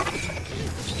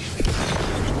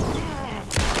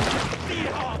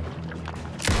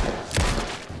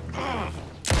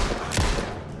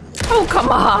 Oh, come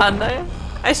on!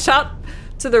 I shot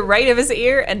to the right of his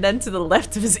ear and then to the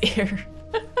left of his ear.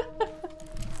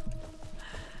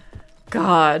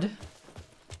 God.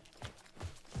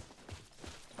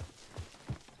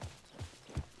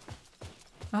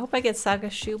 I hope I get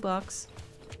Saga's shoebox.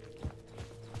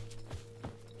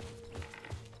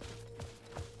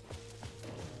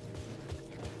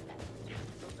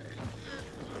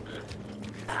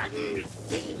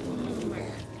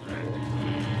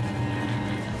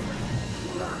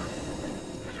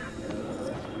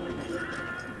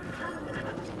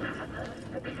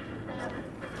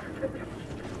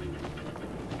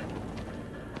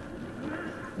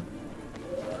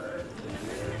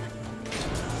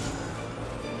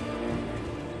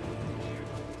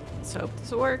 Let's hope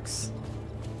this works.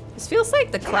 This feels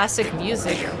like the classic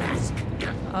music.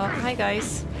 Oh, hi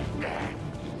guys.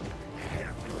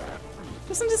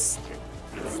 Isn't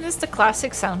this the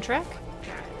classic soundtrack?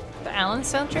 The Alan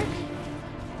soundtrack?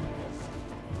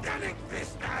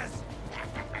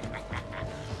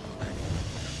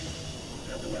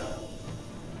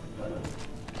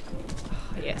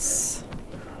 Oh, yes.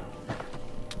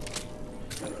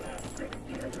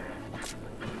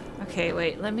 Okay,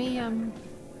 wait, let me,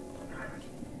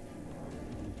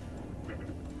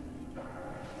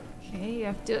 Okay, you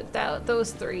have to do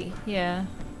those three, yeah.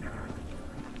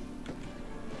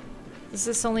 Does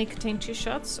this only contain 2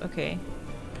 shots? Okay.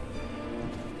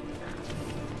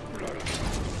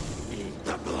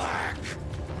 The Black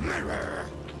Mirror.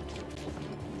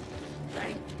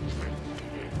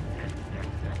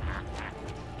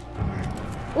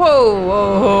 Whoa,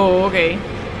 whoa, whoa, okay.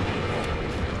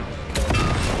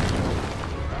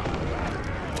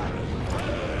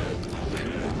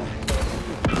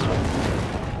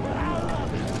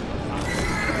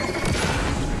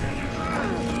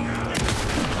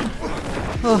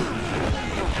 Oh.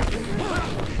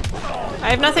 I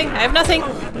have nothing. I have nothing.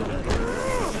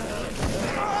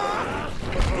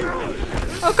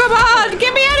 Oh, come on!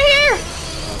 Get me out of here!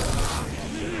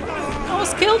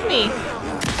 Almost killed me.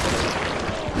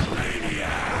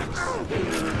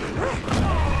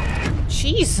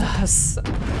 Jesus.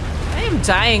 I am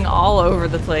dying all over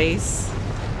the place.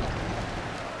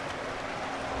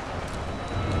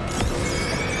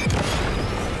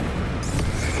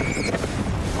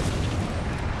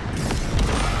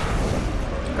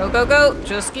 Go, go, go.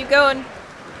 Just keep going.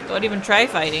 Don't even try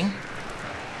fighting.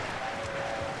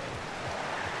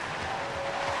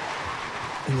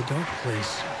 In the dark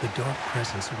place, the dark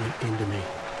presence went into me.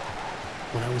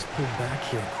 When I was pulled back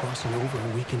here, crossing over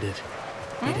and weakened it,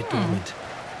 made it dormant.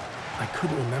 I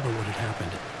couldn't remember what had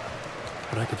happened,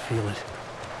 but I could feel it,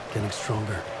 getting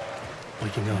stronger,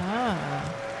 waking up.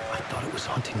 I thought it was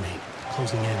hunting me,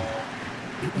 closing in.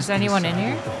 It was anyone in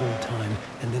here? the whole time,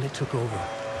 and then it took over.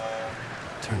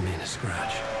 Turned me into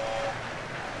scratch.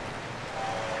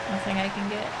 Nothing I can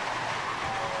get.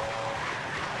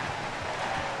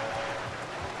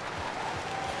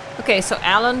 Okay, so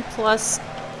Alan plus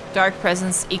Dark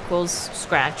Presence equals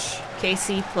Scratch.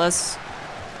 Casey plus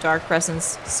Dark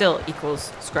Presence still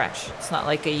equals Scratch. It's not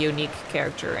like a unique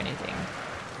character or anything.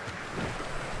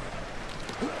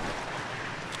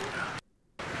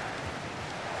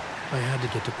 I had to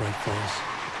get to Bright Falls.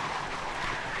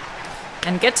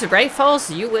 And get to Bright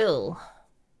Falls you will.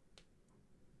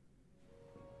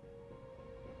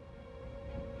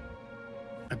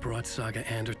 I brought Saga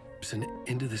Anderson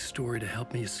into this story to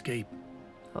help me escape.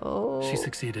 Oh. She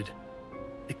succeeded.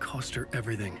 It cost her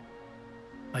everything.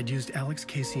 I'd used Alex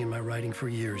Casey in my writing for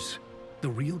years. The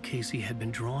real Casey had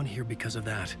been drawn here because of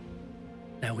that.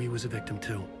 Now he was a victim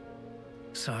too.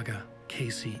 Saga,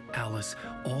 Casey, Alice,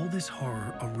 all this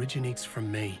horror originates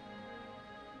from me.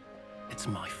 It's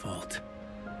my fault.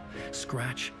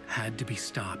 Scratch had to be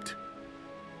stopped.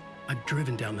 I've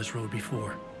driven down this road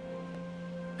before.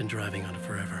 Been driving on it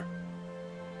forever.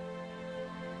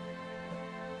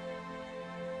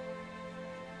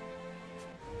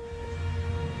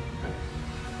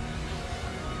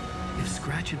 If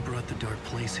Scratch had brought the dark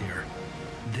place here,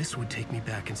 this would take me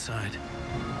back inside.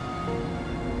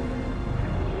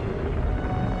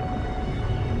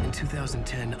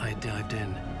 2010, I dived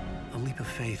in, a leap of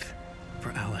faith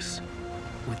for Alice,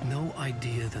 with no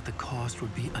idea that the cost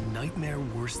would be a nightmare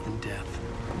worse than death.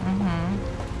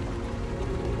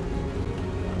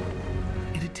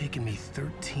 It had taken me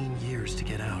 13 years to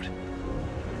get out.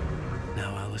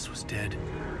 Now Alice was dead,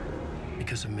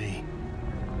 because of me.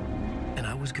 And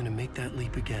I was gonna make that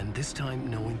leap again, this time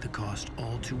knowing the cost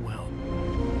all too well.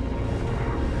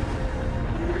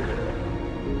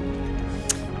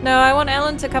 No, I want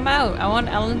Ellen to come out. I want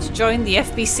Ellen to join the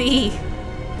FBC.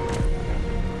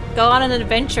 Go on an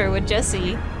adventure with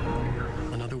Jesse.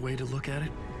 Another way to look at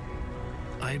it,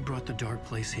 I had brought the dark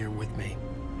place here with me.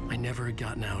 I never had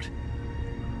gotten out.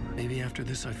 Maybe after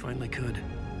this I finally could.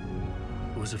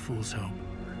 It was a fool's hope.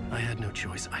 I had no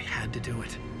choice. I had to do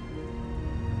it.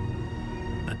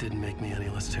 That didn't make me any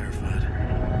less terrified.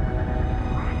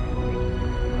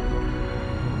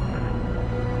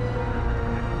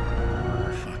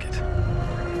 Fuck it.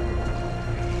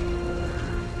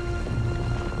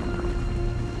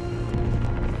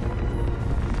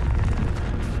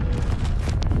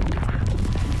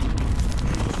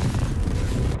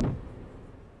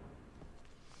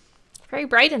 Very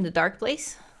bright in the dark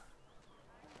place.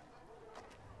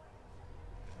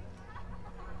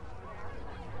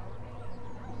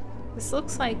 This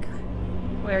looks like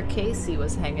where Casey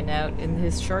was hanging out in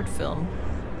his short film.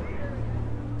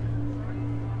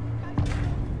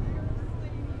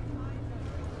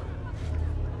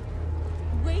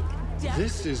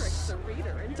 This is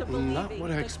not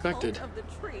what I expected. Of the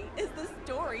tree is the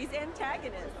story's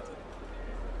antagonist.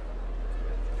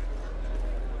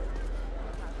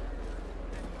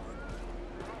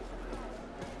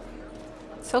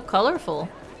 So colorful.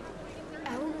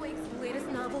 Alan Wake's latest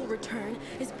novel, Return,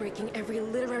 is breaking every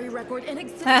literary record in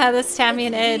existence. That's Tammy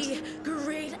and Ed. It's the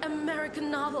great American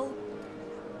novel.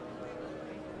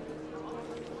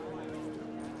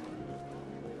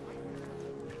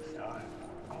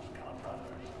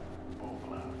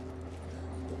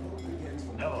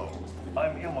 Hello,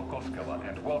 I'm Ilmo Koskela,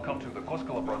 and welcome to the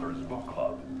Koskela Brothers Book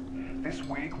Club. This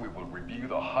week we will review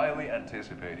the highly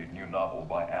anticipated new novel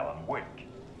by Alan Wake,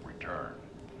 Return.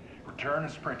 Return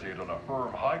is printed on a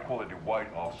firm, high-quality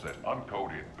white offset,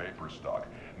 uncoated paper stock,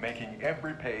 making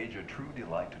every page a true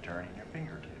delight to turn in your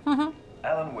fingertips.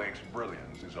 Alan Wake's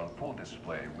brilliance is on full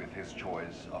display with his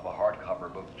choice of a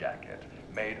hardcover book jacket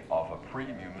made of a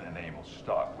premium enamel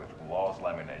stock with gloss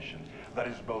lamination that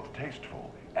is both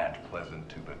tasteful and pleasant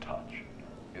to the touch.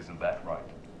 Isn't that right?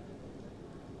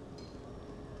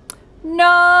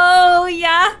 No,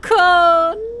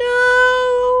 Yako,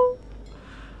 no.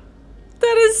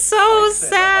 That is so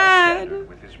sad.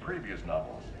 With his previous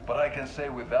novels, but I can say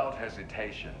without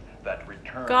hesitation that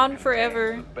Return Gone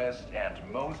forever. the best and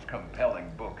most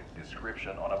compelling book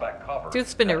description on a back cover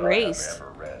Dude's been that erased. I have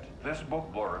ever read. This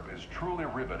book blurb is truly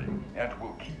riveting and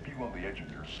will keep you on the edge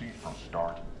of your seat from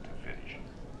start to finish.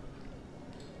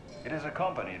 It is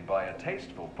accompanied by a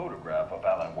tasteful photograph of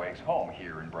Alan Wake's home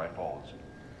here in Bright Falls.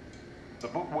 The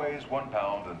book weighs 1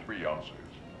 pound and 3 ounces.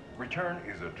 Return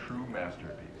is a true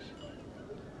masterpiece.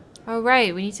 Oh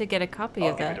right, we need to get a copy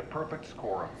I'll of give that. it a perfect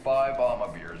score of 5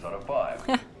 Alma beers out of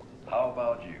 5. How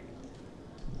about you?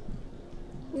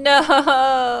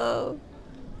 No.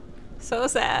 So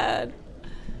sad.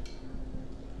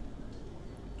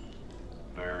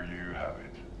 There you have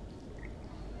it.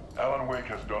 Alan Wake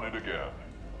has done it again.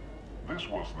 This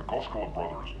was the Koskela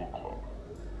Brothers Book Club.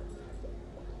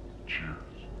 Cheers.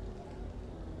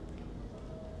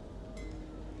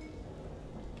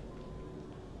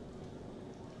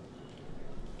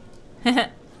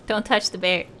 Don't touch the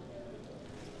bear.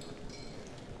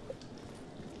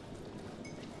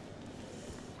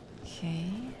 Okay.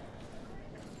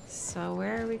 So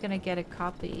where are we gonna get a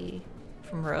copy?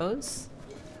 From Rose?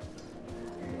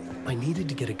 I needed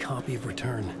to get a copy of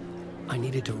Return. I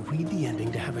needed to read the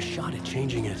ending to have a shot at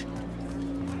changing it.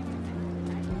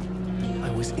 I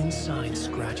was inside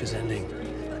Scratch's ending,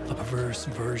 a perverse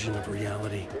version of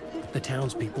reality. The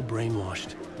townspeople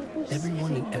brainwashed.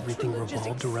 Everyone and everything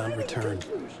revolved around Return,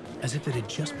 as if it had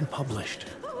just been published.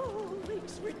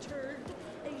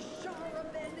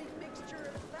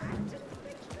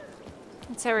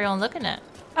 What's everyone looking at?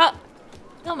 Oh!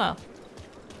 Ilmo.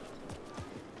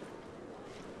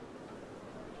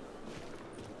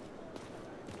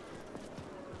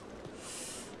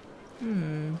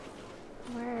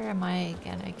 Where am I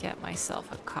gonna get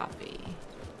myself a copy?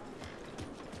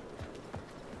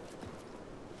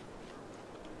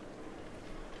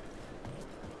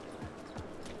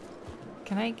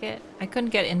 Can I get... I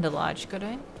couldn't get into Lodge, could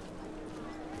I?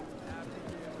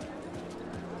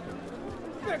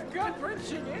 The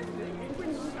gut-wrenching ending in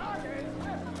which Saga is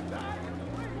left to die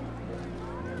and wait.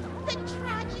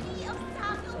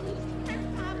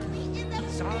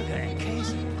 saga and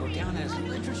case go down as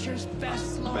literature's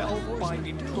best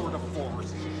spellbinding tour de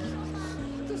force.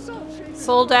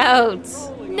 Sold out.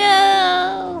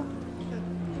 No.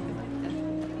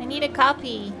 I need a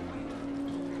copy.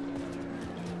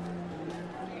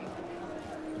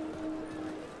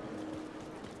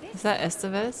 Is that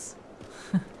Estevez?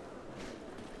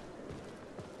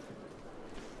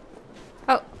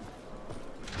 Oh.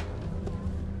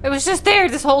 It was just there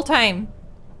this whole time.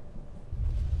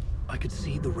 I could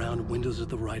see the round windows of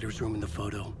the writer's room in the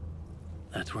photo.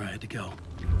 That's where I had to go.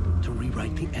 To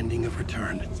rewrite the ending of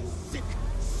Return.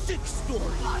 Sick story.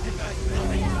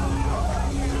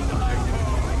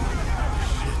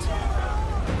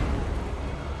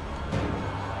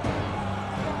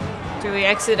 Do we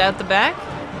exit out the back?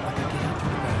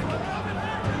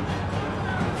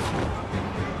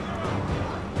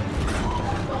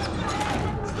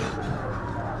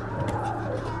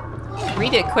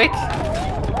 Read it quick.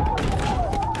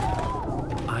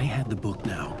 I had the book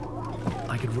now.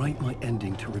 I could write my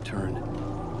ending to Return.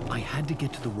 I had to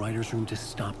get to the writer's room to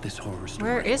stop this horror story.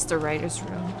 Where is the writer's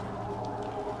room?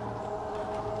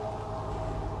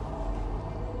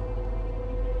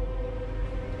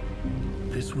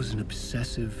 This was an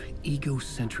obsessive,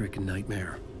 egocentric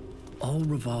nightmare, all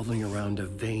revolving around a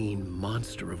vain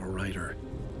monster of a writer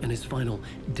and his final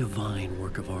divine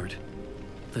work of art,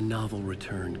 the novel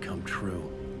Return come true.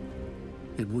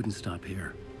 It wouldn't stop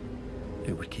here.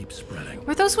 It would keep spreading.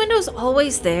 Were those windows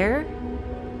always there?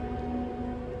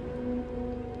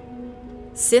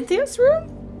 Cynthia's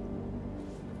room?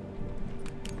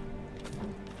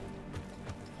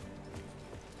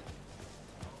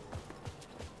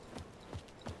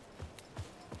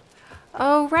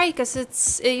 Oh right,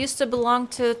 because it used to belong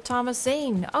to Thomas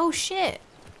Zane. Oh shit.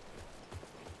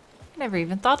 Never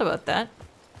even thought about that.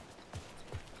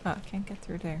 Oh, I can't get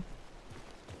through there.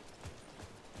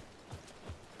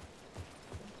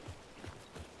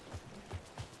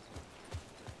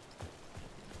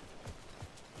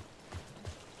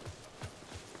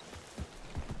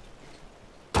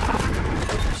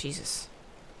 Jesus.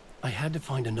 I had to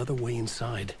find another way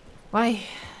inside. Why?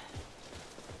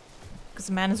 Because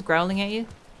the man is growling at you?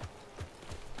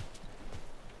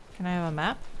 Can I have a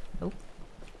map? Nope.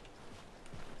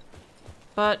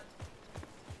 But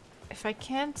if I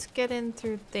can't get in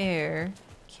through there,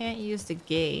 can't use the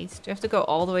gate. Do I have to go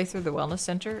all the way through the wellness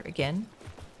center again?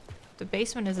 The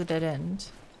basement is a dead end.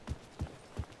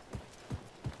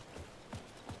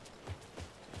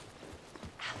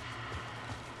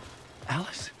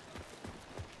 Alice?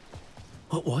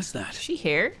 What was that? Is she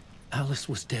here? Alice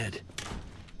was dead.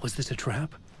 Was this a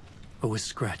trap? Or was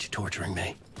Scratch torturing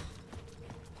me?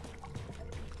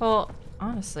 Well,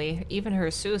 honestly, even her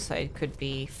suicide could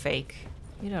be fake.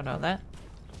 You don't know that.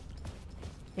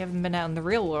 You haven't been out in the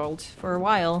real world for a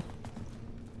while.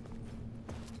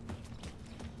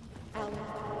 Oh.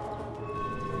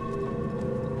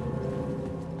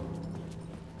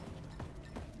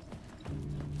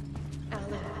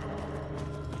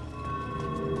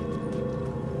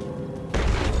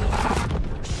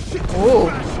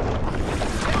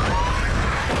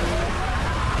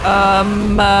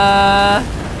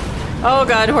 Oh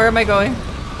god, where am I going?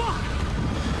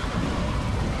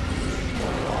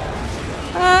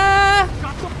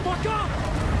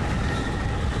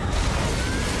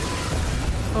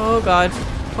 Oh god.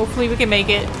 Hopefully we can make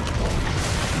it.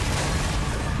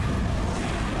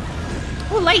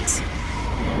 Oh, light!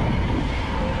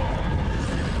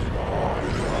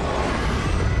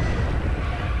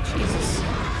 Jesus.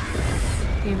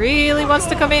 He really wants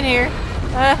to come in here.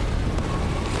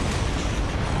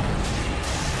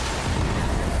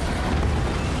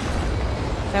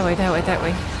 That way, that way, that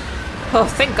way. Oh,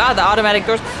 thank God the automatic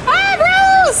doors. Ah,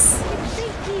 Rose!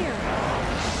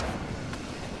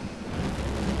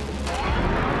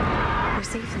 We're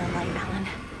safe in the light, Alan.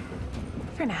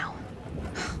 For now.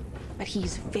 But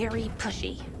he's very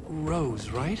pushy. Rose,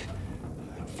 right?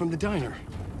 From the diner.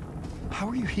 How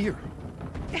are you here?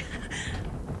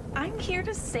 I'm here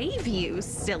to save you,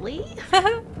 silly.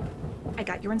 I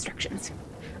got your instructions.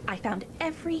 I found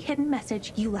every hidden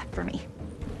message you left for me.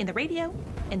 In the radio,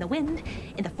 in the wind,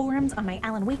 in the forums on my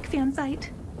Alan Wake fan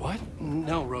site. What?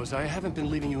 No, Rose, I haven't been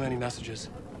leaving you any messages.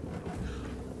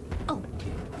 Oh,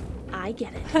 I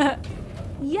get it.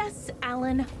 Yes,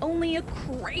 Alan, only a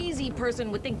crazy person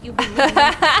would think you've been leaving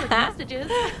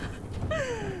messages.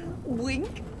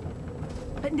 Wink.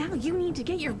 But now you need to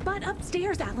get your butt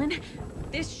upstairs, Alan.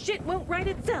 This shit won't right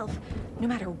itself, no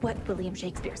matter what William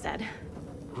Shakespeare said.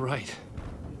 Right.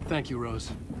 Thank you,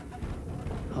 Rose.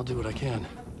 I'll do what I can.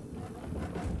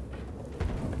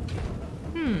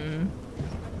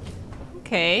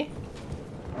 Okay.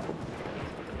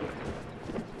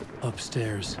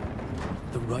 Upstairs.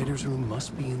 The writer's room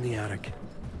must be in the attic.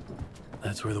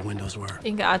 That's where the windows were.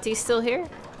 Think Ati's still here?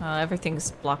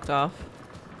 Everything's blocked off.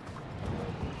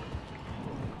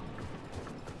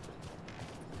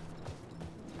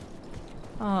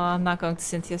 Oh, I'm not going to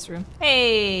Cynthia's room.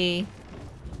 Hey!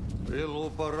 We'll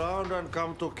loop around and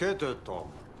come together,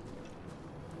 Tom.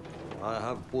 I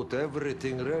have put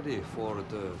everything ready for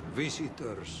the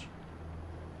visitors.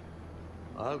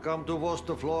 I'll come to wash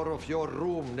the floor of your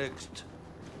room next.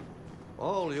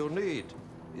 All you need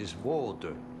is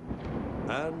water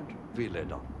and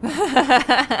Vileda.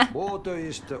 Water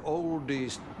is the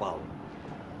oldest bulb.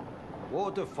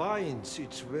 Water finds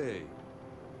its way.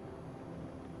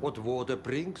 What water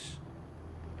brings,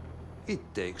 it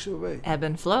takes away. Ebb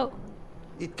and flow.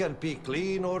 It can be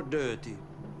clean or dirty.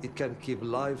 It can give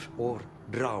life or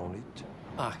drown it.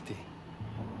 Ahti.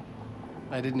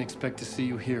 I didn't expect to see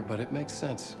you here, but it makes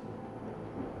sense.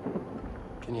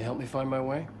 Can you help me find my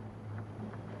way?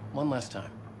 One last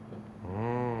time.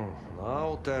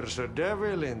 Now there's a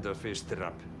devil in the fish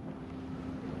trap.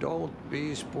 Don't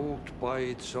be spooked by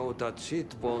it so that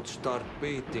shit won't start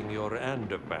beating your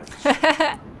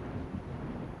underpants.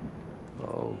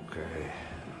 Okay.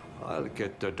 I'll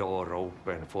get the door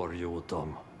open for you,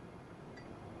 Tom.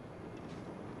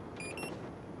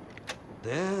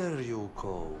 There you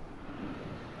go.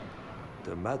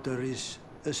 The matter is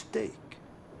a stake.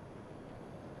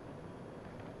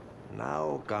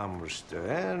 Now comes the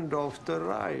end of the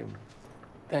rhyme.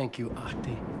 Thank you,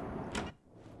 Ahti.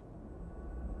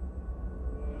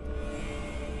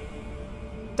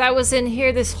 That was in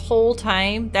here this whole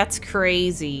time? That's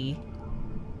crazy.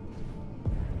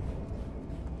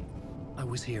 I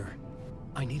was here.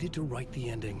 I needed to write the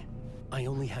ending. I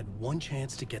only had one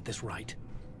chance to get this right.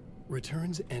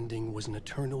 Return's ending was an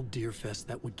eternal deerfest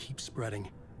that would keep spreading.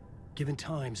 Given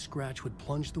time, Scratch would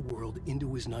plunge the world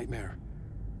into his nightmare.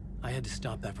 I had to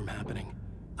stop that from happening.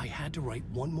 I had to write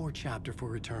one more chapter for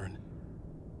Return.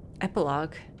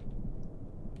 Epilogue.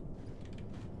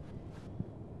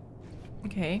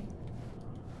 Okay.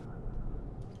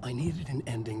 I needed an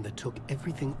ending that took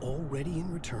everything already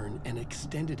in Return and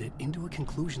extended it into a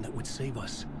conclusion that would save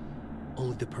us.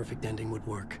 Only the perfect ending would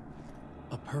work.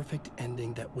 A perfect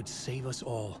ending that would save us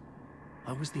all.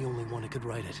 I was the only one who could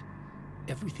write it.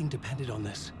 Everything depended on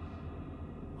this.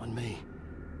 On me.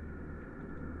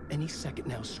 Any second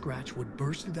now, Scratch would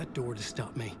burst through that door to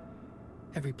stop me.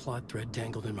 Every plot thread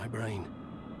tangled in my brain.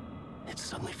 It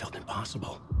suddenly felt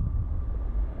impossible.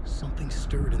 Something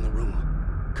stirred in the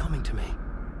room, coming to me.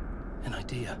 An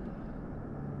idea.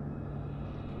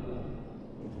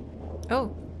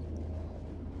 Oh.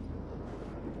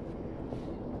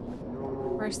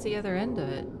 Where's the other end of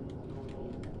it?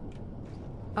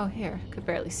 Oh, here. Could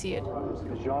barely see it.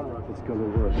 The genre if it's going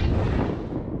to work.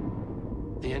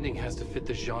 The ending has to fit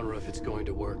the genre if it's going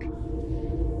to work.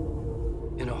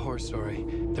 In a horror story,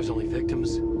 there's only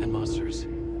victims and monsters.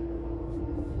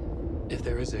 If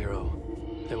there is Arrow,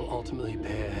 they will ultimately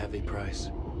pay a heavy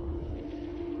price.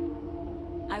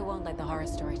 I won't let the horror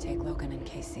story take Logan and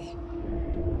Casey.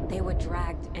 They were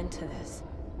dragged into this.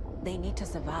 They need to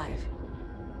survive.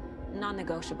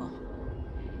 Non-negotiable.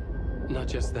 Not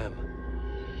just them.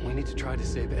 We need to try to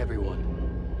save everyone.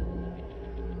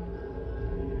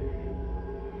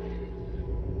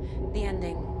 The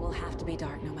ending will have to be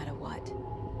dark no matter what.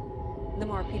 The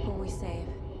more people we save,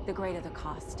 the greater the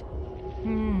cost.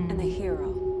 And the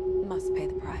hero must pay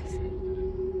the price.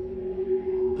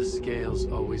 The scales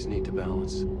always need to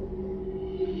balance.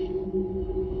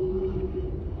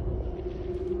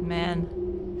 Man.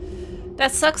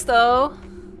 That sucks though.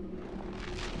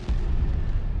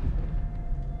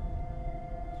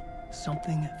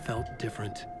 Something felt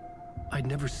different. I'd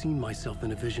never seen myself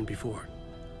in a vision before,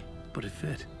 but it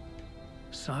fit.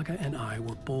 Saga and I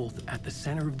were both at the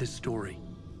center of this story.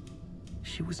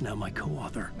 She was now my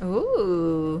co-author.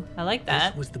 Ooh, I like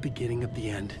that. This was the beginning of the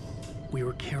end. We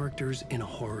were characters in a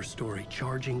horror story,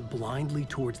 charging blindly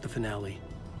towards the finale.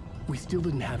 We still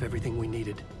didn't have everything we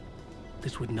needed.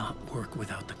 This would not work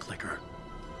without the clicker.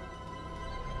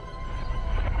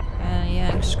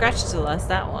 Yeah, Scratch to last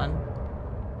that one.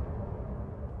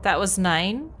 That was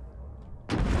 9.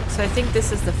 So I think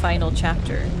this is the final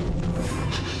chapter.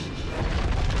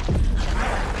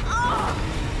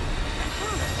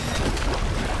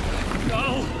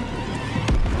 No!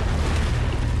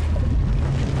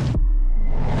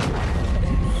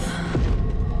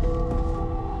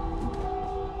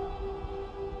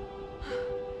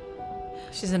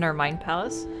 She's in her mind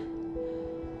palace.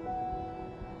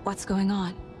 What's going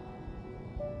on?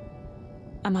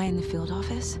 Am I in the field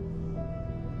office?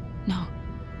 No.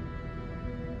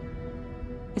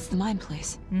 It's the mine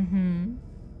place. Mm-hmm.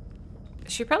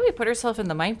 She probably put herself in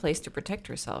the mine place to protect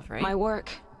herself, right? My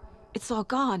work. It's all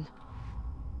gone.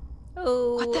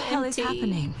 Oh, what the hell is empty.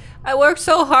 happening? I worked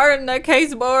so hard on that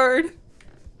case board.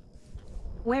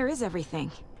 Where is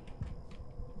everything?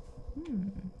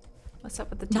 What's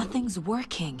up with the team? Nothing's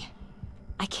working.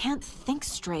 I can't think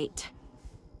straight.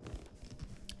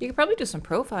 You could probably do some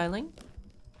profiling.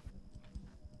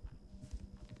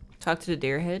 Talk to the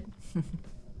deer head.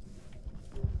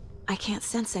 I can't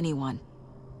sense anyone.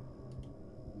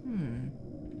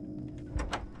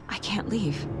 I can't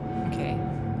leave. Okay.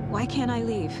 Why can't I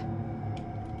leave?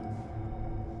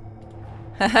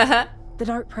 The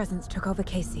dark presence took over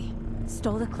Casey.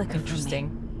 Stole the clicker from me.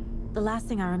 Interesting. The last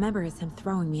thing I remember is him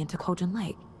throwing me into Cauldron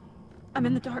Lake. I'm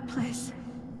in the dark place.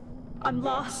 I'm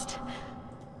lost.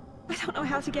 I don't know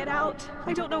how to get out.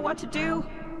 I don't know what to do.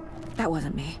 That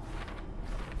wasn't me.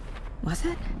 Was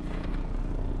it?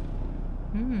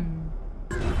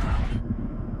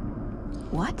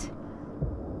 What?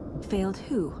 Failed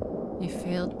who? You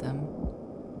failed them.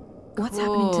 What's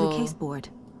happening to the case board?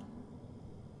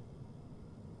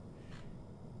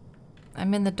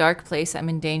 I'm in the dark place. I'm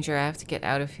in danger. I have to get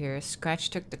out of here. Scratch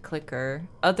took the clicker.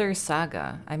 Other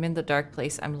saga. I'm in the dark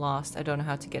place. I'm lost. I don't know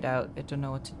how to get out. I don't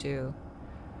know what to do.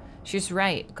 She's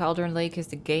right. Cauldron Lake is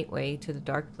the gateway to the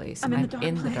dark place. I'm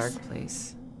in the dark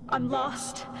place. I'm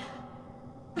lost.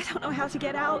 I don't know how to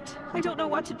get out. I don't know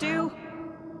what to do.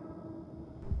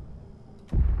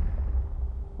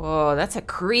 Whoa, that's a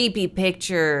creepy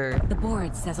picture. The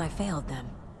board says I failed them.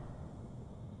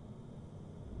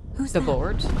 Who's the that?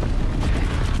 board?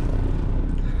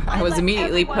 I was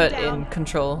immediately put in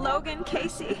control. Logan,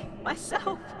 Casey,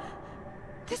 myself.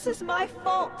 This is my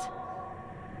fault.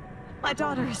 My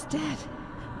daughter is dead.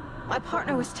 My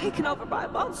partner was taken over by a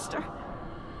monster.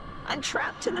 I'm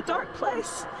trapped in the dark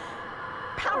place.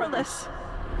 Powerless.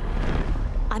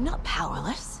 I'm not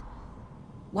powerless.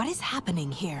 What is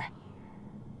happening here?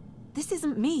 This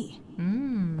isn't me.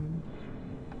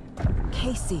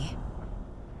 Casey.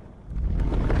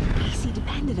 Casey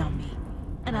depended on me,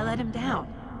 and I let him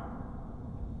down.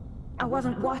 I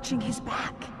wasn't watching his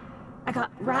back. I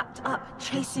got wrapped up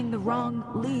chasing the wrong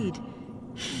lead.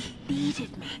 He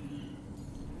needed me.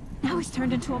 Now he's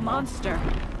turned into a monster.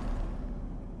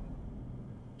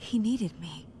 He needed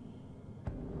me.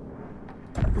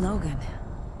 Logan.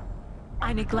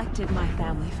 I neglected my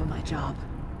family for my job.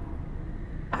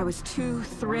 I was too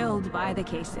thrilled by the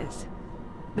cases.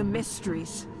 The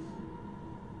mysteries.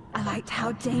 I liked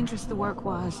how dangerous the work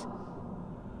was.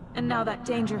 And now that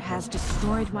danger has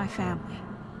destroyed my family.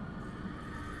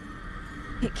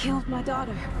 It killed my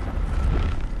daughter.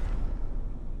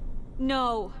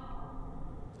 No.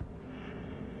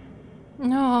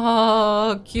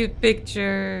 No, cute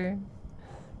picture.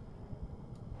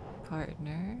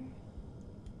 Partner.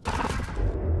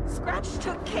 Scratch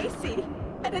took Casey,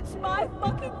 and it's my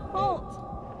fucking fault.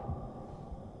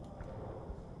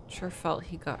 It's your fault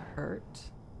he got hurt.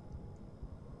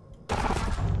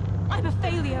 I'm a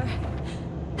failure.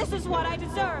 This is what I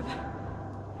deserve.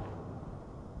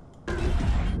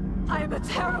 I'm a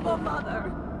terrible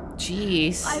mother.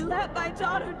 Jeez. I let my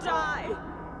daughter die.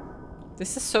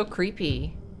 This is so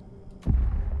creepy.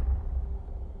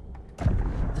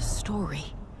 The story.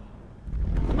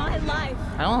 My life.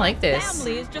 I don't like this.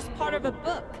 Family is just part of a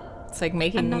book. It's like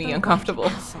making me Another uncomfortable.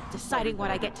 castle, deciding what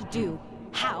I get to do,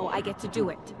 how I get to do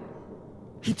it.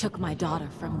 He took my daughter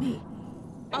from me.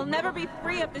 I'll never be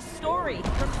free of this story.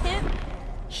 From him.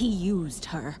 He used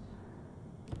her.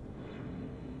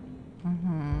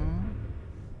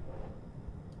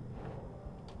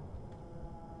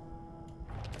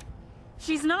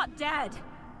 She's not dead.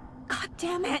 God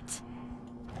damn it.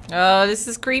 Oh, this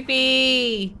is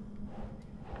creepy.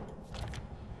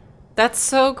 That's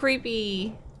so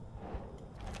creepy.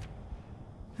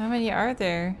 How many are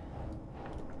there?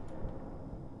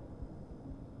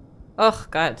 Oh,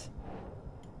 God.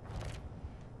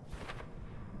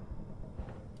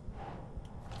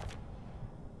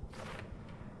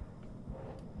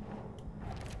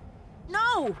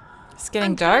 No! It's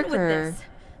getting I'm done with darker. this.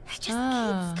 It just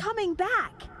keeps coming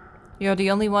back. You're the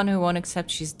only one who won't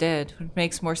accept she's dead. It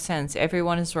makes more sense.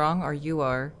 Everyone is wrong or you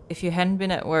are. If you hadn't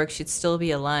been at work, she'd still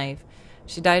be alive.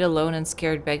 She died alone and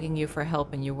scared, begging you for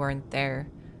help, and you weren't there.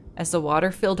 As the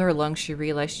water filled her lungs, she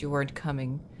realized you weren't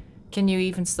coming. Can you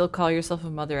even still call yourself a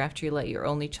mother after you let your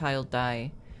only child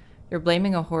die? You're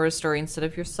blaming a horror story instead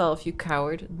of yourself, you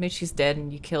coward. Admit she's dead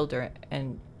and you killed her.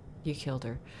 And you killed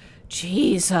her.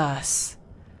 Jesus.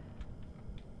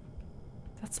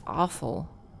 That's awful.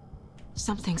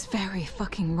 Something's very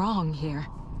fucking wrong here.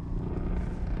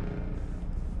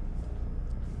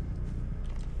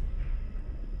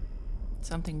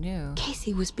 Something new.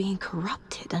 Casey was being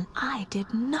corrupted and I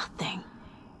did nothing.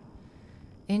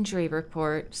 Injury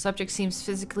report. Subject seems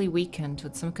physically weakened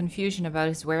with some confusion about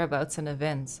his whereabouts and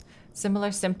events.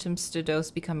 Similar symptoms to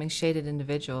those becoming shaded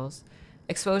individuals.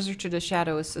 Exposure to the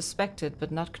shadow is suspected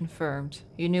but not confirmed.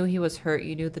 You knew he was hurt.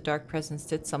 You knew the dark presence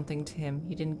did something to him.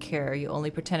 You didn't care. You only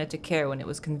pretended to care when it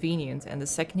was convenient, and the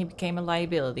second he became a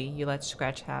liability, you let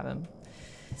Scratch have him.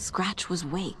 Scratch was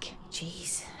Wake.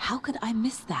 Jeez. How could I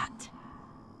miss that?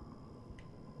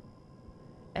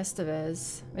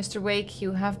 Estevez. Mr. Wake,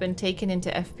 you have been taken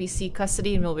into FPC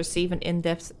custody and will receive an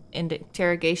in-depth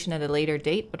interrogation at a later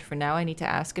date, but for now I need to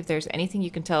ask if there's anything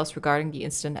you can tell us regarding the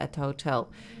incident at the hotel.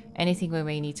 Anything we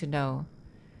may need to know.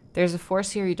 There's a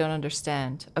force here you don't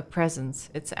understand. A presence.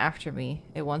 It's after me.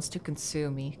 It wants to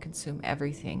consume me. Consume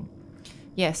everything.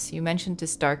 Yes, you mentioned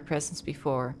this dark presence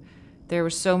before. There were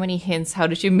so many hints. How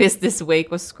did you miss this?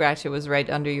 Wake was Scratch. It was right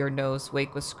under your nose.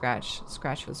 Wake was Scratch.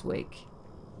 Scratch was Wake.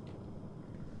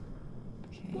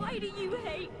 Why do you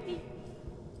hate me?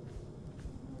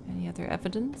 Any other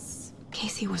evidence?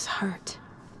 Casey was hurt.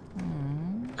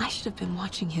 I should have been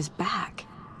watching his back.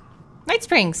 Night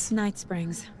Springs. Night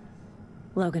Springs.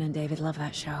 Logan and David love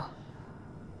that show.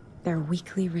 Their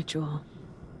weekly ritual.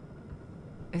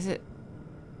 Is it...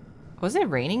 Was it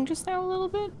raining just now a little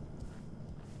bit?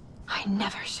 I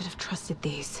never should have trusted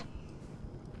these.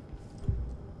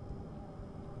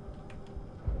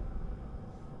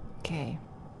 Okay.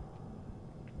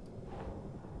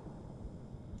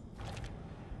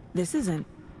 This isn't...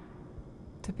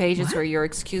 The pages What? where you're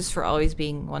excused for always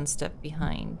being one step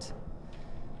behind.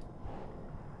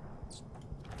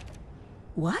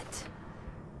 What?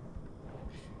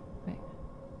 Wait.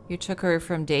 You took her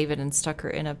from David and stuck her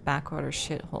in a backwater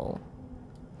shithole.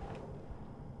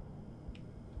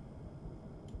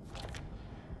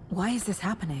 Why is this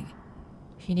happening?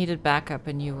 He needed backup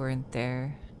and you weren't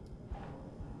there.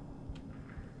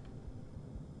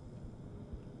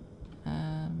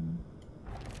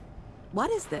 What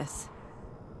is this?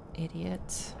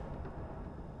 Idiot.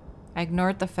 I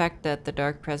ignored the fact that the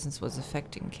dark presence was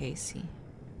affecting Casey.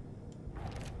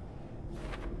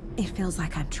 It feels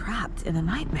like I'm trapped in a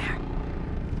nightmare.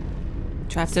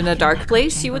 Trapped in a dark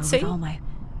place, you would say? With all my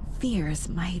fears,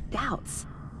 my doubts,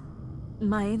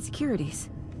 my insecurities.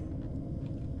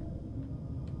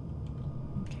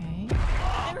 Okay.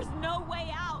 There's no way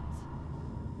out.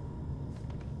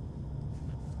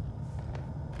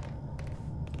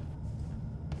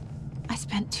 I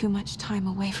spent too much time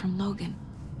away from Logan.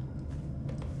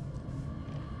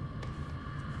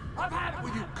 I've had it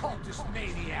with you cultist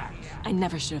maniacs! I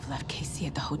never should have left Casey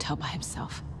at the hotel by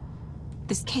himself.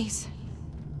 This case,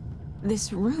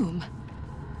 this room,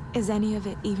 is any of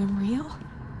it even real?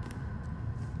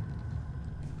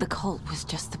 The cult was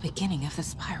just the beginning of the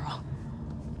spiral.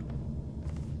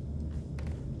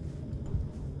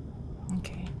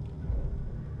 Okay.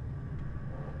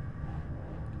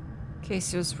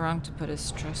 Casey was wrong to put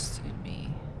his trust in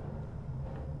me.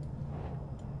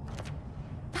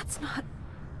 That's not...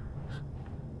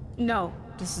 No.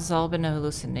 This has all been a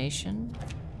hallucination.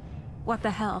 What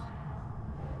the hell?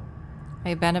 I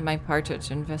abandoned my partner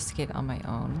to investigate on my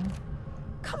own.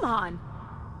 Come on!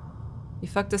 You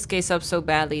fucked this case up so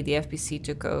badly, the FBC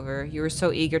took over. You were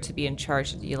so eager to be in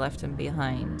charge that you left him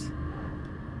behind.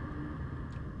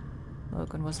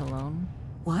 Logan was alone.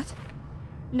 What?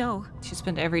 No. She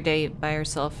spent every day by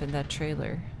herself in that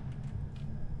trailer.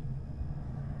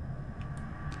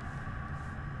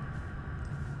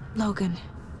 Logan.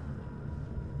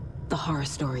 The horror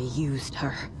story used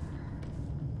her.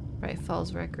 Bright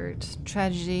Falls record.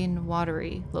 Tragedy in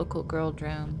Watery. Local girl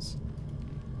drowns.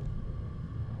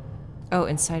 Oh,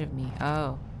 inside of me.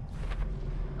 Oh.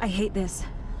 I hate this,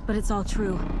 but it's all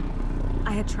true.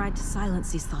 I had tried to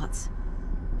silence these thoughts.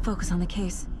 Focus on the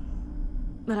case.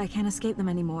 But I can't escape them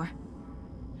anymore.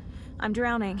 I'm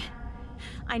drowning.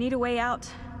 I need a way out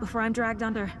before I'm dragged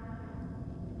under.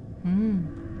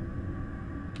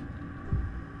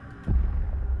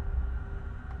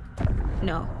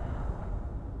 No.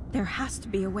 There has to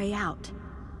be a way out.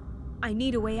 I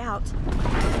need a way out.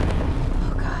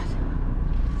 Oh, God.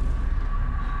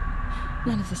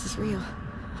 None of this is real.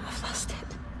 I've lost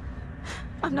it.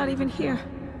 I'm not even here.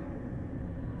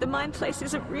 The mind place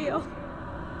isn't real.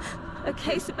 A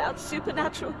case about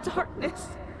supernatural darkness.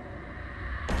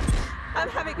 I'm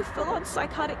having a full-on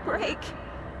psychotic break.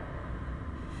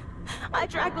 I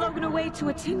dragged Logan away to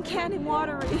a tin can in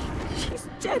Watery. She's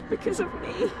dead because of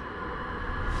me.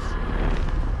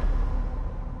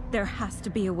 There has to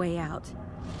be a way out.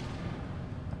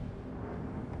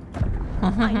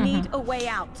 I need a way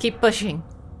out. Keep pushing.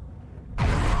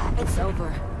 It's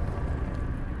over.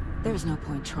 There's no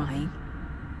point trying.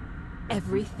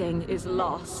 Everything is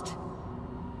lost.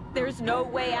 There's no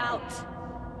way out.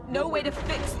 No way to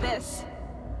fix this.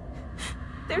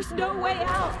 There's no way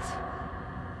out.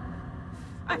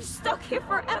 I'm stuck here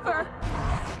forever.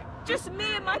 Just me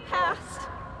and my past.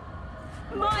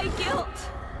 My guilt.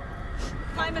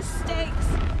 My mistakes.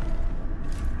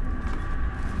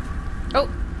 Oh.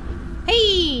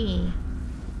 Hey!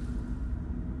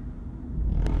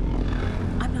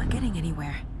 I'm not getting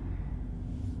anywhere.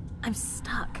 I'm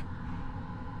stuck.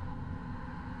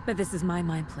 But this is my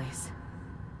mind place.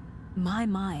 My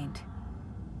mind.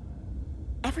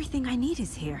 Everything I need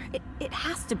is here. It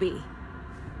has to be.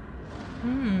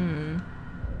 Hmm.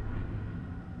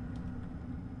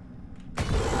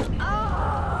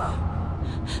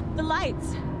 The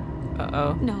lights!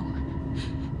 Uh-oh. No.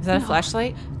 Is that a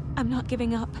flashlight? I'm not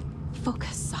giving up.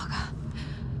 Focus, Saga.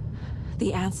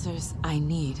 The answers I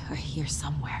need are here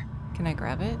somewhere. Can I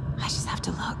grab it? I just have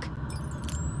to look.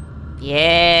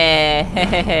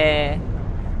 Yeah!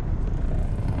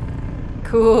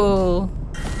 Cool.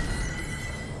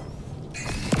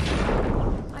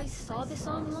 I saw this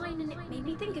online and it made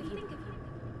me think of you.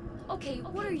 Okay,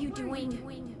 what are you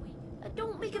doing?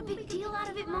 Don't make a big deal out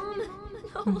of it, Mom.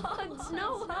 No hugs,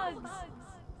 no hugs.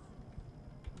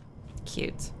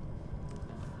 Cute.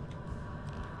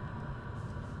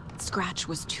 Scratch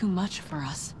was too much for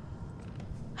us.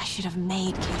 I should have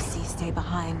made Casey stay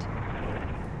behind.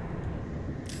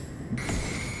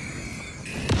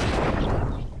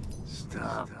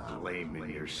 Stop blaming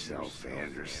yourself,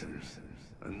 Anderson.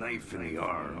 A knife in the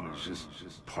arm is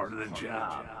just part of the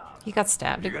job. He got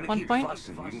stabbed You're at gonna one keep point?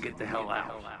 fussing, you can get the hell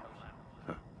out.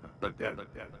 But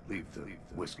leave the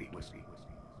whiskey.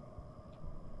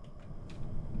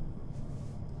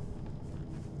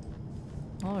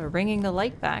 Well, we're bringing the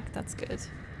light back. That's good.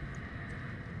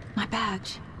 My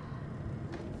badge.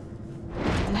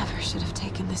 Never should have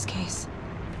taken this case.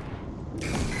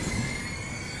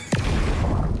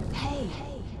 Hey.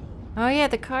 Oh yeah,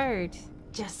 the card.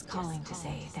 Just calling to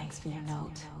say thanks for your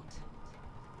note.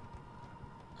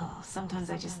 Oh, sometimes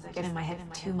I just get in my head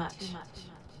too much.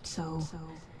 So,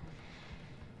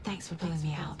 thanks for pulling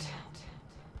me out.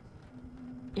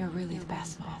 You're really the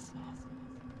best, Mom.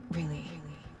 Really.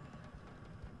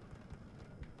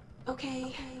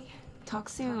 Okay. Talk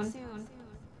soon.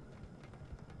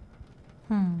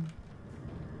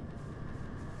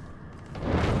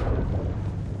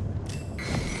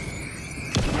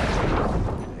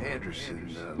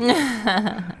 Anderson,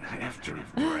 after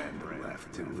Miranda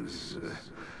left, it was,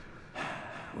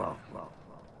 well,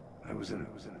 I was in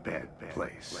a bad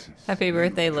place. Happy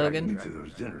birthday, You dragged Logan. me to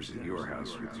those dinners at your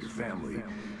house with your family.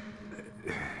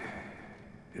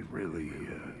 It really,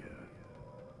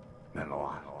 meant a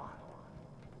lot.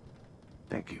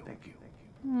 Thank you.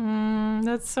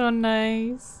 That's so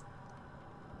nice.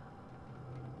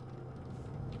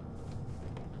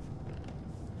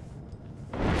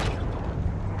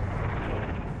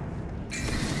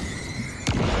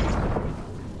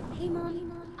 Hey,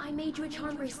 Mom, I made you a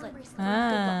charm bracelet.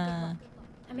 Ah.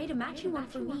 I made a matching one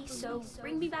for me, so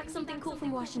bring me back something cool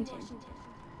from Washington.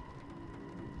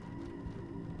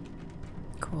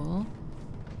 Cool.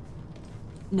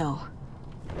 No.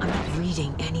 I'm not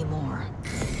reading anymore.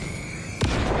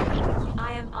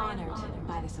 I am honored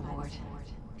by this award.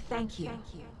 Thank you.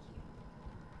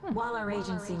 While our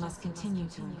agency must continue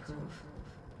to improve,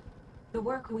 the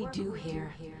work we do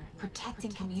here,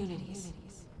 protecting communities,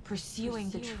 pursuing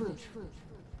the truth,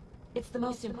 it's the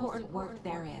most important work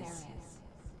there is.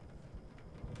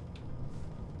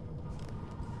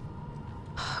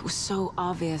 It was so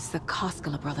obvious the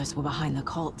Koskela brothers were behind the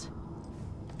cult.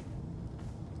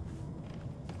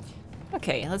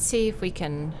 Okay, let's see if we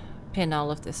can pin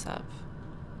all of this up.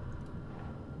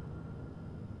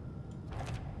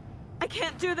 I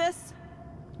can't do this.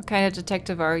 What kind of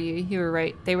detective are you? You were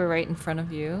right. They were right in front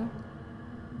of you.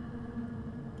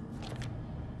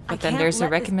 But then there's a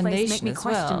recommendation as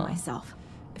well. Myself.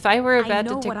 If I were a bad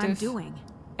know detective, what I'm doing.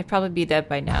 I'd probably be dead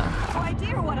by now. No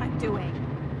idea what I'm doing.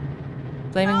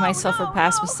 Blaming myself for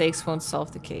past mistakes won't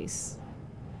solve the case.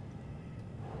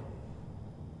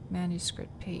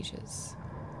 Manuscript pages.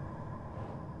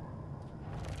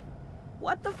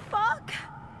 What the fuck?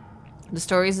 The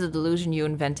story is a delusion you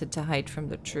invented to hide from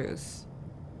the truth.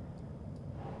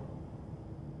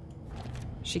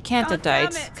 She can't have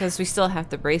died because we still have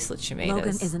the bracelet she made Logan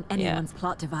us. isn't anyone's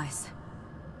plot device.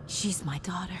 She's my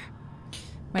daughter.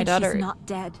 My daughter She's not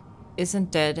dead.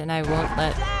 isn't dead, and I won't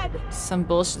let some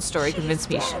bullshit story convince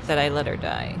me that I let her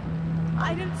die.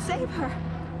 I didn't save her.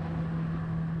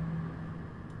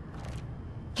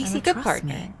 I'm a good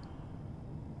partner. Me.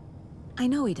 I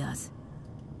know he does.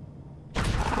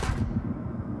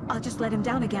 just let him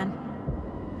down again.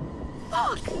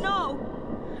 Fuck, no!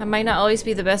 I might not always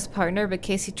be the best partner, but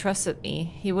Casey trusted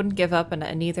me. He wouldn't give up,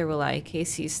 and neither will I.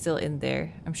 Casey is still in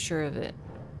there. I'm sure of it.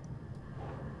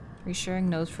 Reassuring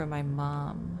note from my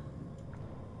mom.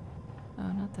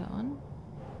 Oh, not that one.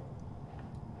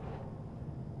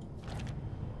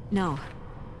 No.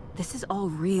 This is all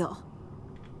real.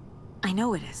 I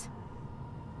know it is.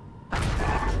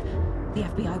 The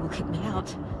FBI will kick me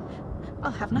out.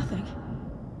 I'll have nothing.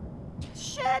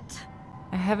 Shit!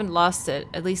 I haven't lost it,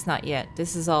 at least not yet.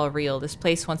 This is all real. This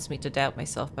place wants me to doubt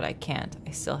myself, but I can't.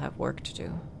 I still have work to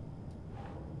do.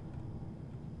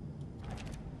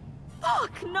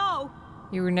 Fuck, no!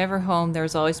 You were never home. There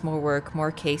was always more work,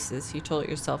 more cases. You told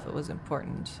yourself it was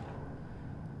important.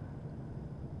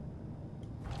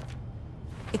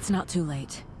 It's not too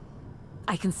late.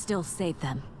 I can still save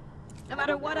them. No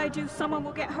matter what I do, someone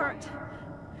will get hurt.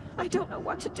 I don't know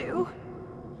what to do.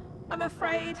 I'm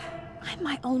afraid. I'm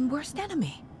my own worst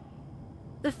enemy.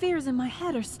 The fears in my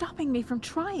head are stopping me from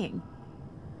trying.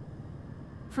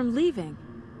 From leaving.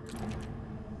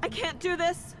 I can't do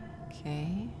this.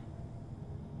 Okay.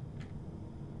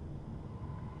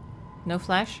 No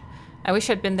flash? I wish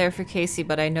I'd been there for Casey,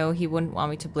 but I know he wouldn't want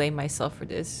me to blame myself for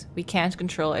this. We can't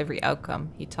control every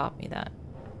outcome. He taught me that.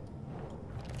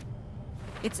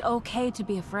 It's okay to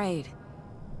be afraid.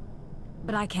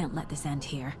 But I can't let this end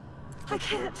here. I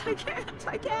can't.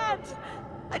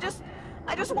 I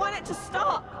just want it to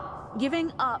stop.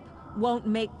 Giving up won't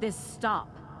make this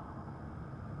stop.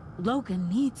 Logan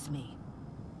needs me.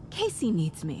 Casey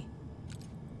needs me.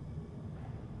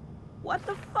 What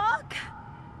the fuck?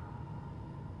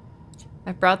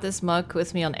 I've brought this mug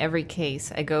with me on every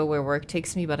case. I go where work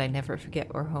takes me, but I never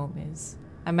forget where home is.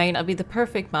 I may not be the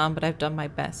perfect mom, but I've done my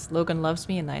best. Logan loves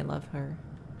me and I love her.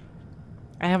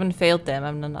 I haven't failed them,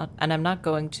 I'm not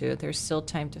going to. There's still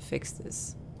time to fix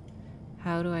this.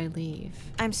 How do I leave?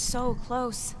 I'm so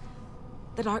close.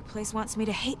 The dark place wants me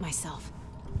to hate myself.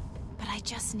 But I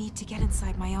just need to get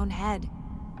inside my own head.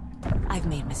 I've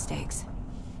made mistakes.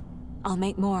 I'll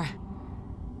make more.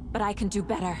 But I can do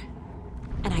better.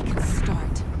 And I can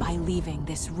start by leaving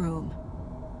this room.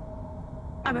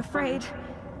 I'm afraid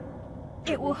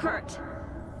it will hurt.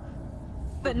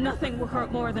 But nothing will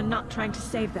hurt more than not trying to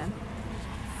save them.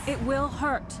 It will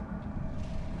hurt.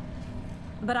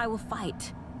 But I will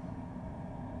fight.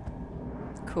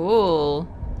 Cool.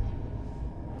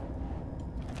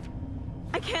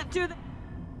 I can't do that.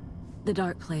 The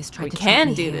dark place tried to We can trap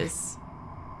me do here. this.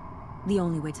 The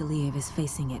only way to leave is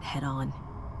facing it head on.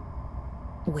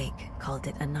 Wake called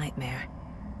it a nightmare.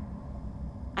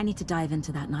 I need to dive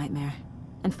into that nightmare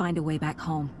and find a way back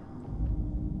home.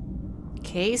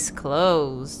 Case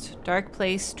closed. Dark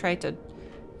place tried to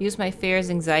use my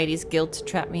fears, anxieties, guilt to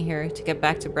trap me here. To get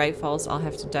back to Bright Falls, I'll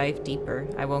have to dive deeper.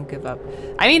 I won't give up.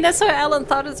 I mean, that's what Alan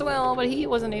thought as well, but he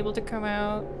wasn't able to come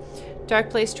out. Dark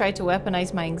place tried to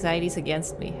weaponize my anxieties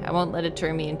against me. I won't let it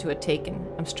turn me into a Taken.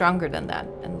 I'm stronger than that,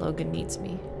 and Logan needs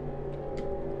me.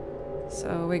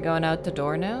 So we're going out the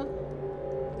door now?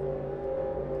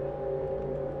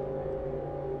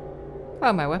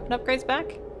 Oh, my weapon upgrade's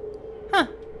back? Huh.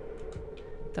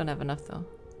 Don't have enough though.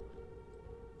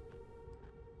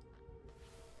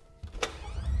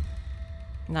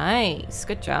 Nice,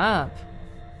 good job.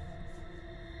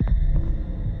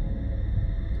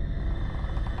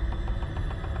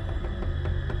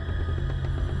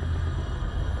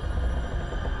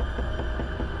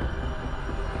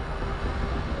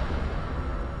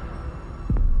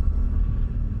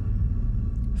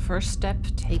 First step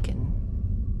taken.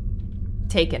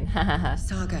 Taken, hahaha.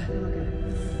 Saga,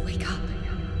 wake up.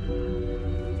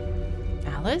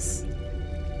 Alice?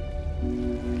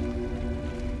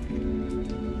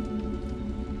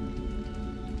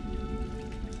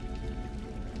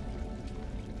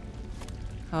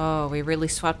 Oh, we really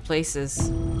swapped places.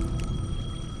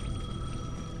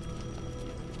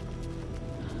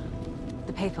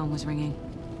 The payphone was ringing.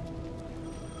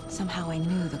 Somehow I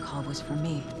knew the call was for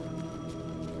me.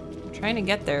 I'm trying to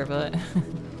get there, but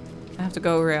I have to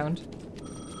go around.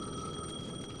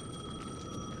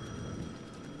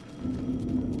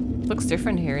 Looks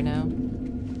different here now.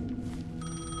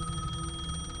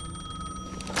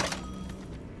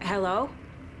 Hello?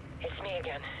 It's me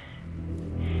again.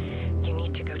 You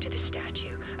need to go to the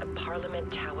statue of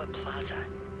Parliament Tower Plaza.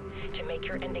 To make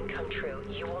your ending come true,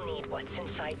 you will need what's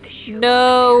inside the shoe.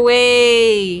 No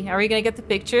way! Are we gonna get the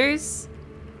pictures?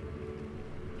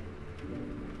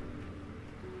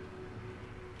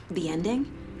 The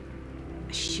ending?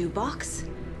 A shoebox?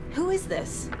 Who is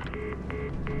this?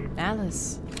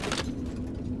 Alice.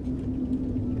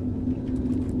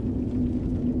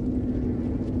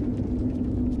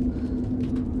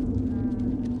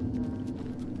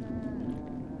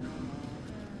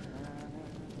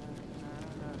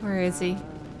 Where is he?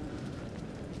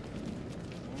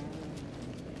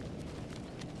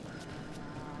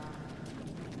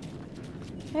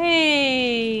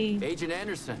 Hey! Agent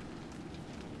Anderson.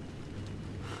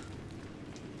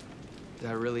 Is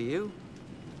that really you?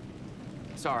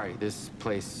 Sorry, this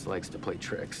place likes to play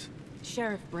tricks.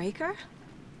 Sheriff Breaker?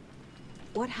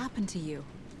 What happened to you?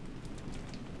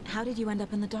 How did you end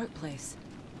up in the dark place?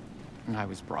 I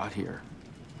was brought here.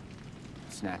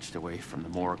 Snatched away from the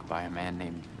morgue by a man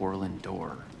named Orland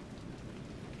Dorr.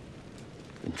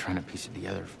 Been trying to piece it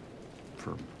together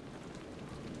for...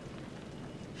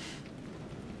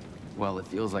 well, it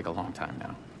feels like a long time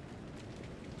now.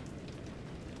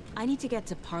 I need to get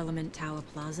to Parliament Tower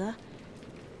Plaza.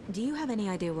 Do you have any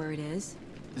idea where it is?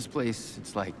 This place,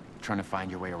 it's like trying to find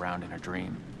your way around in a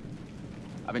dream.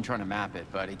 I've been trying to map it,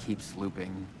 but it keeps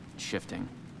looping, shifting.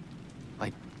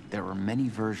 Like there were many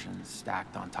versions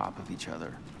stacked on top of each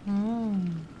other.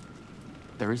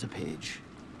 There is a page.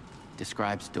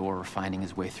 Describes Dorr finding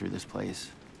his way through this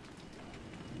place.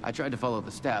 I tried to follow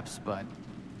the steps, but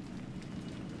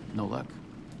no luck.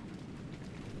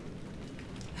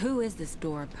 Who is this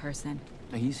Dorr person?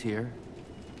 He's here.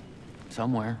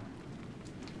 Somewhere.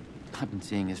 I've been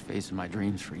seeing his face in my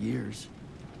dreams for years.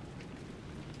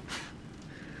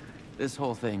 This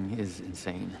whole thing is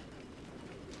insane.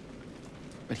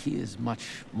 But he is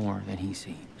much more than he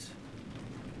seems.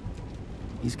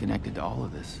 He's connected to all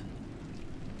of this.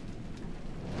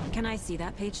 Can I see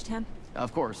that page, Tim?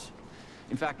 Of course.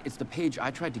 In fact, it's the page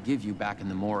I tried to give you back in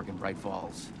the morgue in Bright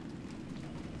Falls.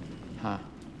 Huh.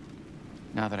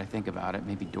 Now that I think about it,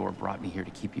 maybe Dorr brought me here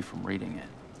to keep you from reading it.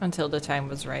 Until the time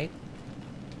was right.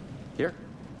 Here.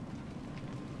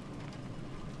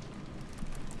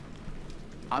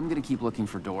 I'm gonna keep looking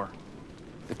for Dorr.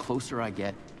 The closer I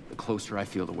get, the closer I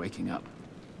feel to waking up.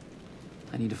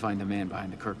 I need to find the man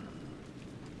behind the curtain.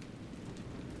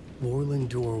 Orland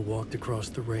Dorr walked across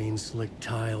the rain-slicked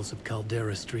tiles of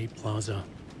Caldera Street Plaza.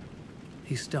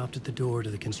 He stopped at the door to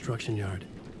the construction yard.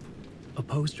 A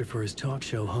poster for his talk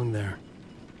show hung there.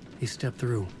 He stepped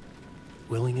through,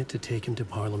 willing it to take him to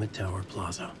Parliament Tower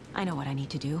Plaza. I know what I need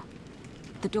to do.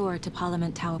 The door to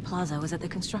Parliament Tower Plaza was at the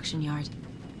construction yard.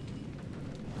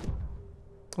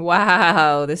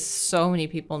 Wow, there's so many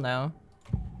people now.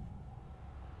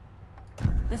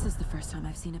 This is the first time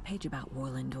I've seen a page about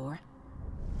Orland Dorr.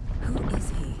 Who is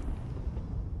he?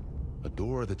 A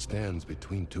door that stands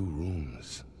between two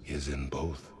rooms is in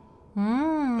both.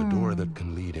 A door that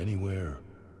can lead anywhere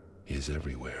is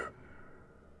everywhere.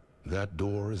 That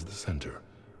door is the center.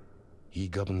 He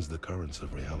governs the currents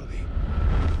of reality.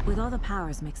 With all the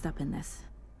powers mixed up in this,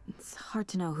 it's hard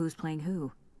to know who's playing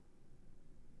who.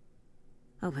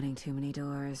 Opening too many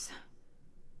doors.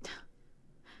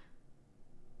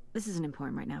 This isn't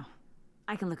important right now.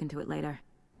 I can look into it later.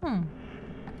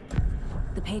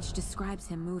 The page describes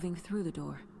him moving through the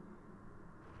door.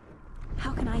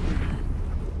 How can I do that?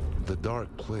 The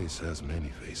dark place has many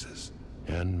faces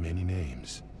and many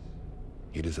names.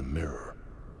 It is a mirror,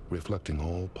 reflecting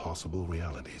all possible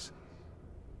realities.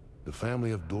 The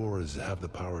family of Dorrs have the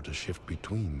power to shift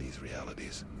between these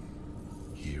realities,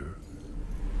 here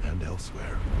and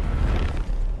elsewhere.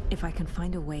 If I can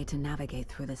find a way to navigate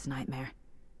through this nightmare,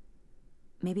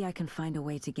 maybe I can find a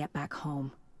way to get back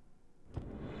home.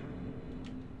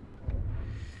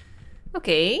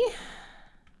 Okay.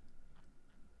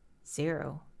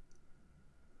 0.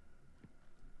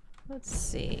 Let's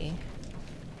see.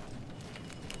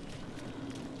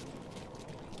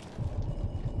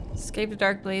 Escape the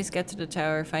dark place, get to the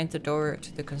tower, find the door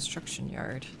to the construction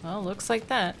yard. Well, looks like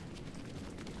that.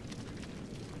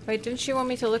 Wait, didn't you want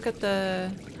me to look at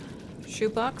the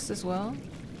shoebox as well?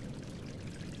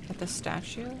 At the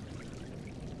statue?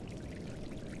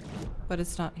 But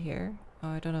it's not here. Oh,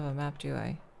 I don't have a map, do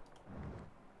I?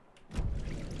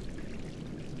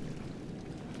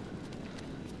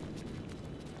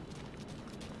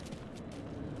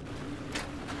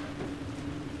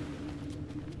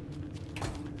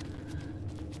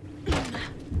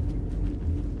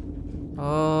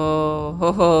 Oh,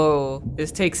 ho, ho.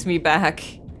 This takes me back.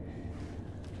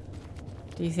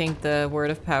 Do you think the word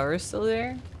of power is still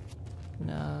there?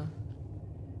 No.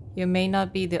 You may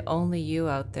not be the only you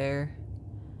out there.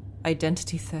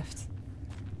 Identity theft.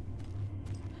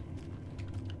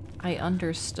 I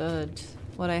understood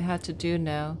what I had to do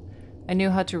now. I knew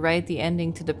how to write the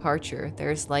ending to Departure.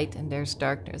 There's light and there's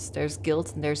darkness. There's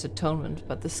guilt and there's atonement,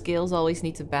 but the scales always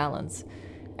need to balance.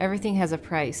 Everything has a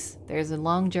price. There's a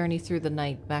long journey through the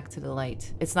night back to the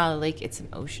light. It's not a lake, it's an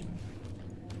ocean.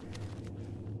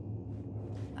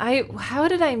 How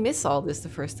did I miss all this the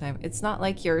first time? It's not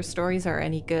like your stories are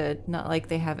any good. Not like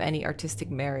they have any artistic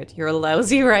merit. You're a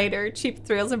lousy writer. Cheap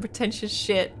thrills and pretentious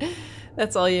shit.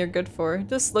 That's all you're good for.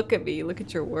 Just look at me. Look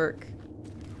at your work.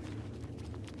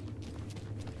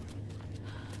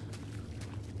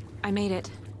 I made it.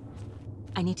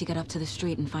 I need to get up to the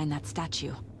street and find that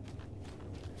statue.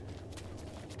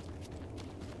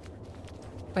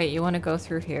 Wait, you want to go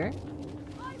through here?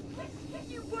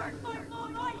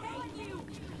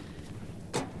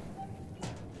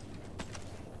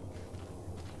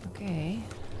 Okay.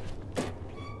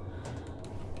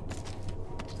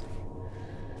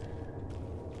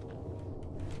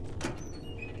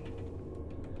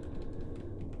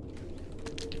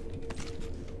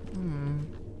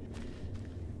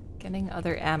 Getting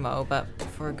other ammo, but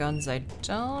for guns I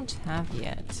don't have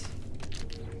yet.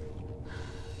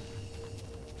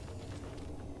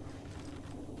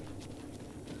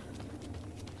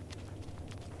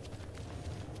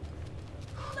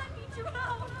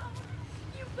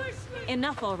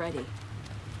 Enough already.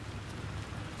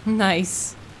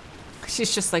 Nice.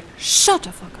 She's just like, shut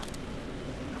the fuck up.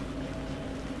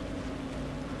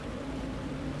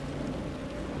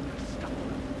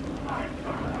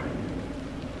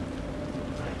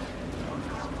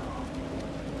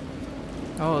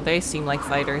 Oh, they seem like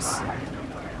fighters.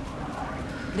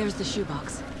 There's the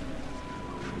shoebox.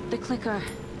 The clicker.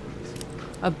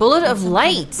 A bullet of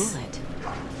light. Bullet.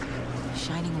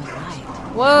 Shining with light.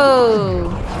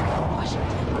 Whoa.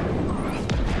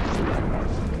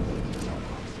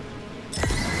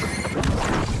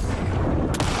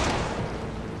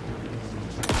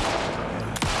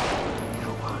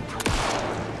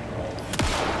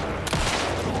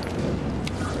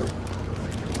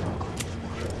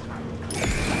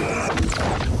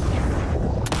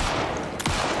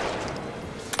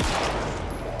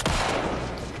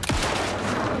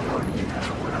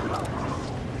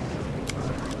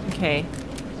 Okay.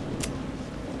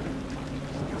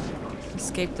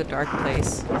 Escape the dark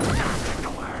place.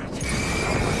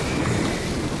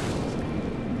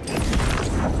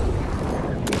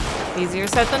 Easier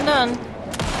said than done.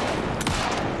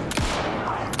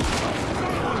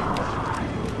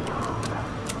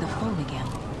 The phone again.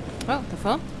 Oh, the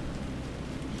phone?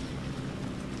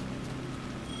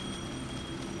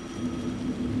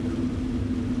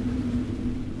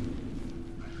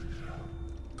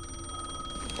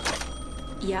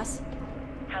 Yes?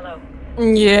 Hello.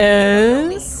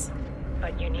 Yes?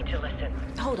 But you need to listen.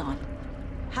 Hold on.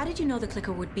 How did you know the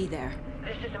clicker would be there?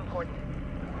 This is important.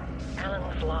 Alan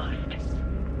was lost.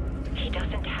 He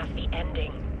doesn't have the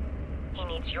ending. He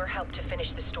needs your help to finish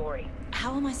the story.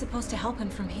 How am I supposed to help him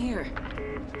from here?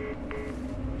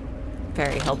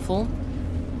 Very helpful.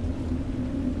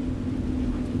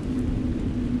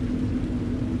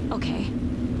 Okay.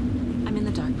 I'm in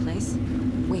the dark place.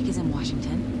 Wake is in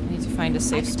Washington. I need to find a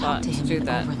safe spot to do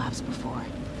that. Overlaps before.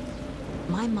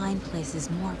 My mind place is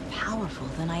more powerful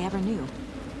than I ever knew.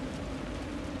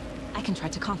 I can try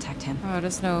to contact him. Oh,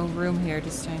 there's no room here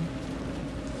this time.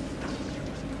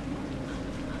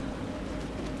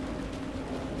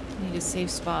 I need a safe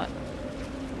spot.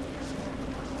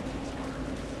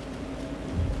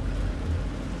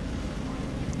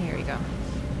 Here we go.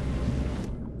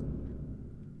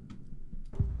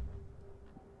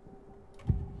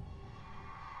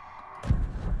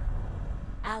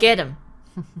 Get him.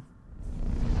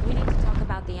 We need to talk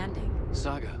about the ending.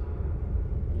 Saga,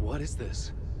 what is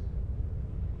this?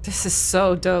 This is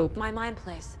so dope. My mind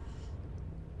place.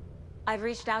 I've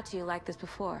reached out to you like this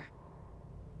before.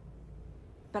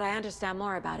 But I understand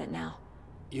more about it now.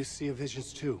 You see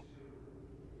visions too.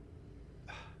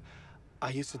 I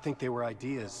used to think they were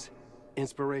ideas,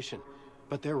 inspiration,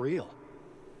 but they're real.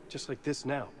 Just like this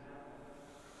now.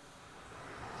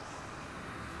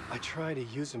 I try to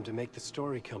use them to make the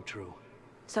story come true.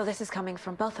 So this is coming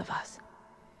from both of us.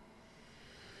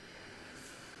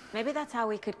 Maybe that's how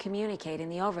we could communicate in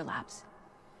the overlaps.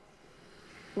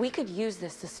 We could use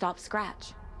this to stop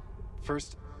Scratch.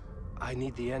 First, I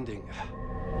need the ending.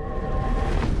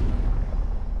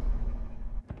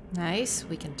 Nice,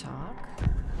 we can talk.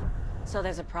 So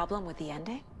there's a problem with the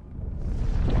ending?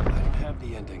 I don't have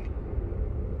the ending.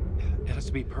 It has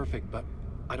to be perfect, but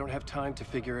I don't have time to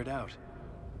figure it out.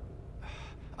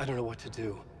 I don't know what to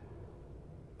do.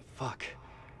 Fuck.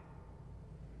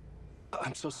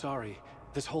 I'm so sorry.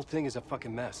 This whole thing is a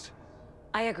fucking mess.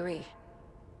 I agree.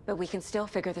 But we can still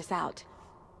figure this out.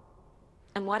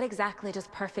 And what exactly does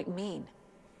perfect mean?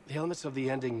 The elements of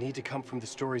the ending need to come from the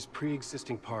story's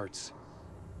pre-existing parts.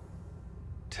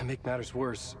 To make matters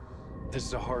worse, this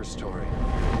is a horror story.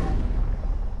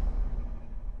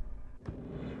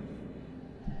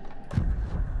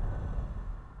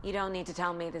 You don't need to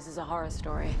tell me this is a horror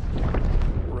story.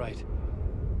 Right.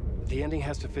 The ending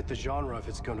has to fit the genre if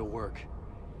it's going to work.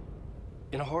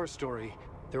 In a horror story,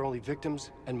 there are only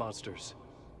victims and monsters.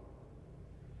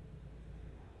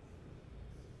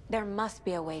 There must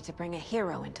be a way to bring a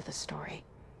hero into the story.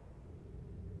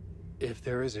 If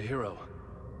there is a hero,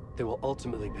 they will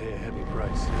ultimately pay a heavy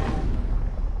price.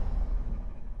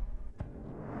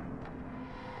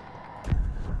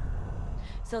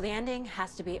 So the ending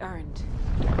has to be earned,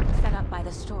 set up by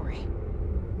the story.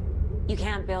 You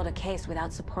can't build a case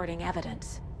without supporting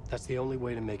evidence. That's the only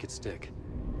way to make it stick.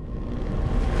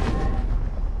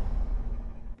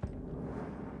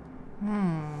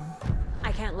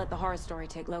 I can't let the horror story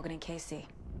take Logan and Casey.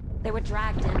 They were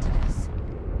dragged into this.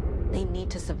 They need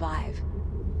to survive.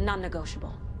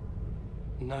 Non-negotiable.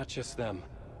 Not just them.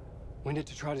 We need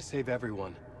to try to save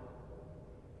everyone.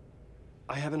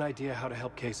 I have an idea how to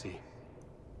help Casey.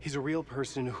 He's a real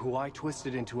person who I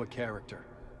twisted into a character.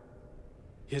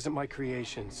 He isn't my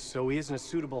creation, so he isn't a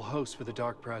suitable host for the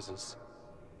Dark Presence.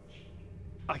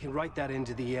 I can write that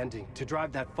into the ending to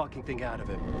drive that fucking thing out of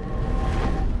him.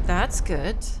 That's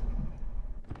good.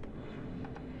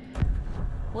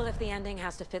 Well, if the ending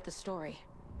has to fit the story,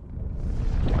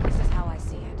 this is how I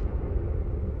see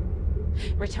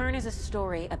it. Return is a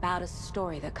story about a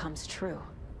story that comes true.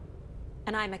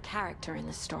 And I'm a character in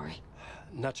this story.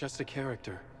 Not just a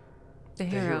character. The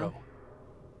hero.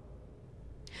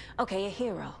 Okay, a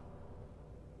hero.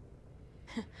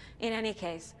 In any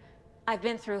case, I've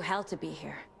been through hell to be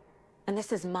here. And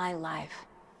this is my life.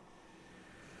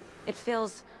 It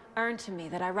feels earned to me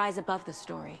that I rise above the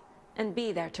story and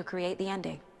be there to create the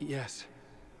ending. Yes.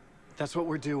 That's what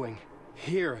we're doing.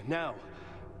 Here, now.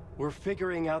 We're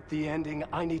figuring out the ending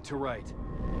I need to write.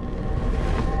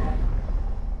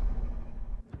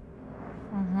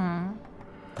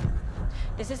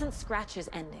 This isn't Scratch's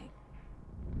ending.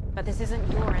 But this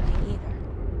isn't your ending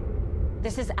either.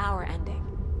 This is our ending.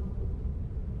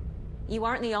 You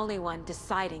aren't the only one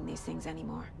deciding these things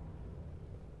anymore.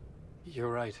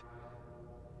 You're right.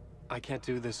 I can't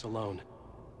do this alone.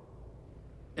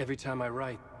 Every time I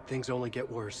write, things only get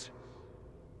worse.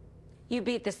 You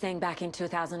beat this thing back in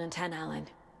 2010, Alan.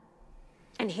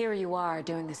 And here you are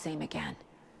doing the same again.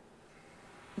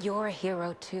 You're a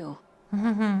hero too.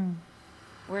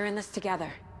 We're in this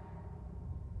together.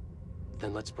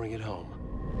 Then let's bring it home.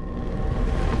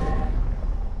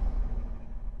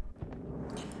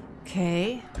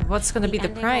 Okay, what's gonna be the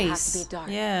price? Has to be dark,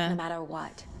 yeah. no matter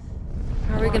what.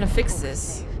 How are we gonna fix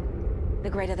this? The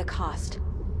greater the cost,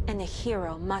 and the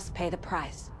hero must pay the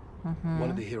price. One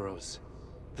of the heroes.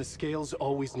 The scales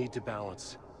always need to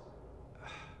balance.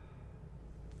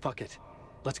 Fuck it.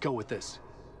 Let's go with this.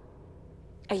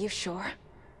 Are you sure?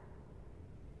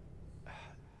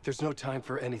 There's no time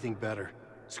for anything better.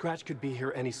 Scratch could be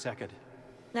here any second.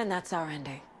 Then that's our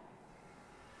ending.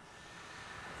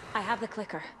 I have the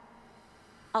clicker.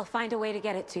 I'll find a way to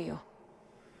get it to you.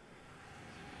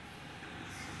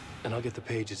 And I'll get the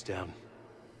pages down.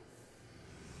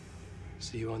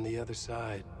 See you on the other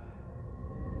side.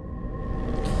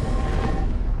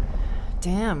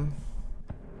 Damn.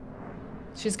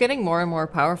 She's getting more and more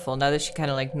powerful now that she kind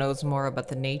of like knows more about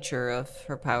the nature of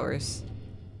her powers.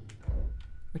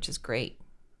 Which is great.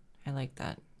 I like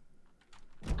that.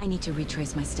 I need to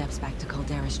retrace my steps back to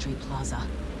Caldera Street Plaza.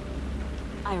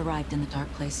 I arrived in the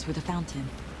dark place through the fountain.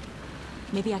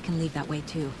 Maybe I can leave that way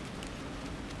too.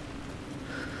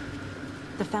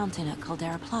 The fountain at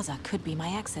Caldera Plaza could be my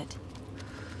exit.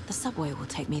 The subway will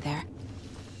take me there.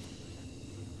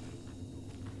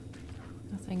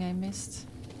 Nothing I missed.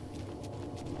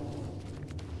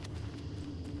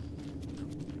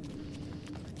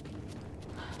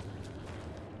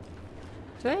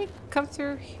 Did I come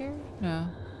through here? No.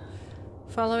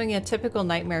 Following a typical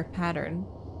nightmare pattern,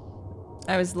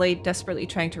 I was late, desperately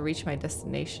trying to reach my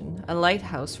destination. A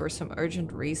lighthouse for some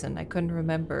urgent reason I couldn't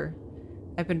remember.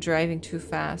 I've been driving too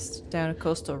fast down a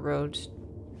coastal road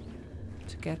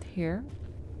to get here.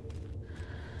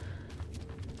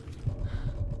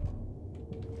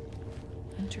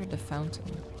 Enter the fountain.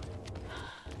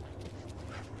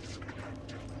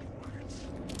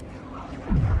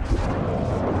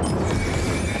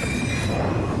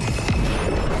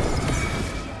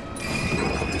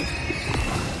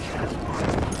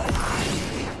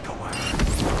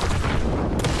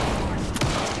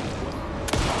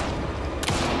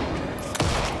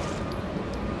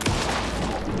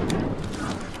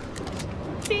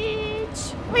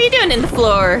 What are you doing in the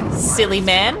floor, silly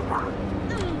man?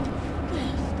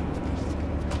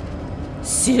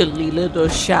 Silly little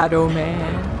shadow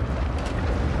man.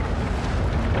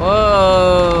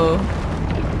 Whoa.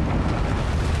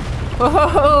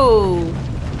 Whoa!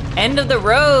 End of the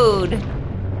road!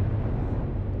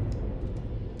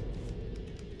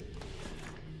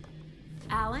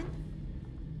 Alan?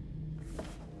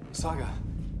 Saga,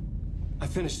 I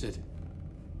finished it.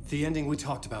 The ending we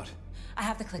talked about. I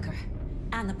have the clicker.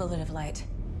 And the bullet of light.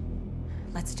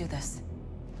 Let's do this.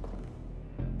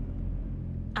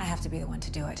 I have to be the one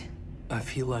to do it. I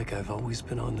feel like I've always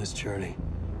been on this journey.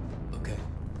 Okay.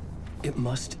 It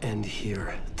must end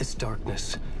here. This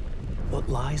darkness. What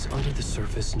lies under the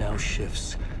surface now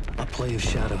shifts. A play of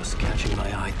shadows catching my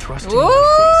eye, thrusting my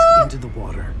face into the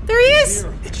water. There he is!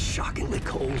 It's shockingly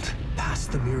cold.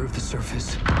 Past the mirror of the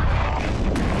surface.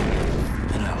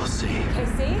 And I will see.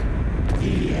 Casey?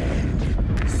 The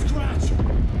end. Scratch!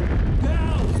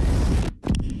 Now!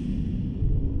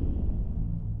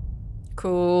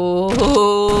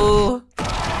 Cool.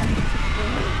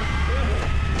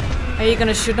 Are you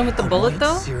gonna shoot him with the bullet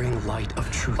though? Searing light of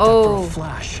truth that for a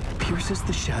flash pierces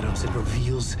the shadows and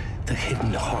reveals the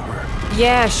hidden horror.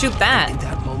 Yeah, shoot that. And in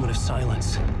that moment of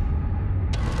silence,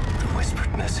 the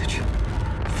whispered message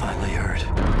finally heard.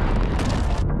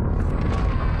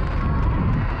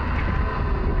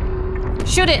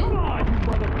 Shoot it!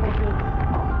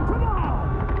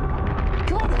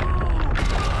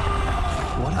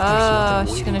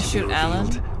 She's gonna shoot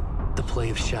Alan. The play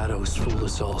of shadows fool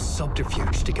us all.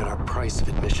 Subterfuge to get our price of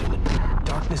admission.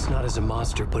 Darkness not as a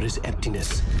monster, but as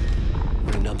emptiness.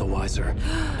 We're none the wiser.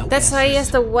 No That's why he has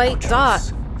the white dot.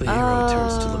 The hero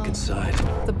turns to look inside.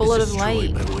 The bullet is of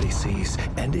light. destroyed by what he sees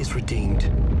and is redeemed.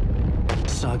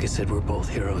 Saga said we're both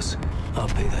heroes. I'll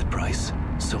pay that price.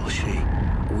 So will she.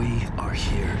 We are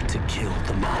here to kill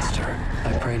the monster.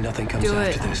 I pray nothing comes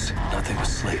after this. Nothing will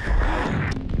sleep.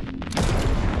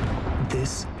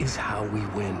 This is how we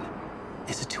win.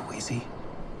 Is it too easy?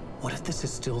 What if this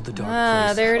is still the dark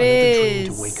place? There it Another dream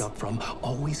is. to wake up from,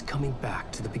 always coming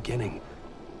back to the beginning.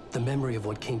 The memory of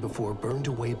what came before burned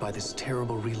away by this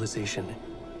terrible realization.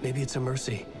 Maybe it's a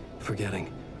mercy,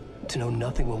 forgetting. To know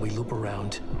nothing when we loop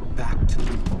around, back to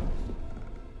the...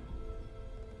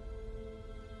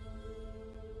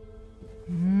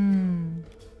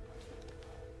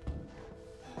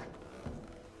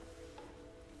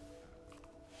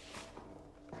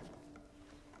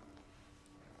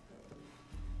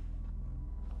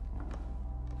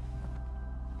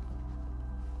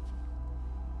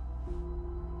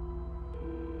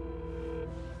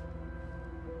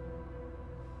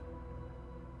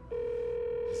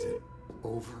 Is it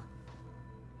over?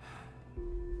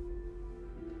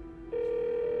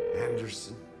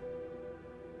 Anderson?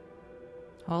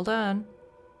 Hold on.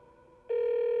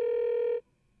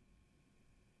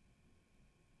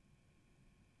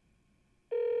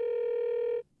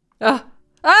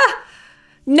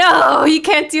 No, you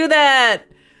can't do that.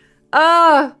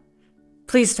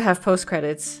 Please have post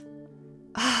credits.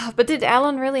 But did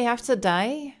Alan really have to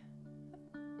die?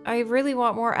 I really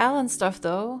want more Alan stuff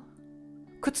though.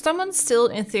 Could someone still,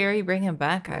 in theory, bring him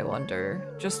back, I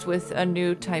wonder? Just with a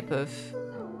new type of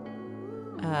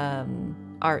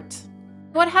art.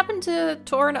 What happened to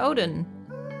Thor and Odin?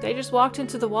 They just walked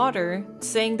into the water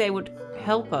saying they would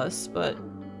help us, but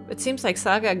it seems like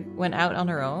Saga went out on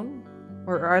her own.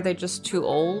 Or are they just too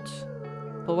old?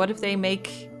 But what if they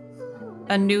make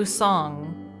a new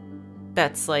song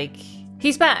that's like,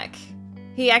 he's back!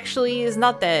 He actually is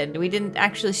not dead. We didn't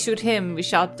actually shoot him. We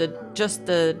shot just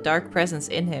the dark presence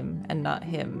in him and not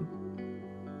him.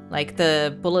 Like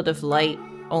the bullet of light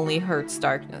only hurts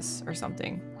darkness or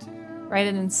something. Right?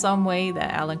 And in some way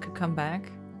that Alan could come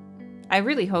back. I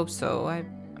really hope so.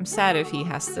 I'm sad if he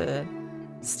has to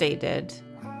stay dead.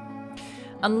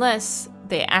 Unless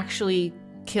they actually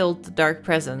killed the dark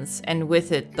presence and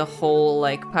with it the whole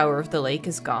like power of the lake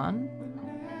is gone.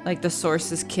 Like the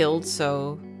source is killed,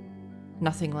 so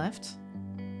nothing left?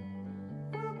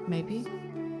 Maybe?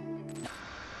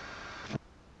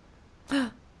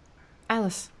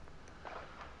 Alice.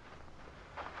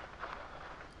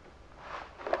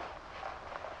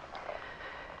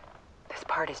 This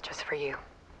part is just for you.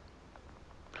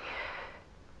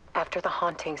 After the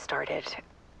haunting started,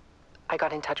 I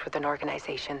got in touch with an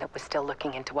organization that was still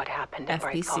looking into what happened at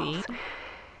Bright Falls.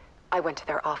 I went to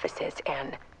their offices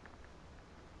and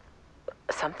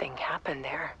something happened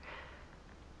there.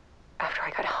 After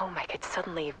I got home, I could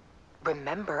suddenly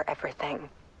remember everything.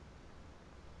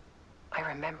 I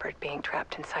remembered being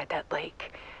trapped inside that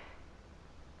lake.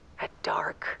 A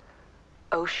dark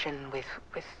ocean with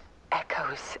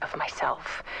echoes of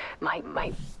myself. My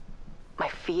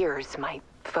fears, my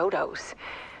photos.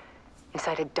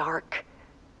 Inside a dark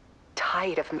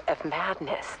tide of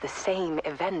madness. The same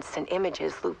events and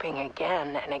images looping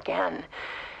again and again.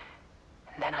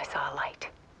 And then I saw a light.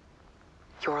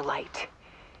 your light.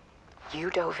 You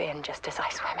dove in just as I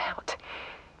swam out.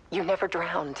 You never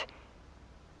drowned.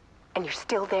 And you're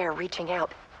still there reaching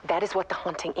out. That is what the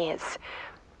haunting is.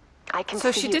 I can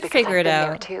So see she you did because figure I've it been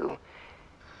there out. too.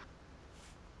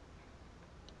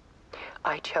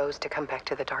 I chose to come back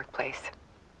to the dark place.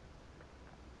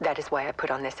 That is why I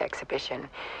put on this exhibition.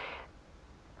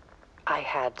 I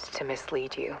had to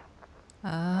mislead you.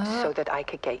 So that I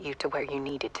could get you to where you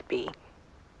needed to be.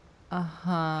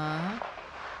 Uh-huh.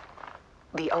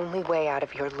 The only way out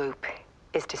of your loop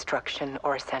is destruction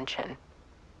or ascension.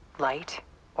 Light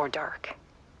or dark.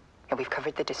 And we've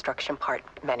covered the destruction part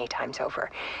many times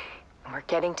over. And we're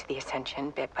getting to the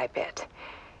ascension bit by bit.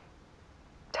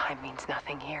 Time means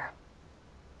nothing here.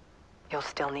 You'll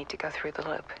still need to go through the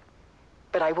loop.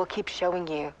 But I will keep showing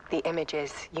you the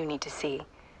images you need to see.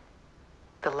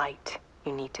 The light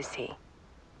you need to see.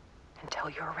 Until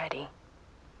you're ready.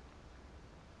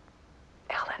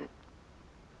 Alan,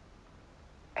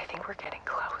 I think we're getting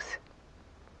close.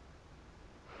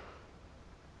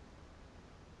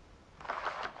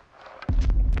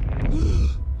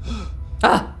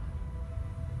 Ah!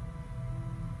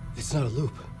 It's not a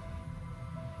loop.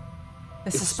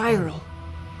 It's a spiral.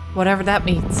 Whatever that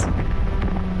means.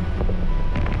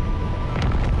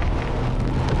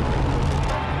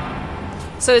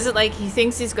 So is it like he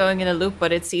thinks he's going in a loop,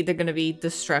 but it's either going to be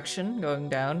destruction going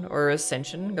down or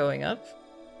ascension going up?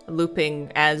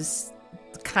 Looping as...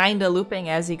 kinda looping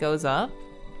as he goes up?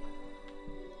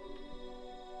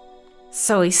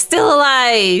 So he's still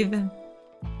alive!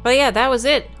 But yeah, that was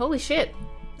it. Holy shit.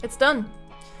 It's done.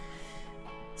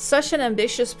 Such an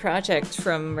ambitious project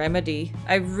from Remedy.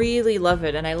 I really love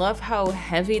it, and I love how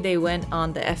heavy they went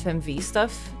on the FMV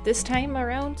stuff this time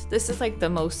around. This is like the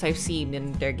most I've seen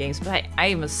in their games, but I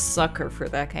am a sucker for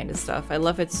that kind of stuff. I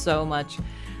love it so much.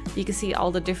 You can see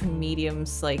all the different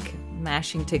mediums like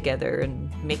mashing together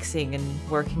and mixing and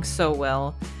working so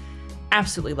well.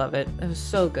 Absolutely love it. It was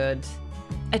so good.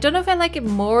 I don't know if I like it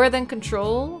more than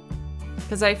Control,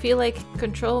 because I feel like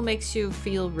Control makes you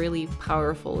feel really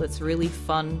powerful. It's really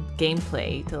fun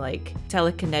gameplay to like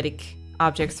telekinetic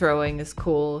object throwing is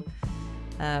cool.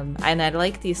 And I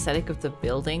like the aesthetic of the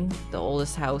building, the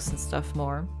oldest house and stuff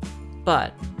more.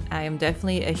 But I am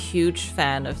definitely a huge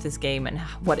fan of this game and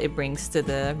what it brings to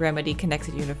the Remedy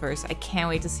connected universe. I can't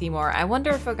wait to see more. I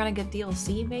wonder if we're gonna get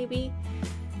DLC maybe?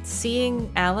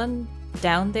 Seeing Alan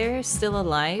down there, still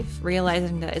alive,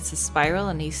 realizing that it's a spiral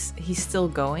and he's still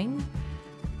going,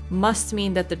 must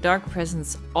mean that the dark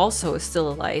presence also is still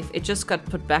alive. It just got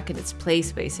put back in its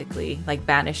place, basically, like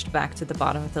banished back to the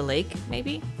bottom of the lake,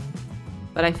 maybe?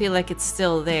 But I feel like it's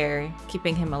still there,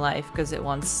 keeping him alive, because it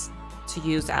wants to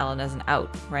use Alan as an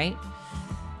out, right?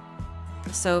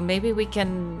 So maybe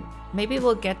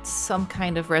we'll get some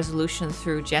kind of resolution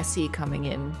through Jesse coming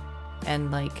in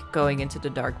and like going into the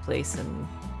dark place and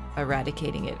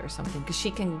eradicating it or something, because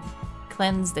she can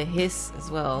cleanse the hiss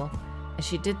as well. And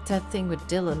she did that thing with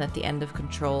Dylan at the end of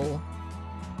Control.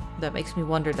 That makes me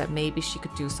wonder that maybe she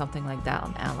could do something like that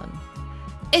on Alan.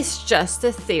 It's just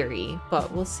a theory,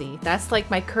 but we'll see. That's like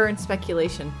my current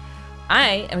speculation.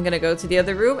 I am gonna go to the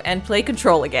other room and play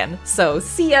Control again. So,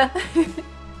 see ya!